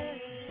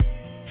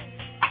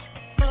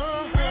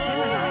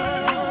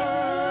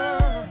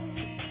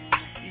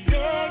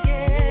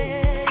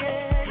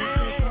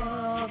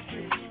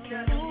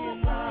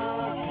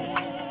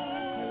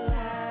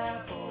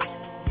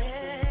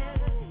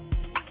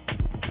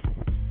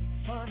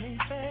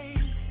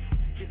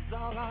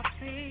 All I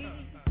see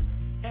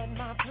at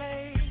my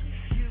place,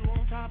 you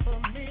on top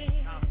of me.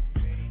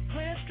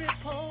 Clear strip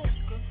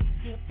poker,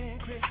 sipping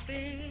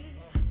crispy.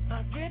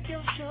 I grip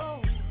your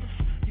shoulders,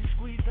 you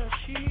squeeze the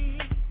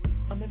sheet.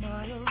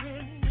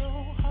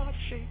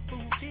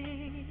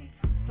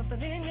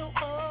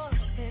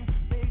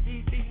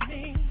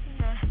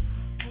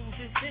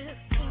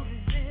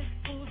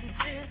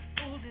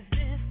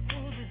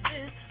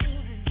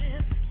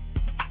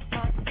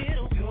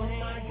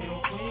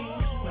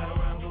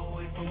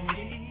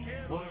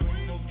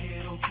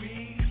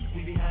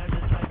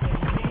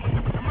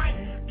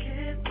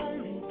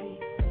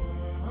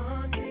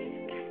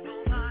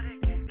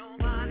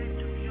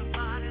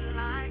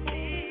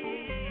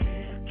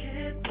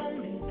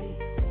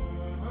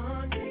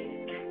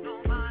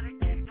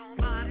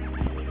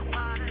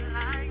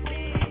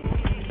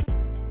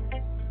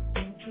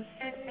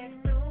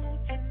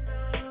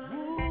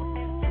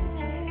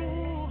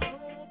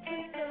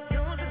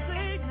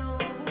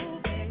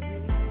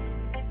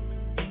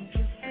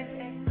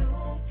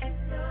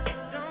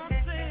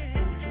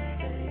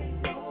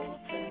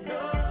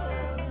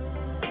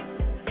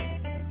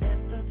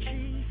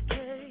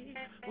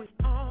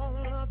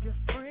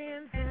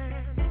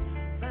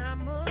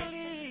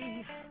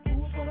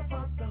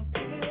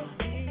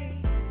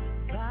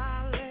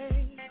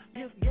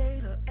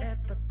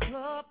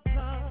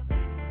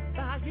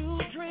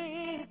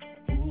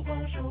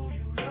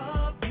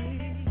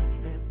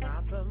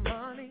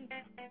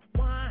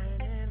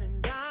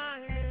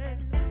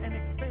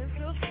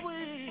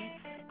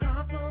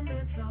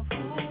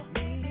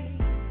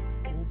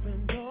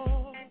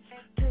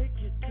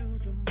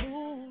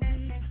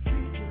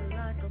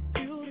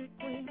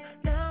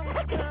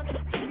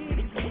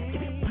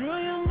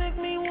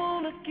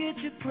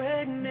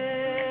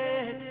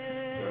 pregnant.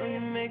 Girl,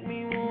 you make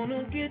me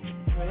wanna get you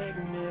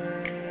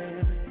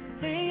pregnant.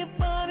 Lay your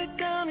body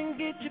down and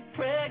get you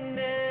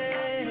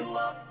pregnant. You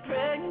are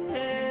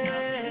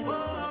pregnant.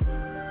 Now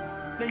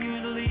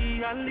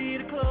usually I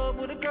lead a club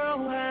with a girl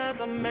who has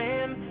a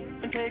man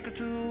and take her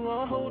to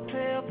a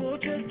hotel for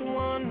just a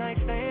one night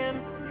stand.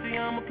 See,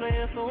 I'm a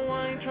player, so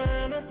I ain't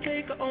trying to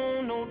take her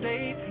on no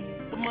dates.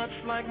 But much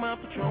like my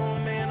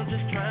Patron, man, I'm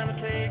just trying to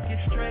take it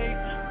straight.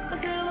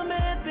 Until I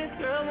met this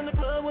girl in the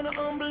club with an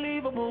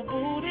unbelievable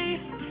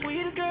booty. The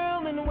sweetest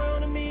girl in the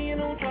world to me,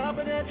 and on top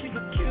of that, she's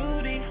a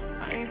cutie.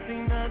 I ain't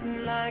seen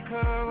nothing like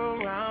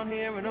her around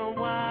here in a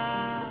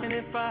while. And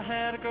if I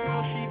had a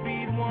girl, she'd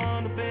be the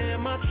one to bear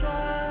my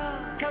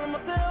child. Telling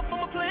myself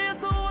I'm a player,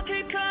 so I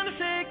keep trying to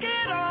shake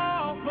it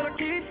off. But I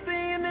keep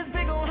seeing this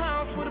big old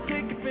house with a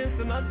picket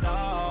fence and a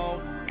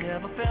dog.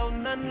 Never felt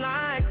nothing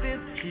like this.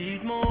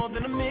 She's more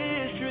than a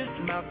mistress.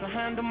 I'm out to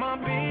handle my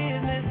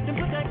business. Then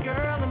put that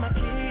girl in my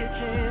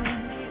kitchen.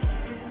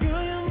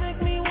 Girl, you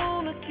make me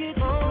wanna get you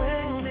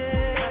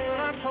pregnant. That's what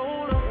I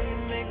told her. You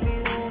make me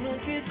wanna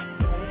get you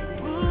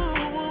pregnant.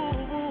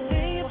 Ooh,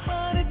 lay your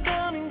body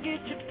down and get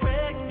you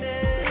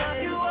pregnant.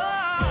 Like you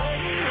are.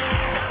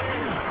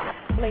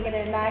 Blingin'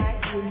 at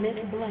Night with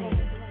Miss Bling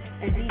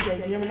and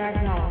DJ Gemini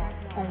John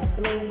on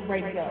Bling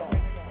Radio.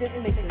 This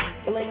mix is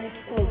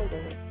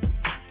Blingsclusive.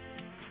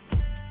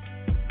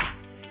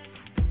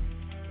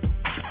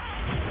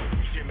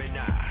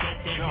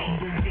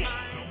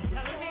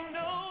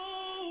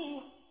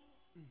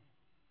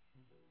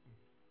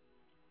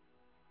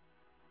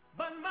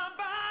 But my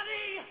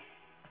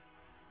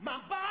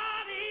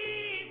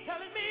body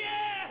telling me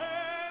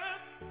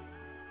yes,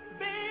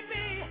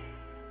 baby,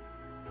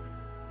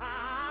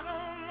 I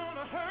don't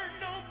wanna hurt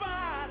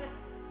nobody,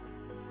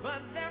 but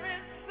there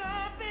is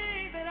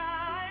something that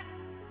I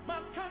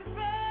must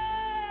confess.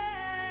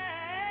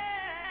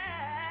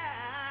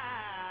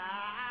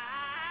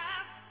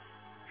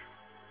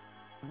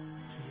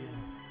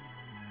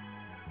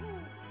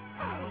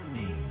 I don't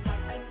need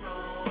nothing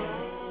wrong.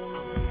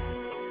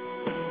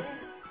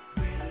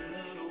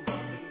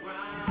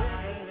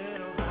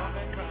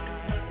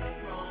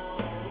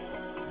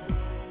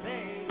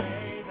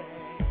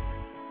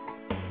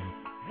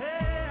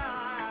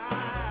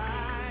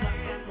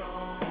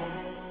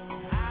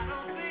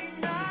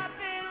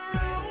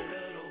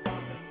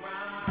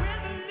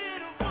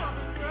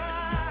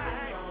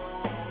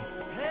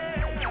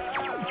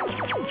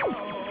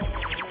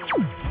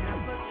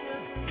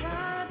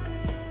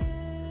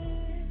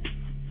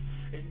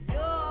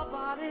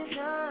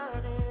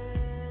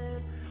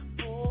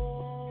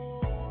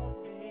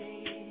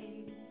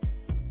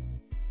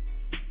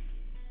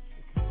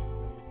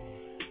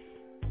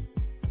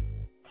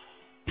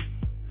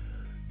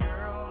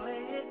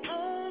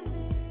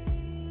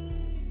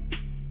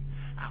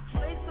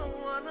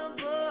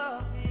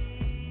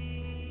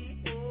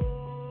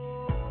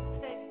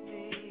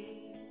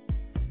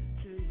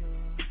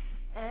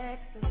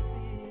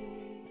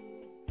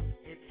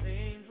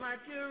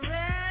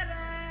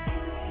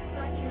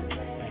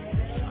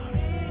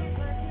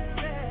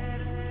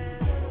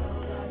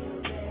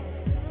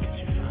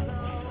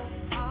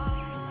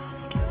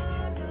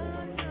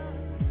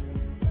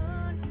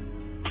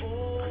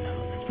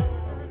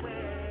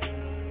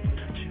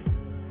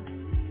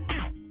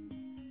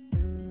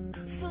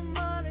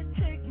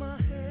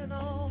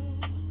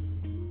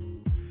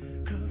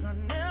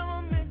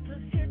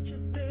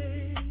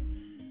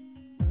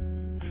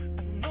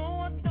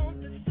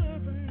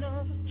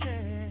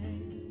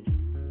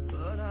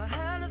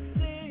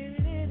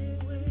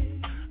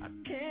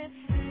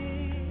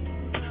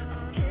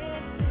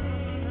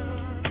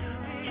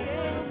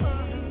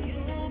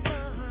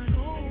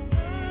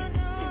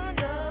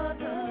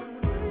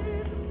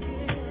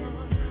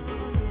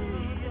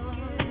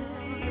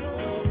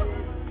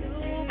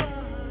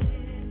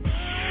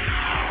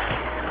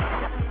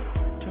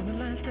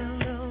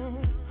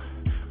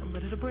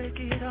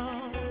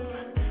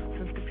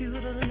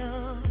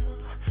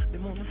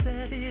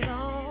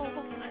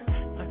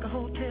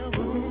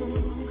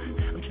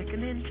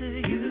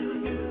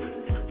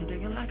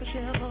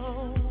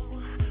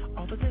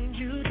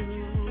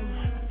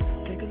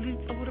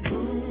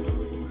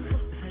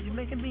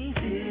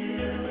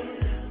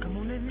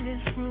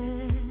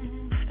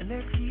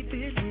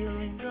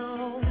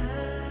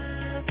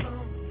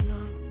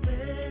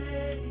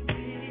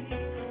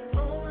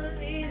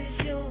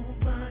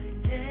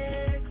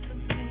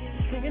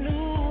 Singing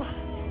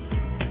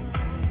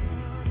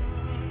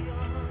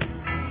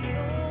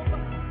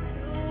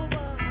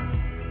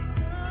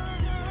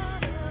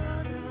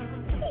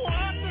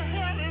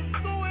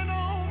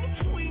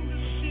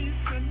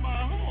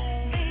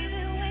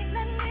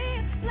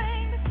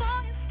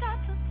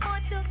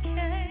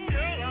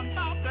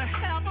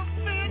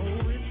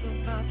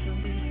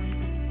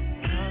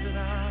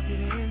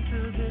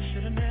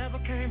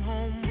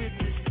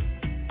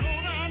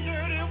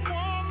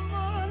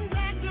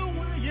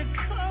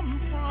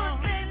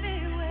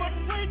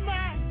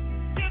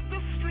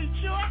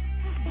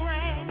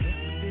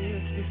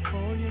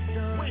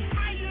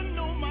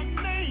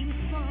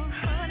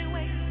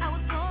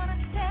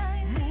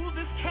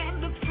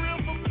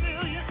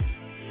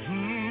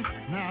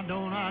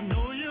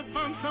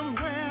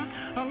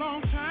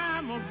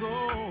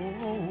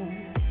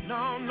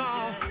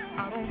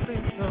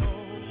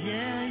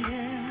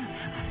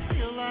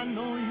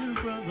know you,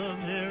 brother,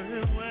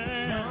 very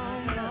well.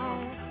 No,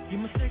 you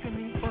mistaken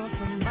me for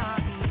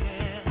somebody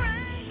else.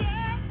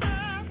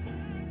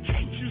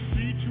 Can't you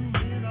see 2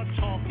 men are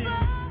talking?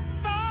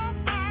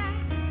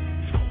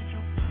 Told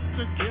you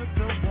to get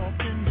the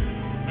walking.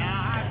 Now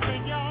I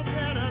think y'all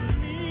better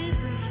leave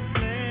this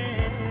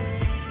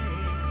place,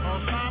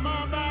 'cause I'm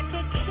about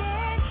to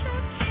catch a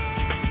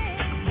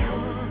train.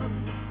 1,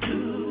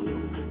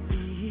 2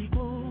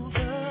 equals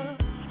us.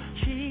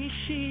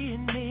 She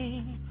and me.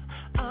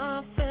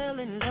 I fell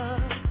in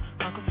love.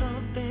 How could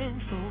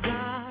something so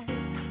right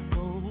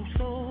go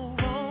so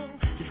wrong?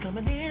 She's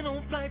coming in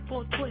on flight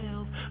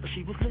 412, but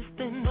she was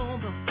listening on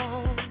the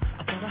phone.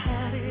 I thought I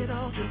had it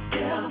all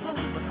together,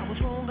 but I was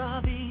wrong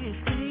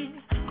obviously.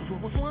 'Cause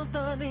what was once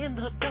done in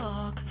the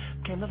dark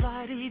came to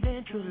light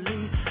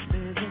eventually.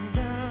 Living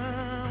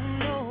down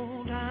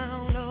low,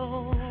 down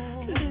low.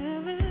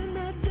 Living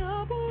that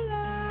double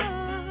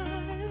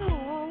life.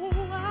 Oh,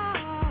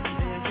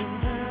 living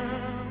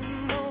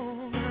down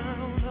low,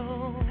 down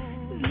low.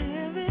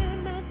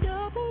 Living that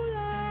double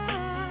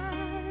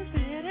life.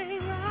 It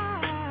ain't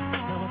right.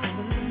 Now I can't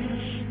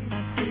believe I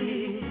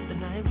did the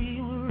night we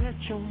were at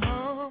your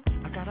mom.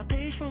 I got a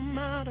page from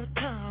out of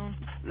town.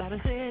 Loud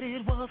and said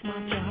it was my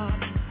job.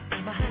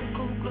 My hat,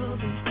 coat,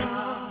 gloves, and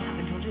scarf,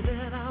 and told you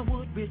that I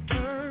would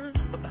return.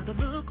 But by the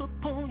look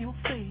upon your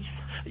face,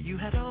 you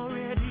had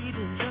already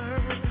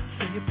deserved.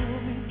 So you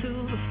pulled me to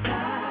the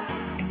side,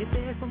 and you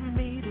begged for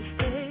me to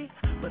stay.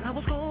 But I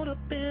was caught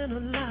up in a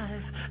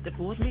life that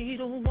forced me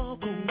to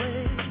walk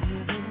away.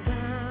 Living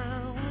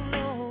down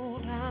low,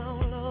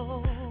 down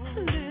low.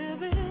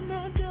 Living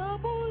a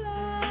double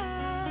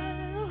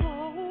life.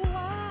 Oh,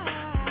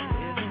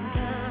 living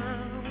down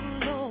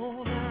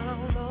low, down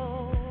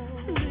low.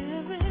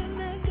 Living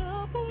that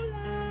double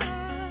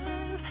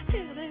life.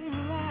 It ain't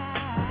right.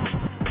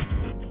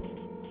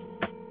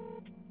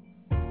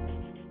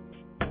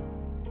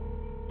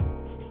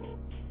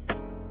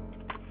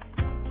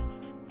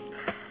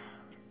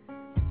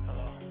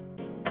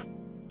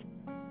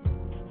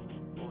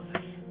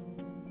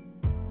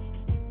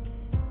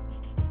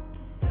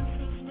 This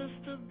is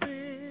Mr.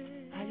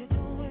 Big. How you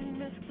doing,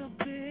 Mr.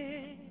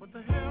 Big? What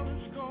the hell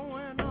is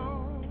going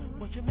on?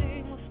 What you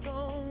mean, what's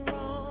going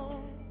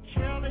wrong?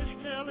 Shelly's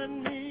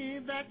telling me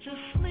that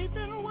you're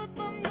sleeping with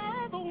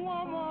another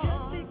woman.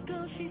 Just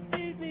because she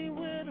sees me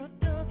with her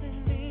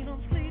doesn't mean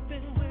I'm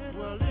sleeping with her.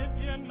 Well,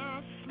 if you're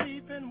not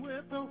sleeping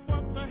with her,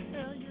 what the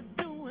hell you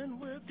doing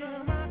with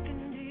her? Damn, I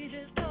can be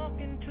just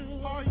talking to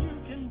her, or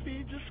you can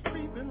be just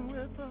creeping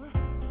with her.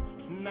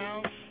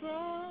 Now,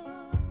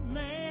 son,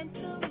 man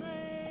to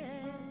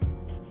man,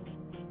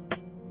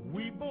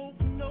 we both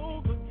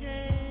know the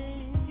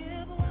game.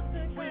 Yeah, but what's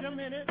that? Wait a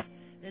minute,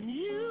 and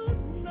you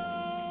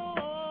know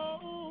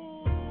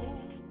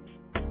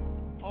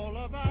all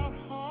about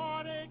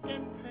heartache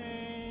and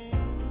pain.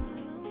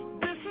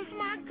 This is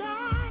my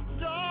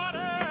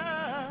goddaughter,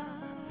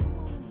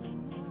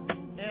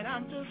 and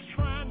I'm just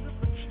trying to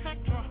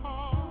protect her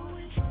heart.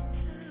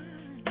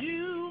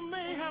 You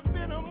may have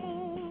been a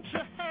moon to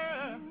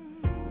her,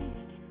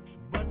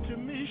 but to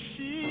me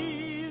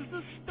she's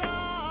the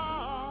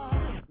star.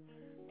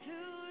 2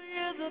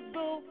 years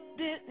ago,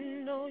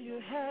 didn't know you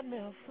had me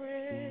a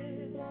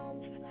friend.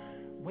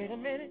 Wait a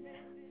minute,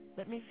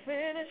 let me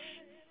finish.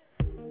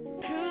 2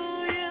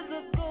 years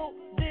ago,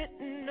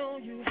 didn't know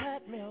you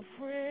had me a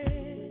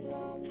friend.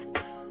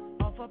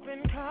 Off up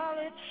in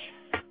college,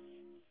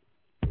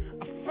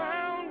 I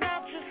found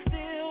out you're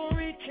still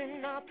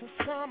reaching out to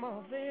some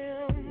of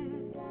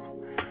them.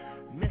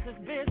 Mrs.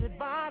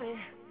 Busybody,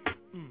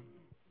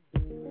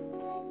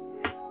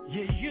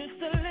 you used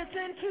to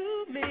listen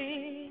to me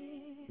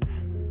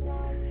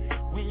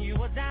when you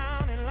were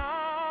down and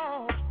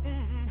lost.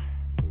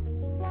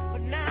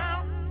 But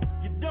now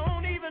you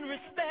don't even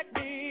respect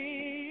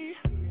me.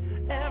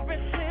 Ever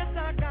since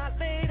I got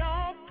laid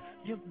off,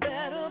 you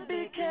better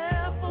be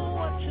careful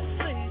what you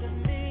say to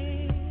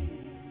me,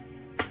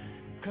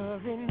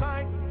 'cause it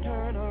might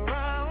turn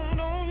around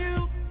on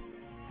you.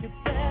 You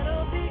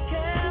better be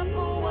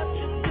careful what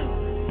you do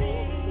to me,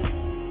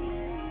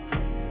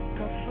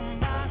 'cause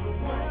somebody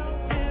might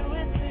do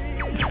it to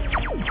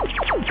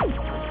you.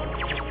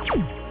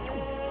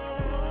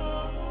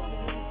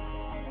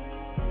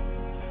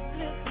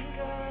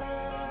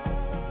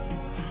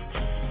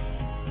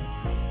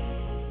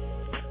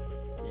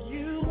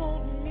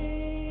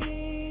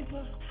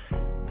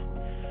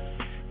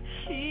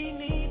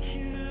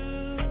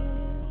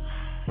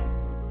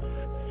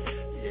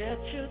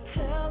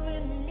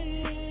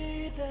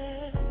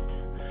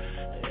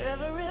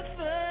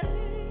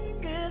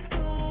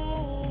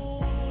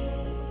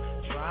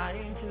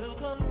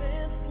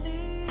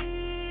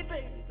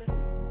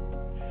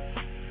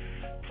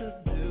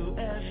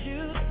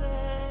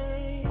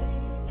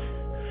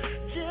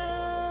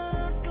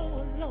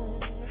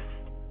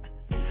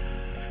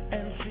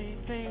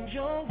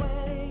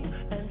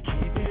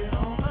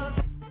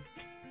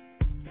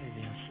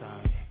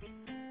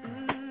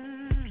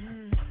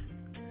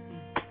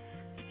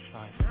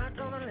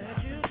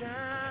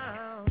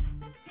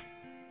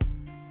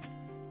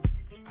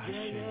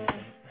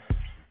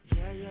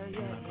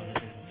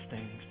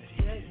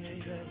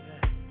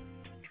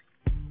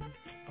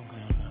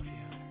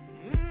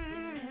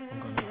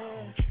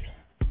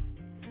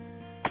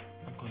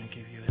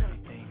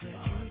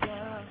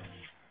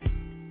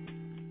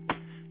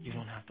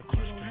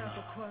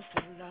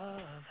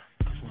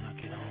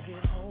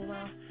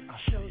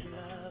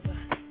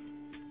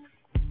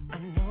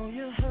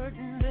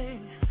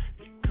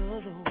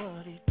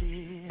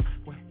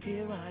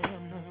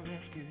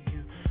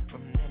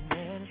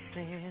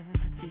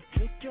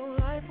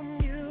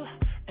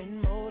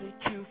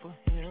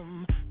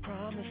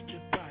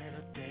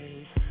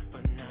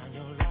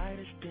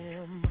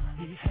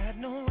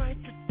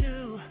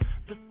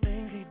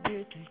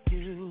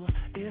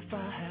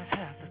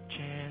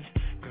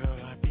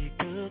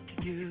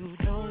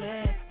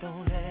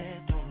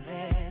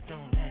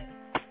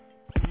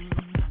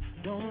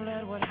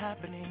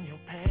 Stepping in your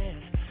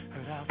past,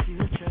 hurt our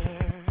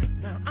future.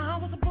 Now I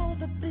was supposed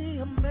to be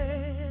a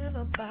man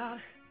about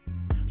it.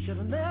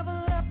 Should've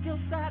never left your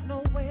side,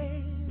 no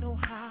way, no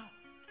how.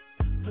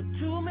 Put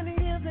too many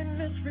years in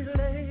this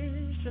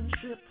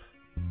relationship,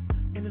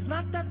 and it's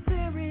not that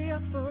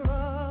serious for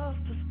us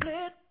to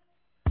split.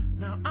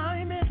 Now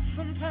I admit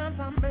sometimes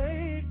I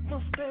make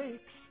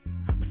mistakes,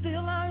 but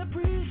still I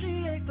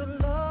appreciate the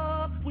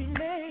love we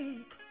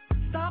make.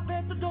 Stop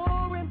at the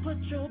door and put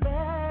your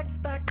bags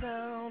back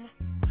down.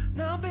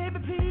 Now baby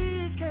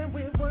please, can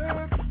we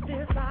work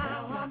this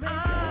out? Now I may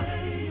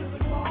say you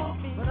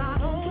want me, but I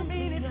don't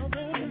mean it.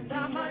 And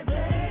I might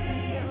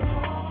say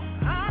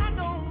I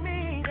don't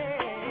mean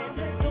it.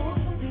 Don't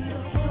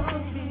feel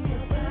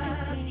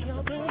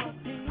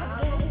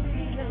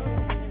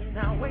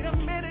now wait a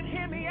minute,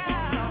 hear me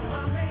out.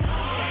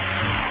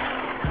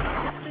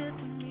 Said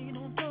to me,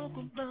 don't talk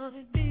about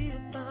it, be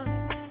about it.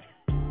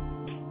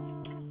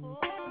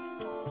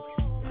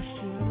 I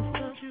should have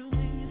felt you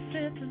when you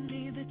said to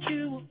me that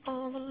you were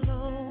all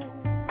alone.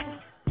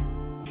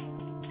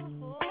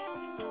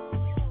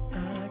 I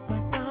act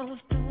like I was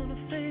doing a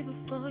favor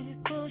for you,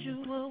 'cause you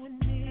were with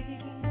me.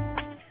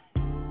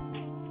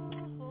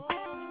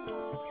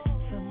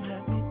 Some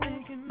had me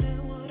thinking that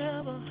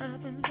whatever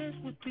happens, this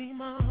would be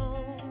my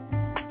home.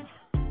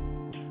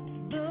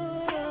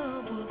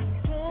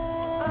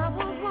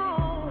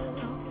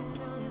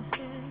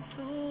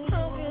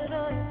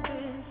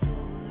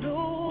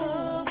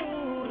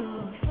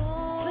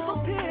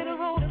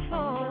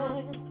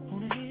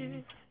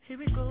 Here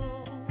we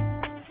go.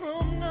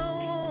 From now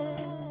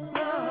on, I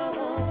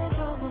won't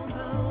talk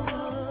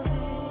about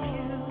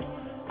you.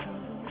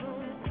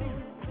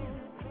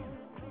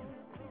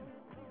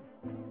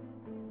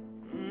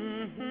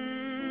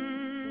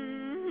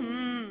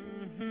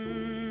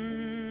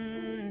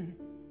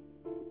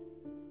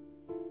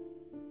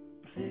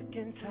 Sick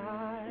and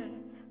tired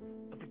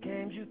of the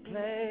games you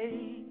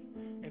play.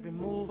 Every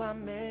move I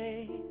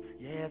make,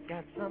 yeah, it's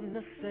got something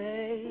to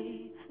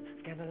say.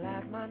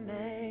 Scandalize my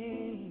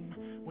name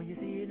when you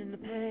see it in the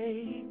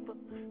paper,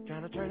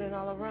 trying to turn it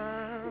all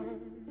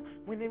around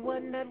when it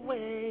wasn't that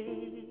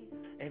way.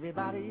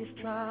 Everybody is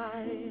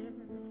trying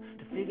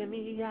to figure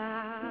me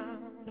out.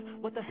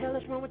 What the hell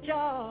is wrong with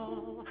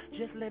y'all?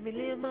 Just let me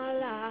live my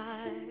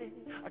life.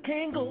 I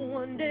can't go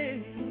one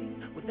day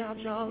without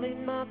y'all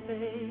in my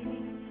face.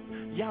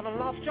 Y'all done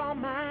lost your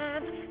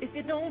mind if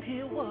you don't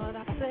hear what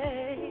I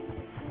say.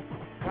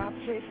 Cops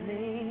chase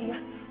me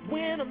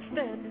when I'm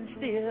standing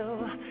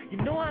still. You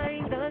know I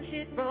ain't done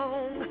shit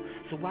wrong,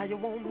 so why you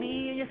want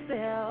me and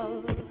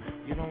yourself?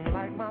 You don't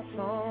like my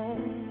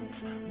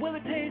songs, well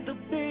it pays the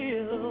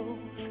bills,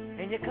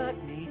 and you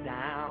cut me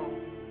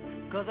down,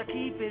 'cause I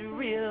keep it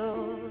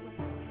real.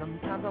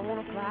 Sometimes I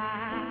wanna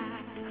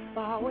fly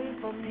far away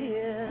from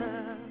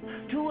here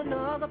to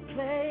another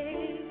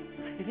place.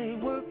 It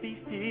ain't worth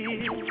these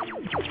tears.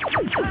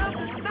 I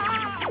was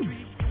not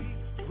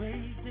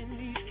raised in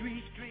these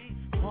streets,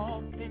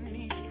 walked in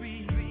these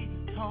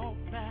streets,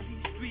 talked by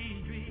these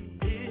streets,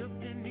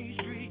 lived in these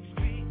streets,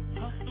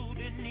 hustled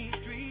in these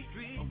streets,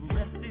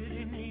 arrested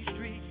in these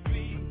streets,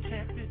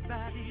 protected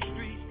by these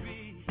streets.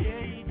 Yeah,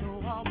 you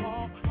know I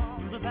walk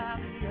through the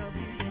valley of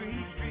these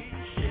streets,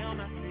 shall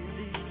not see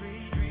these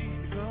streets,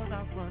 because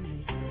I run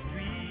these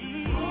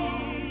streets,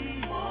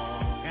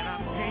 and I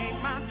paid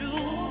my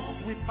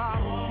dues with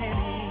bottle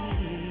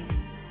pennies,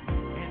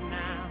 and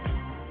now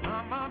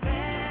I'm a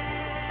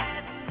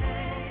bad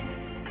man.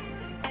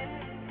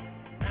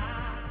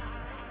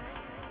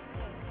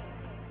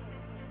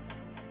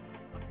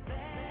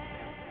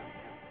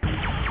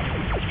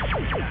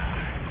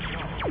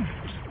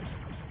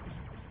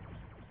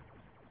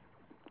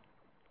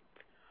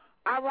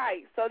 All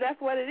right, so that's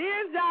what it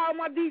is, y'all.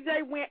 My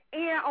DJ went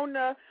in on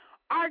the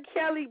R.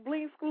 Kelly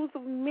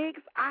Blingsclusive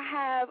mix. I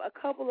have a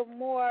couple of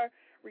more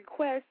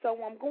requests,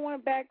 so I'm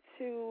going back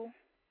to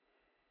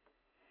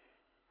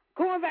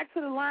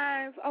the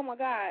lines. Oh my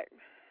God,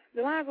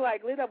 the lines are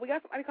like lit up. We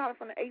got somebody calling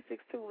from the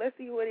 862. Let's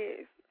see who it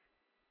is.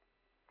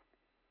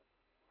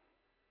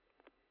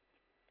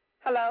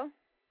 Hello.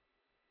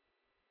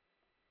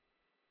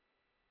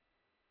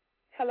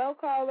 Hello,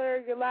 caller.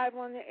 You're live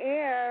on the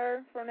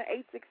air from the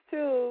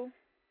 862.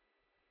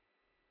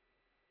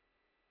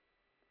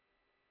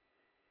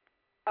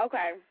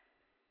 Okay.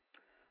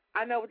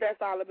 I know what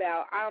that's all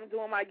about. I'm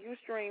doing my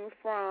Ustream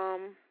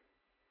from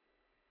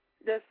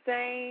the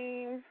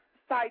same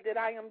site that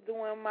I am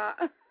doing my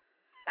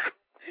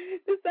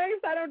the same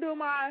site I'm doing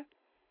my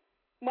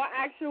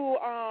actual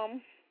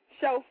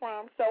show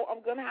from. So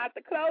I'm gonna have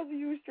to close the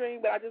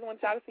Ustream, but I just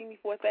want y'all to see me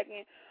for a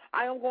second.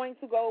 I am going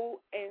to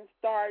go and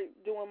start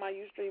doing my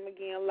Ustream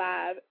again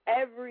live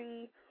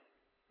every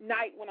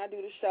night when I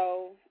do the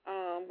show.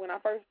 When I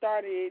first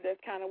started, that's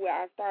kind of where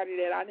I started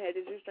at. I had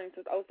this Ustream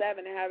since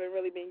 2007 and haven't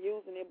really been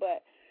using it.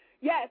 But,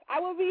 yes, I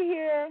will be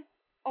here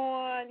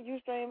on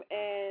Ustream.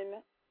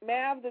 And,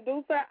 Mav, the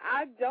Deucer,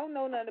 I don't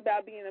know nothing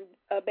about being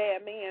a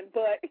bad man,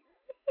 but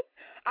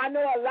I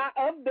know a lot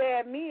of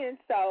bad men.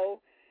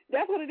 So,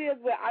 That's what it is,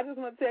 but I just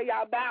want to tell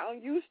y'all about on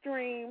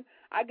Ustream.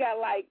 I got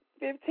like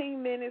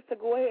 15 minutes to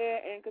go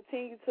ahead and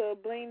continue to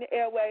bling the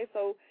airway.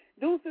 So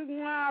deuces,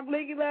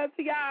 blingy love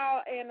to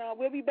y'all, and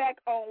we'll be back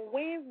on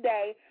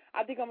Wednesday.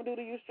 I think I'm going to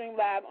do the Ustream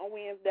live on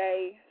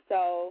Wednesday.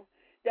 So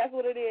that's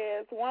what it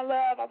is. One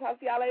love. I'll talk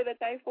to y'all later.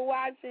 Thanks for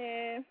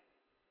watching.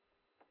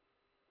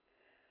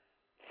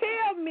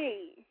 Tell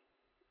me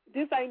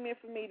this ain't meant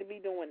for me to be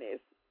doing this.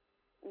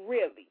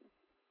 Really?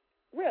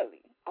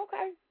 Really?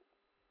 Okay.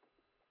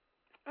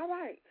 All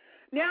right.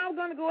 Now I'm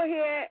going to go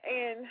ahead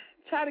and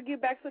try to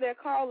get back to that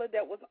caller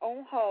that was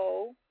on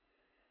hold.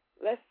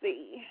 Let's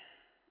see.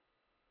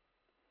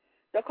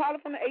 The caller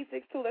from the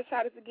 862, let's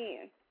try this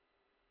again.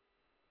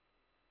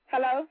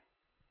 Hello?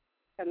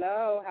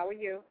 Hello, how are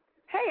you?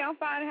 Hey, I'm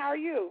fine. How are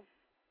you?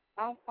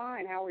 I'm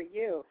fine. How are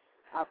you?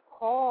 I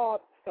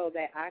called so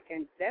that I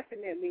can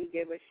definitely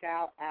give a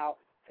shout out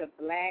to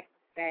Black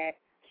Fat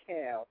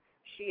Kel.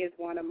 She is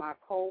one of my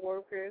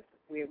co-workers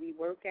where we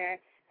work at,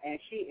 and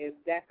she is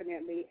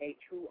definitely a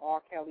true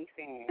R. Kelly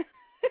fan.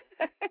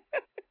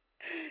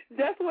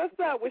 That's what's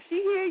up. Will she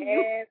hear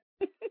you?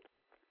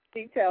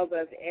 She tells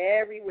us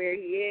everywhere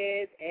he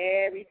is,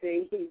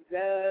 everything he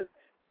does,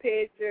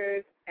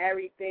 pictures,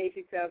 everything.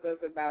 She tells us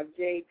about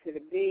J to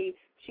the B.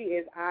 She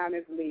is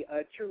honestly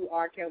a true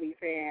R. Kelly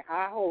fan.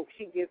 I hope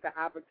she gets the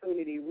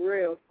opportunity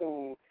real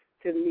soon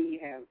to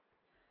meet him.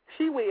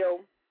 She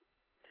will.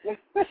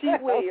 She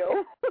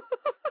will.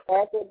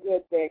 That's a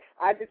good thing.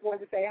 I just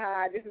wanted to say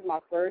hi. This is my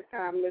first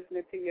time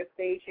listening to your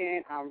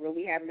station. I'm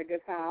really having a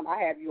good time. I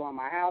have you on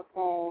my house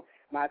phone,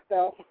 my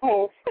cell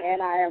phone,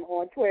 and I am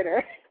on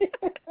Twitter.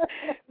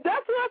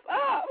 That's what's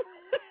up.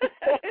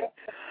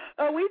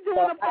 We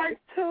doing a part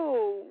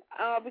 2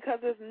 because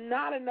there's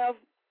not enough.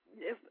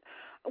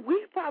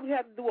 We probably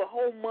have to do a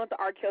whole month of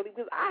R. Kelly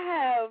because I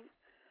have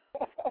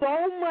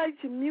so much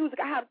music.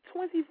 I have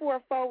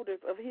 24 folders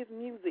of his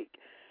music.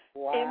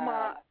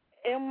 Wow.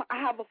 I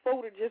have a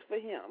folder just for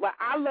him. Like,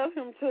 I love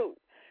him too.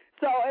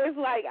 So it's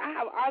like I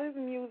have all this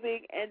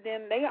music, and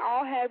then they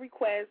all had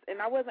requests,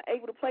 and I wasn't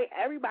able to play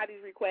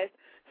everybody's requests.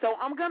 So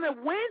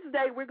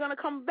Wednesday, we're going to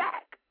come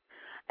back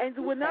and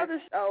do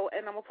another show,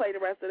 and I'm going to play the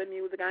rest of the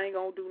music.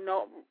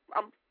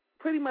 I'm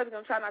pretty much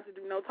going to try not to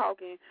do no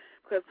talking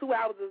because 2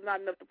 hours is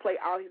not enough to play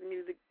all his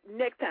music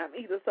next time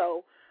either.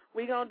 So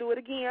we're going to do it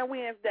again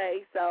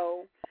Wednesday.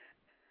 So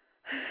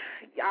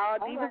y'all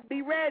divas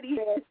be ready.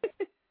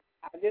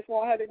 I just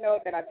want her to know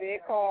that I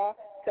did call.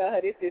 Tell her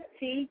this is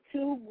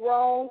T2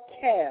 Grown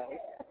Kel.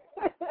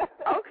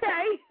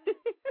 Okay.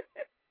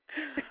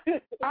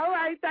 All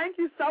right. Thank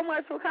you so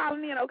much for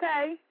calling in,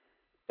 okay?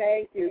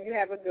 Thank you. You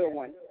have a good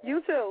one.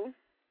 You too.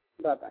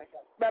 Bye-bye.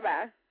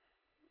 Bye-bye.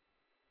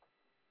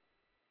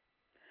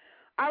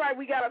 All right,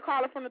 we got a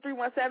caller from the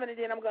 317, and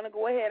then I'm going to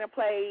go ahead and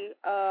play,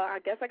 I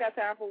guess I got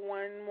time for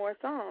one more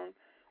song.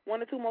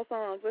 1 or 2 more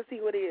songs. Let's see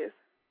who it is.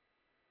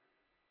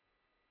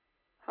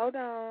 Hold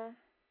on.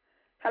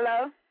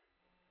 Hello?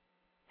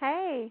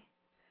 Hey.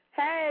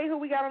 Hey, who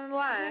we got on the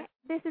line?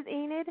 This is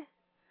Enid.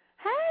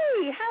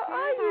 Hey, how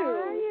are you?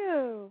 How are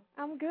you?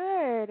 I'm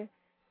good.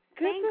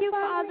 Thank you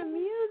for all the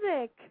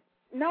music.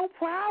 No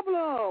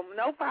problem.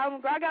 No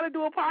problem. I got to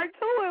do a part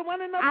 2 in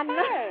one enough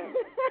time.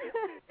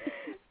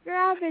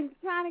 Girl, I've been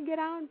trying to get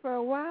on for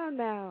a while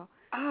now.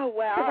 Oh,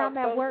 wow. Because I'm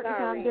at so work, sorry.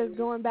 so I'm just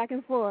going back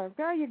and forth.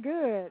 Girl, you're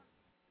good.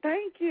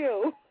 Thank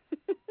you.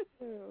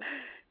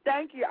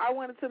 Thank you. I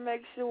wanted to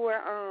make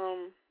sure,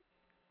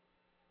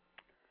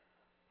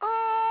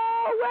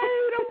 Oh,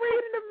 wait, I'm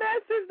reading the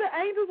message. The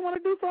angels want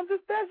to do something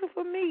special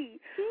for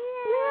me.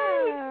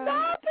 Yeah. Wait,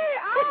 stop it.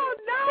 Oh,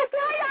 no.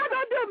 Why y'all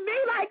going to do me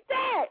like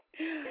that?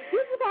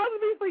 This is supposed to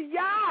be for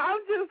y'all. I'm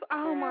just,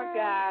 oh, my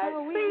God.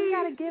 Oh, we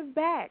got to give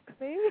back,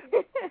 see?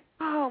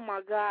 Oh,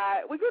 my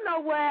God. Well, you know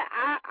what?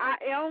 I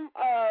am,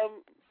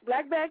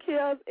 Black Back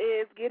Hills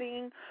is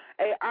getting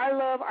a I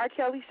Love R.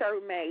 Kelly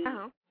shirt made.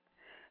 Uh-huh.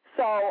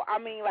 So, I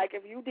mean, like,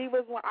 if you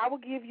divas want, I will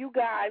give you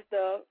guys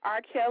the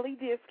R. Kelly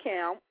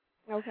discount.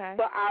 Okay.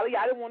 But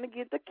y'all didn't want to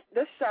get the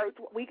shirts.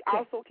 We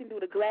also can do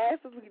the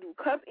glasses. We can do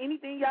cups.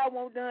 Anything y'all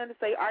want done to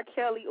say R.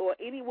 Kelly or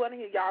any one of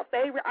y'all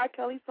favorite R.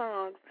 Kelly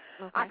songs,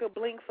 I could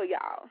blink for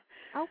y'all.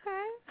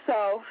 Okay.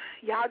 So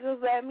y'all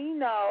just let me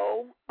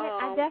know. Yeah,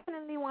 I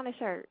definitely want a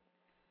shirt.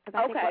 Cause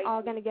I think we're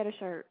all going to get a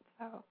shirt.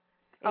 So,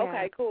 yeah.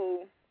 Okay,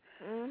 cool.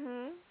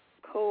 Mhm.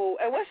 Cool.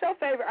 And what's your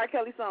favorite R.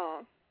 Kelly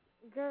song?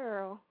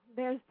 Girl,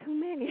 there's too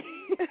many.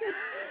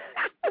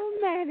 Too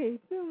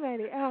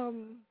many.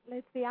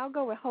 Let's see. I'll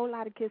go with Whole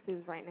Lot of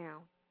Kisses right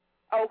now.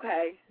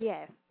 Okay.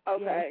 Yes.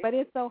 Okay. Yes, but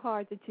it's so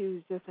hard to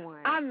choose just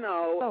one. I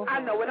know. So I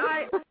know.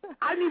 hard. And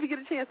I need to get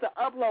a chance to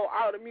upload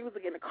all the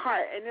music in the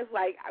cart, and it's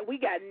like we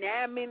got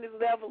 9 minutes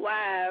left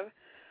live,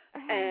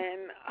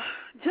 and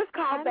just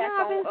call back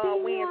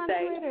on Wednesday. You on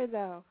Twitter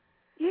though.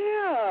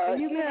 Yeah.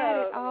 You've been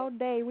at it all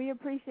day. We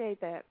appreciate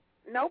that.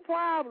 No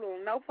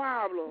problem. No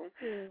problem.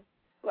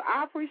 Well,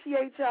 I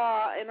appreciate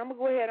y'all, and I'm going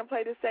to go ahead and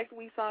play the Sex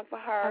Week song for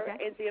her.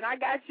 Okay. And then I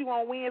got you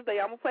on Wednesday.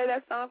 I'm going to play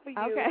that song for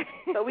you. Okay.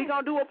 So we're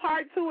going to do a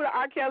part 2 of the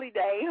R. Kelly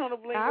Day on the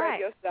Bling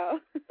Radio Show.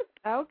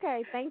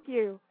 Okay, thank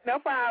you. No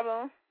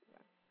problem.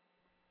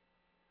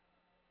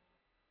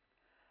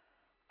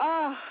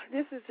 Oh,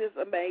 this is just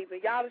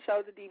amazing. Y'all have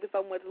showed the Diva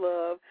so much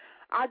love.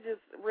 I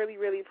just really,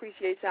 really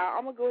appreciate y'all.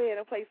 I'm going to go ahead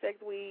and play Sex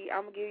Week.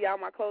 I'm going to give y'all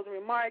my closing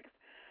remarks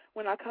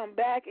when I come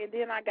back. And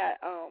then I got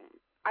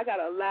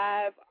a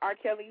live R.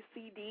 Kelly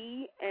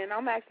CD, and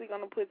I'm actually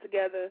going to put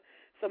together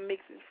some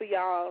mixes for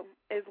y'all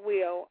as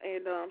well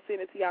and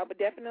send it to y'all. But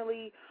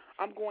definitely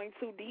I'm going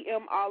to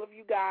DM all of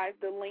you guys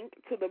the link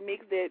to the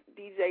mix that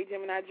DJ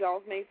Gemini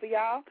Jones made for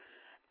y'all.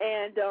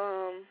 And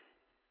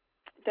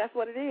that's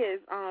what it is.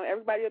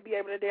 Everybody will be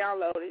able to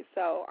download it.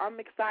 So I'm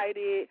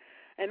excited,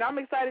 and I'm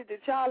excited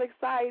that y'all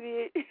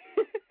excited.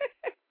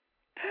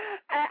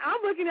 And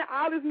I'm looking at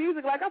all this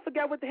music like I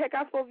forgot what the heck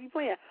I'm supposed to be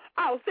playing.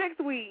 Oh, Sex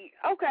Week.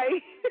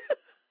 Okay.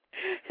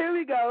 Here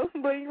we go.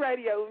 Bling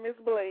Radio with Miss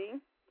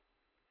Bling.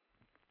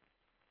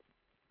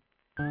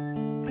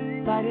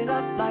 Light it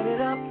up,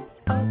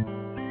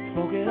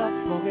 smoke it up,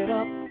 smoke it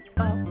up,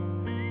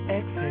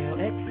 exhale,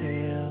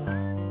 exhale.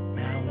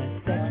 Now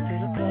let's sex to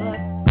the cut.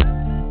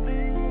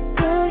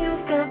 Girl,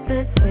 you've got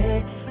that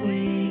sex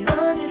sweet. I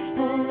just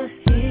wanna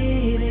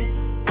hit it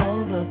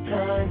all the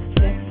time.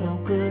 Sex so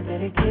good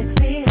that it gets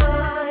me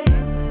high.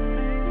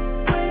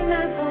 Bring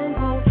that home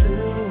to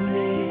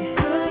me.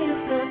 Girl,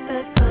 you've got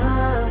that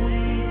time.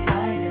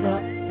 Light it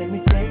up, let me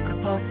take a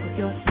puff of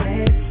your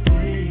sex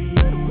sweet.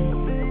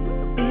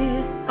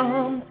 If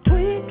I'm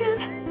tweaking,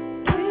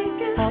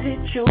 how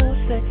did your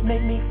sex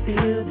make me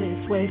feel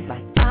this way?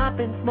 Like I've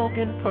been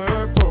smoking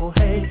purple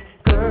haze.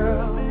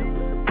 Girl,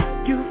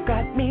 you've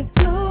got me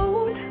blown.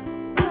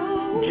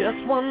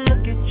 Just one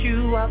look at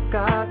you, I've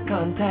got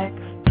contact.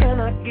 Can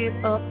I get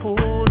a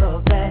pull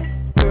of that?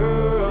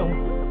 Girl,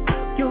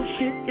 your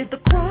shit is the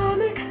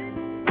chronic.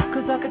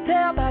 Cause I could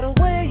tell by the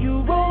way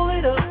you roll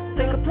it up.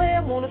 Take a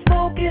player, wanna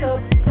smoke it up.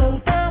 Slow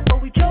down,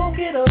 but we choke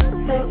it up.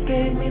 Sex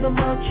gave me the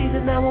munchies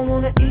and now I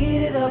wanna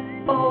eat it up.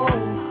 Oh,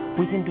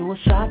 we can do a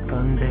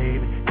shotgun,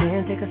 baby.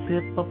 Then take a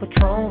sip of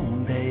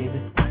Patron, baby.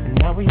 And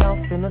now we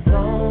off in the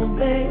zone,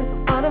 baby.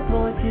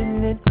 Unemployed,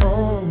 getting it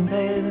on,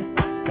 baby.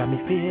 Got me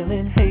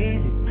feeling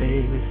hazy,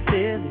 baby.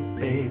 Silly,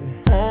 baby.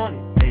 Want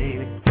it,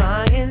 baby.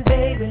 Flying,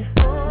 baby.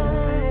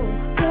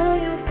 Girl,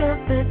 you've got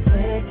that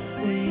sex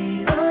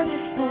sweet. I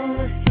just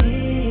wanna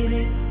hit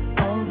it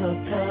all the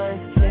time.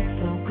 Sex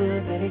so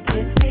good that it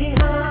gets me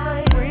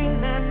high. Bring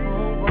that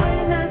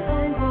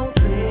home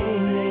to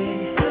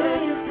me. Girl,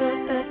 you've got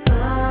that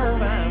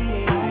time.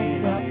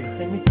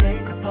 Let me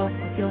take a puff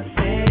of your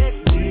sex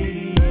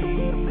sweet.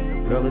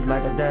 Girl, it's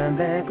like a dime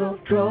bag of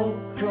dro.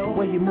 The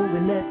way you're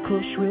moving that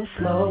push real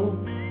slow.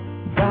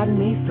 Got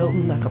me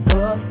floating like a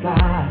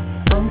butterfly.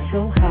 I'm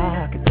so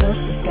high, I can touch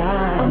the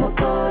sky. I'm a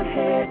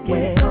godhead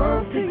when it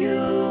comes to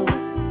you.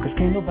 Cause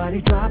can't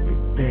nobody drop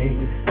it,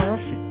 baby.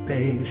 Bounce it,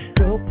 baby.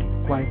 Stroke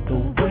it quite the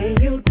way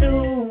you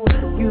do.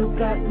 You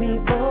got me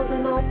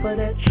buzzing off of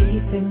that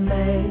chiefy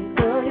man.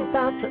 Girl, you're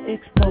about to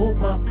explode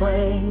my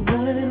brain.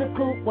 Rolling in the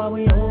coupe while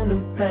we on the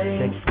thing.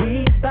 Sex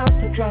sweet about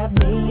to drive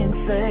me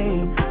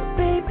insane.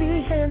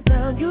 Baby, hands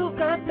down, you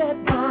got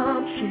that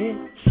bomb shit.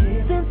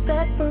 Since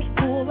that first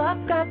pull,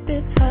 I've got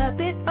this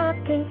habit I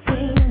can't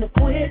seem to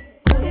quit.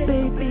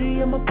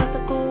 Baby, I'm about to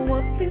go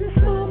up in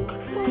smoke.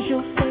 Cause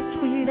your sex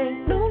sweet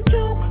ain't no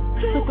joke.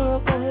 So girl,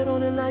 go ahead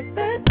on it like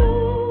that,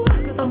 ooh.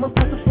 I'm about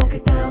to smoke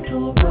it down to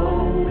a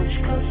roach.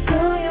 Cause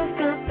girl, you've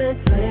got that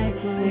sex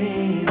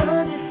sweet.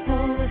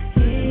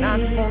 I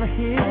just wanna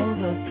hear it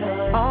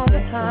all the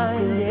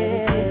time,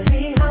 yeah. Get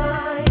me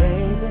high,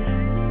 baby.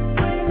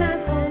 Bring that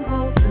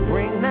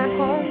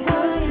home to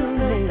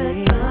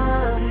me.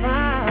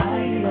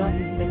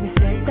 Let me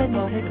take that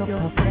off of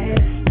your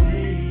sex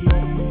sweet.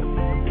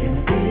 Can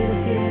I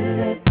get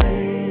that,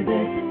 baby?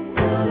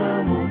 Girl, I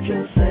want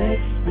your sex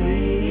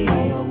sweet.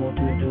 All I want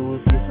to do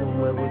is get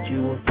somewhere with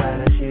you and fire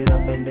that shit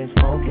up and then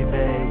smoke it,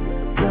 babe.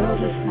 Girl,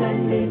 just let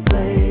me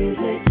blaze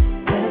it.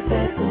 Let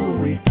that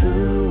ooey to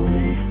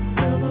me.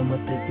 Girl, I'm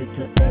addicted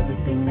to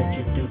everything that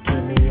you do to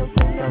me. Your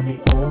phone got me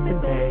open,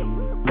 babe.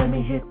 Let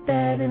me hit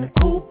that in the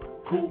coupe.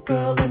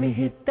 Girl, let me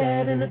hit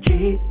that in the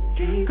Jeep.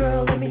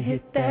 Girl, let me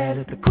hit that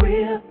at the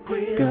crib.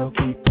 Girl,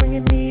 keep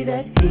bringing me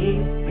that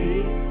heat.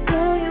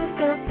 Girl, you've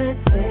got that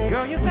sex.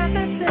 Girl, you got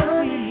that sex,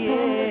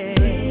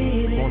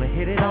 yeah. Wanna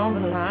hit it all the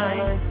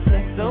time.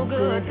 Sex so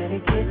good that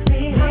it gets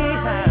me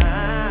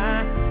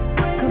high.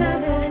 Come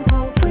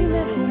on, bring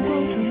that home to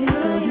me.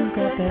 Girl, you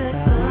got that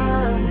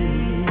time.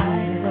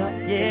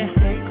 Yeah,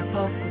 take a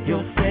puff of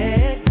your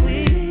sex,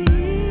 sweet.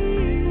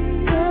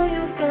 Girl,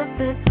 you got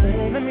that sex.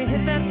 Let me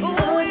hit that ooh.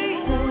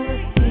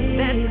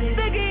 That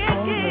sticky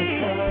icky,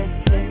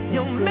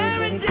 your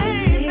Mary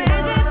Jane, baby.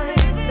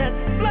 That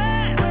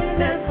splash,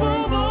 that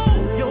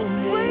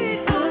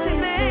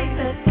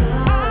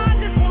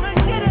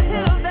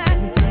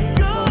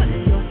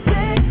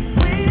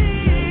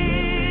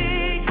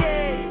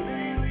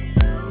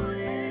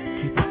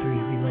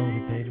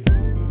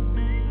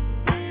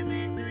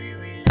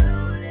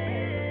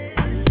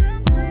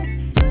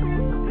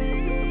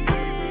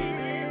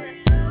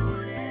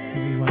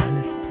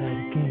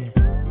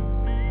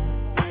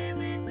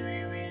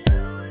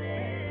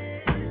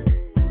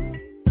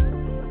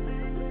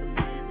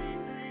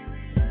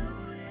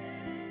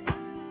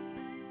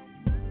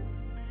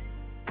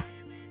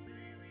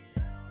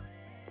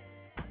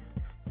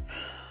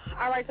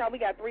All right, y'all, we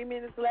got 3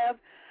 minutes left,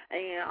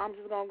 and I'm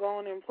just going to go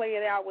on and play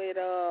it out with,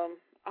 oh,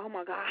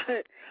 my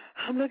God.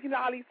 I'm looking at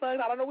all these songs.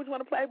 I don't know which one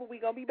to play, but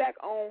we're going to be back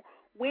on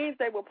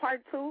Wednesday with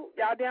part 2.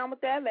 Y'all down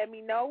with that? Let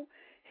me know.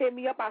 Hit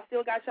me up. I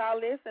still got y'all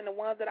list, and the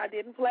ones that I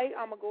didn't play,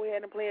 I'm going to go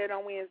ahead and play it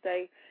on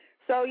Wednesday.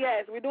 So,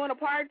 yes, we're doing a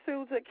part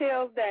 2 to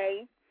Kel's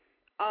Day.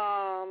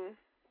 Oh,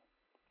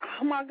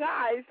 my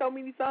God. There's so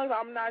many songs.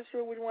 I'm not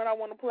sure which one I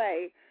want to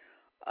play.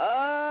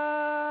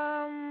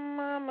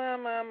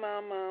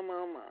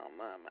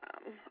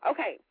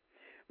 Okay,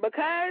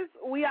 because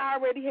we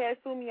already had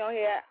Sumi on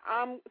here,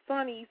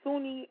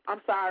 Suni,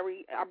 I'm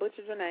sorry, I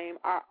butchered your name.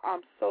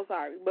 I'm so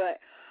sorry, but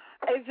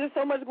it's just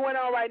so much going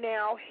on right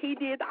now. He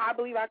did the I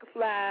Believe I Can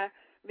Fly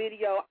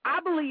video. I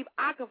believe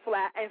I can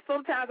fly, and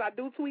sometimes I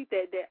do tweet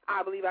that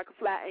I believe I can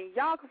fly, and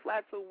y'all can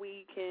fly so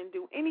we can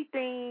do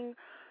anything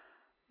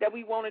that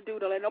we want to do.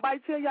 Don't let nobody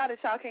tell y'all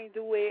that y'all can't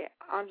do it.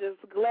 I'm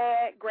just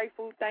glad,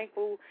 grateful,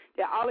 thankful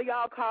that all of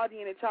y'all called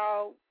in and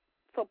y'all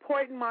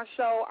supporting my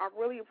show. I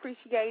really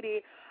appreciate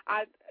it.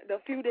 The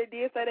few that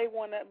did say they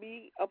want to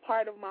be a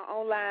part of my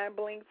online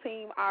Bling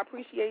team, I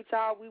appreciate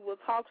y'all. We will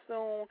talk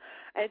soon.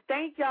 And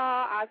thank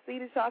y'all. I see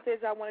that y'all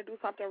said y'all want to do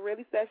something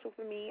really special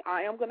for me.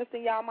 I am going to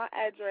send y'all my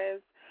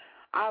address.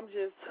 I'm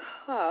just,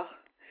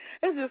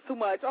 it's just too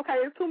much. Okay,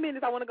 it's 2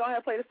 minutes. I want to go ahead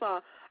and play the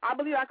song. I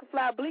Believe I Can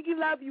Fly. Blinky,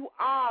 love you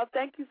all.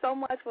 Thank you so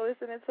much for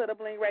listening to the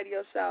Bling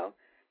Radio Show.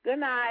 Good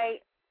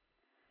night.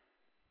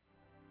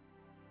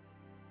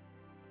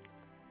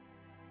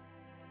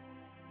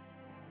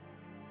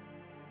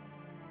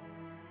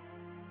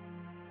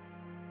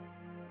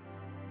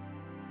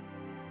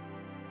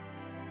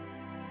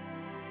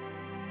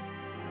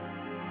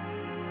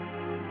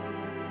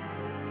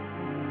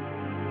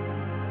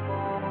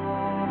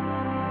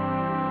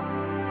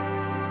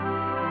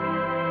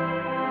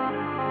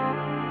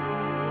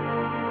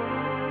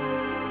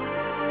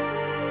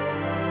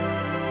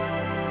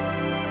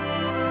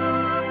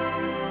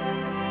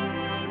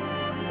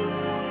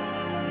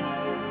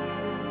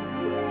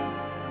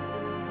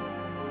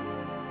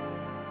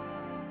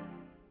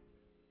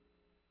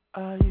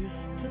 I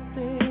used to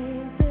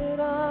think that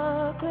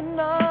I could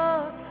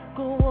not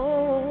go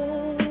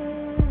on,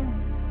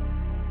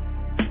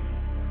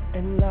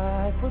 and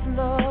life was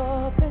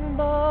nothing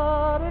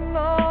but an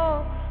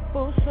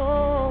awful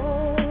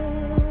song.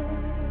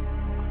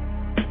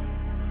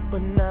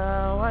 But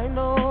now I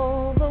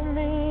know the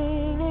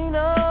meaning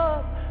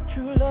of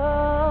true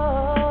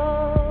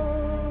love.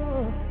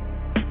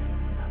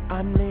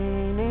 I'm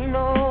leaning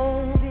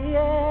on the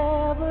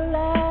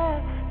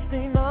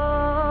everlasting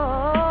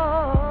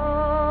arms.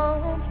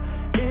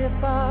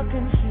 If I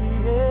can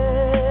see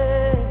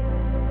it,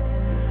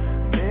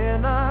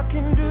 then I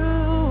can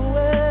do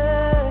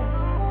it.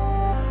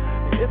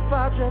 If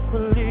I just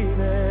believe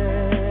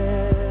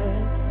it,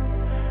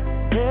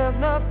 there's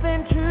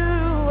nothing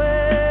to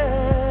it.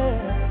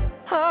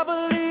 I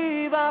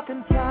believe I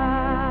can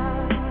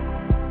fly.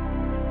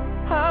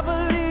 I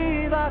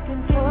believe I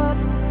can touch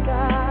the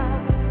sky.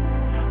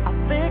 I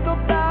think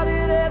about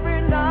it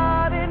every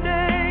night and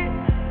day.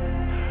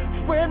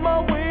 Spread my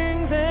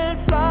wings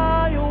and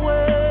fly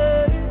away.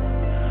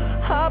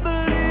 I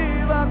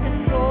believe I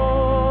can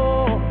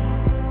soar.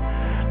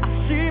 I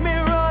see me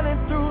running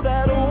through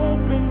that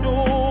open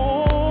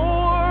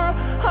door.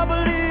 I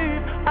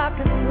believe I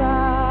can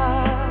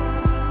fly.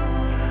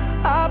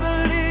 I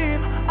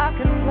believe I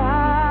can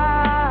fly.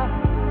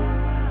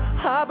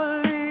 I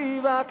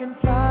believe I can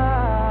fly.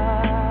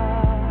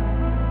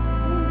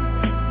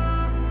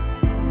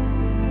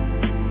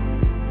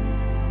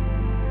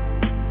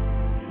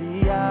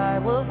 See, I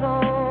was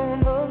on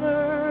the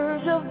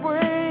verge of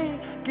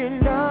breaking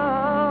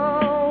down.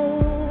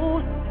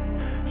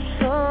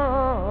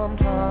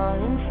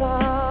 Sometimes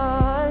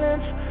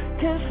silence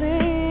can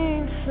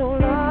seem so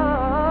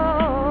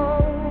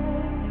loud.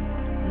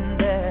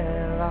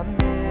 There are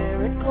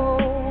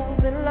miracles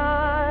in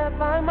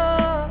life I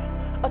must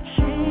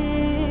achieve.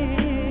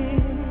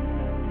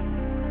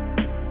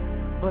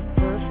 But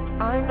first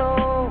I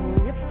know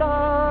it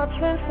starts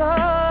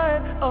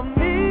inside of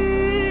me.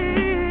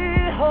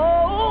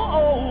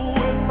 Oh,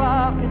 if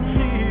I can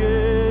see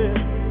it,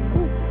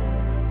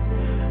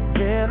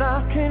 then I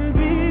can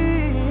be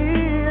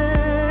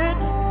it.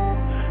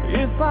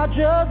 If I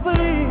just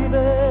believe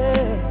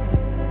it,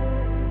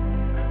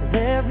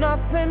 there's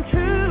nothing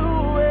to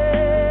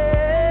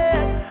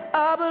it.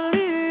 I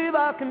believe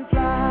I can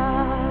fly.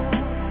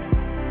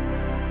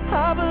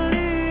 I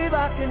believe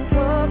I can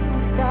touch the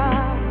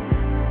sky.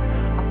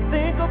 I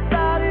think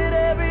about it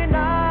every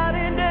night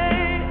and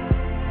day.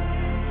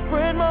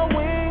 Spread my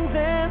wings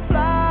and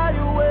fly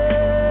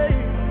away.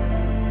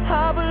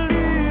 I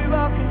believe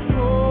I can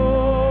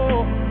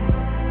soar.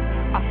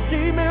 I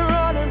see me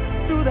running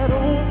through that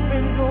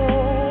open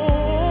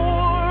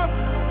door.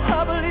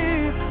 I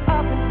believe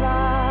I can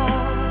fly.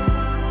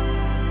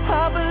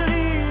 I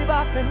believe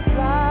I can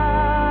fly.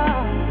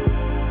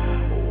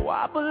 Oh,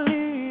 I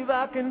believe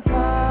I can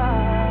fly.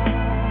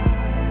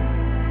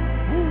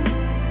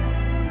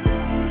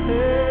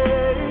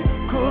 Hey,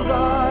 'cause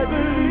I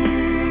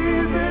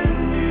believe in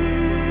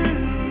you.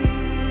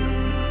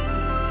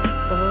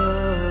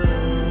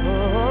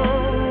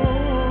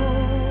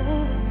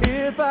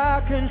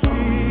 I can see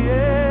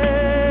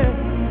it,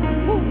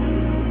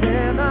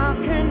 then I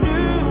can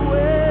do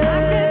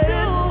it.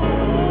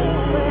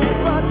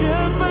 If I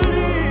just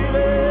believe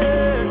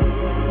it,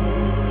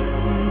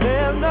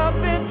 there's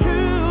nothing to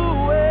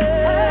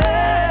it.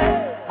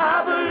 I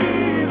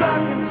believe I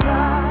can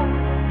fly.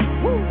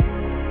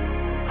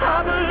 I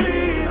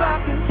believe I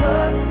can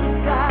touch the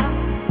sky.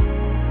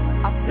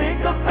 I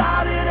think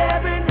about it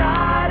every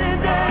night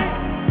and day.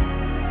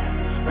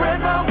 Spread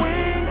my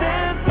wings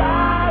and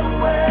fly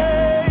away.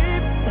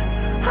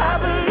 I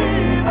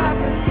believe I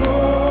can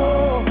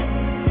soar.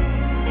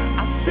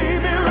 I see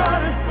me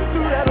running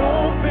through that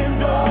open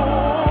door.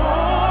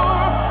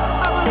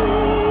 I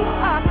believe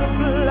I can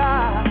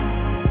fly.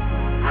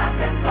 I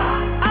can fly.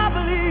 I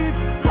believe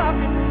I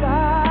can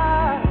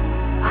fly.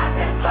 I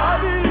can fly. I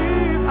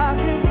believe I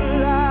can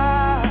fly.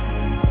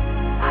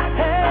 I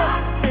can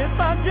fly. If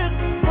I just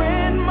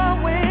spread my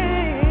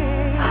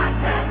wings, I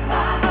can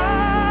fly.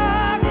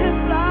 I can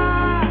fly.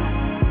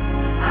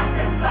 I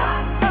can fly.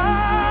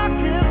 I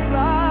can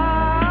fly.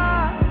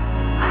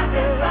 I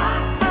can fly.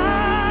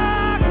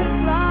 I can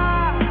fly.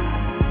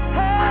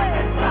 Hey, I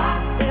can fly.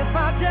 If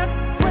I just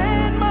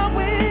spread my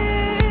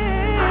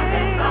wings, I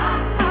can fly.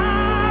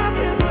 I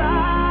can fly.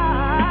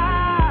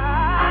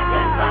 I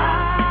can fly.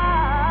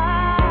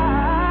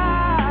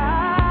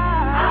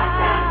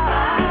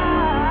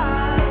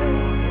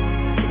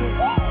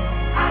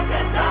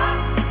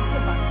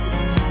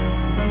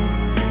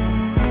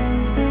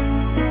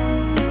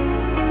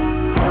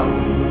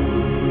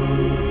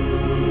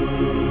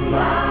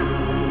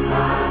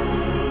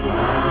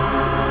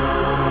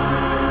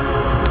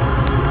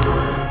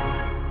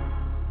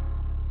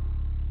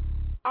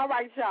 All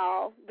right,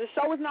 y'all. The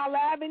show is not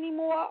live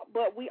anymore,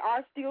 but we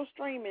are still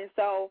streaming.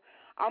 So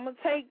I'm going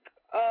to take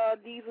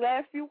these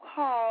last few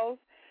calls,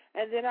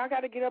 and then I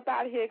got to get up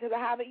out of here because I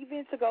have an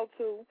event to go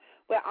to.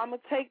 But I'm going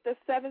to take the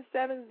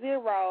 770.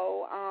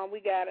 We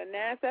got a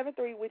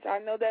 973, which I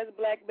know that's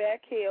Black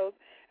Bat Kills,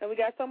 and we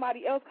got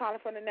somebody else calling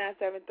from the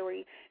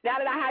 973. Now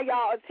that I have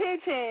y'all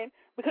attention,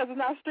 because it's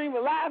not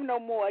streaming live no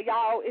more,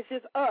 y'all, it's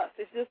just us.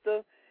 It's just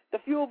the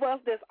few of us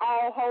that's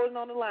all holding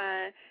on the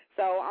line.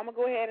 So I'm going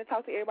to go ahead and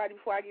talk to everybody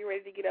before I get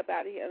ready to get up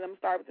out of here. And I'm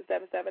going to start with the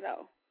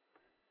 770.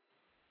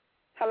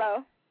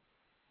 Hello?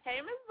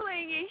 Hey, Miss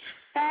Blingy.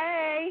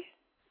 Hey.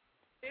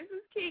 This is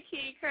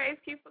Kiki, Crazy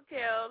Keeper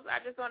Kills. I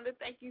just wanted to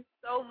thank you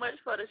so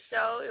much for the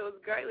show. It was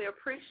greatly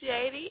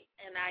appreciated,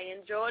 and I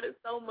enjoyed it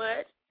so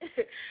much.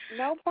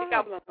 No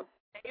problem.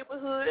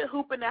 Neighborhood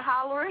hooping and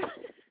hollering.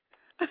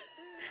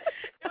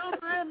 It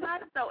was real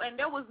nice, though. And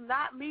there was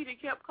not me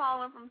that kept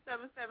calling from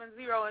 770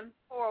 and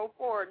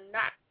 404.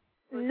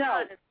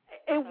 No,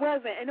 it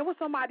wasn't. And it was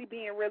somebody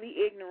being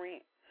really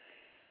ignorant.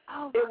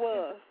 Oh, it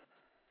was.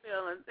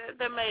 Feelings. That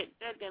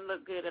didn't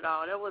look good at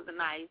all. That wasn't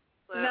nice.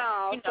 But,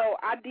 no, so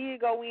I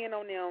did go in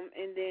on them,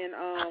 and then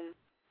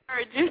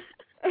heard you.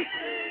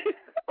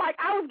 like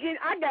I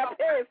got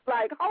pissed.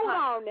 Like, hold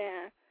on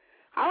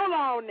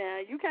now,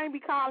 you can't be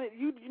calling.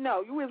 You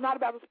know, you is not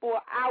about to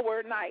spoil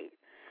our night.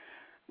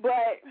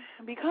 But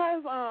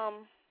because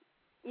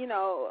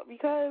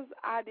because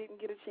I didn't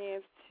get a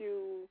chance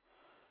to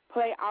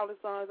play all the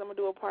songs, I'm gonna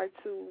do a part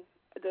 2.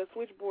 The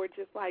switchboard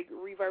just like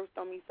reversed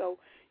on me, so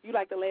you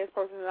like the last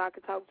person that I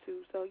could talk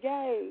to. So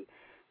yay,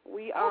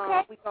 we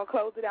gonna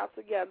close it out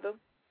together.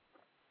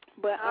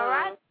 But all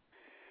right.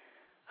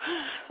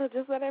 So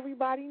just let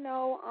everybody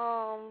know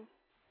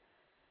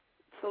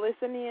to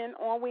listen in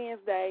on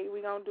Wednesday.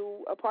 We're gonna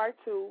do a part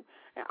 2,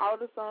 and all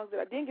the songs that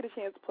I didn't get a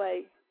chance to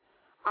play,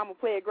 I'm gonna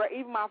play it. Girl,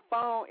 even my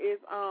phone is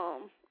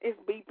it's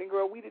beeping.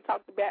 Girl, we done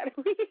talked the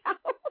battery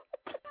out.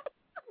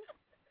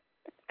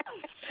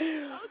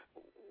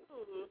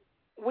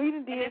 We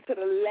done did it to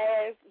the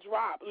last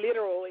drop,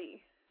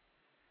 literally.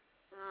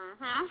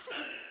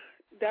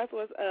 That's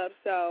what's up.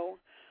 So,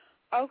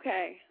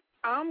 okay,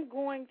 I'm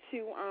going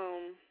to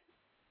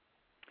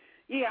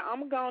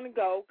I'm going to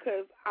go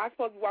because I'm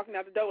supposed to be walking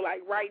out the door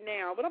like right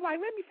now. But I'm like,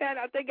 let me find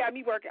out they got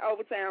me working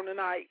overtime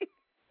tonight.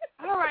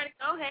 All right,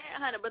 go ahead,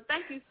 honey. But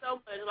thank you so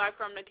much, like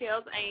from the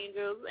Kells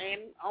Angels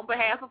and on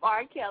behalf of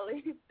R.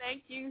 Kelly,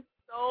 thank you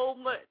so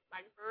much,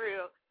 like for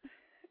real.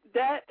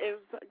 That is,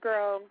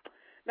 girl,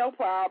 no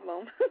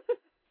problem.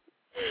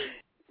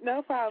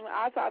 No problem.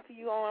 I'll talk to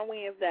you on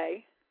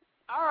Wednesday.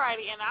 All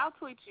righty, and I'll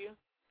tweet you.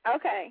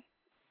 Okay.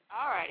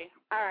 All righty.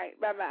 All right,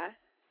 bye-bye.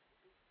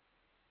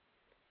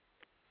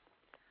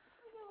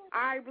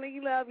 All right,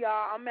 Blingy love,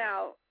 y'all. I'm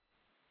out.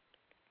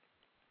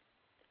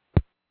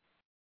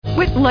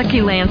 With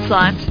Lucky Land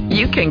Slots,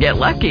 you can get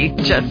lucky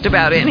just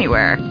about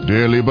anywhere.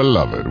 Dearly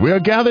beloved, we are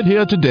gathered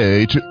here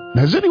today to...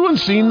 Has anyone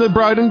seen the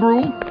bride and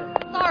groom?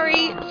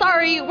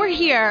 Sorry, we're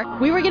here.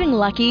 We were getting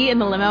lucky in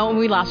the limo and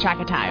we lost track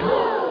of time.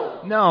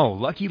 No,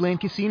 Lucky Land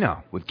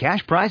Casino, with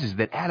cash prizes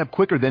that add up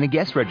quicker than a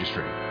guest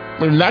registry.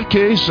 In that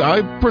case,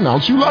 I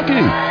pronounce you lucky.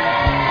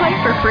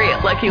 Play for free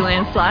at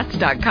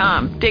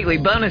LuckyLandSlots.com. Daily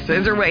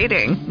bonuses are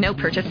waiting. No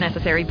purchase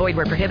necessary. Void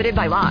where prohibited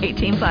by law.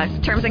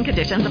 18+. Terms and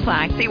conditions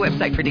apply. See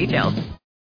website for details.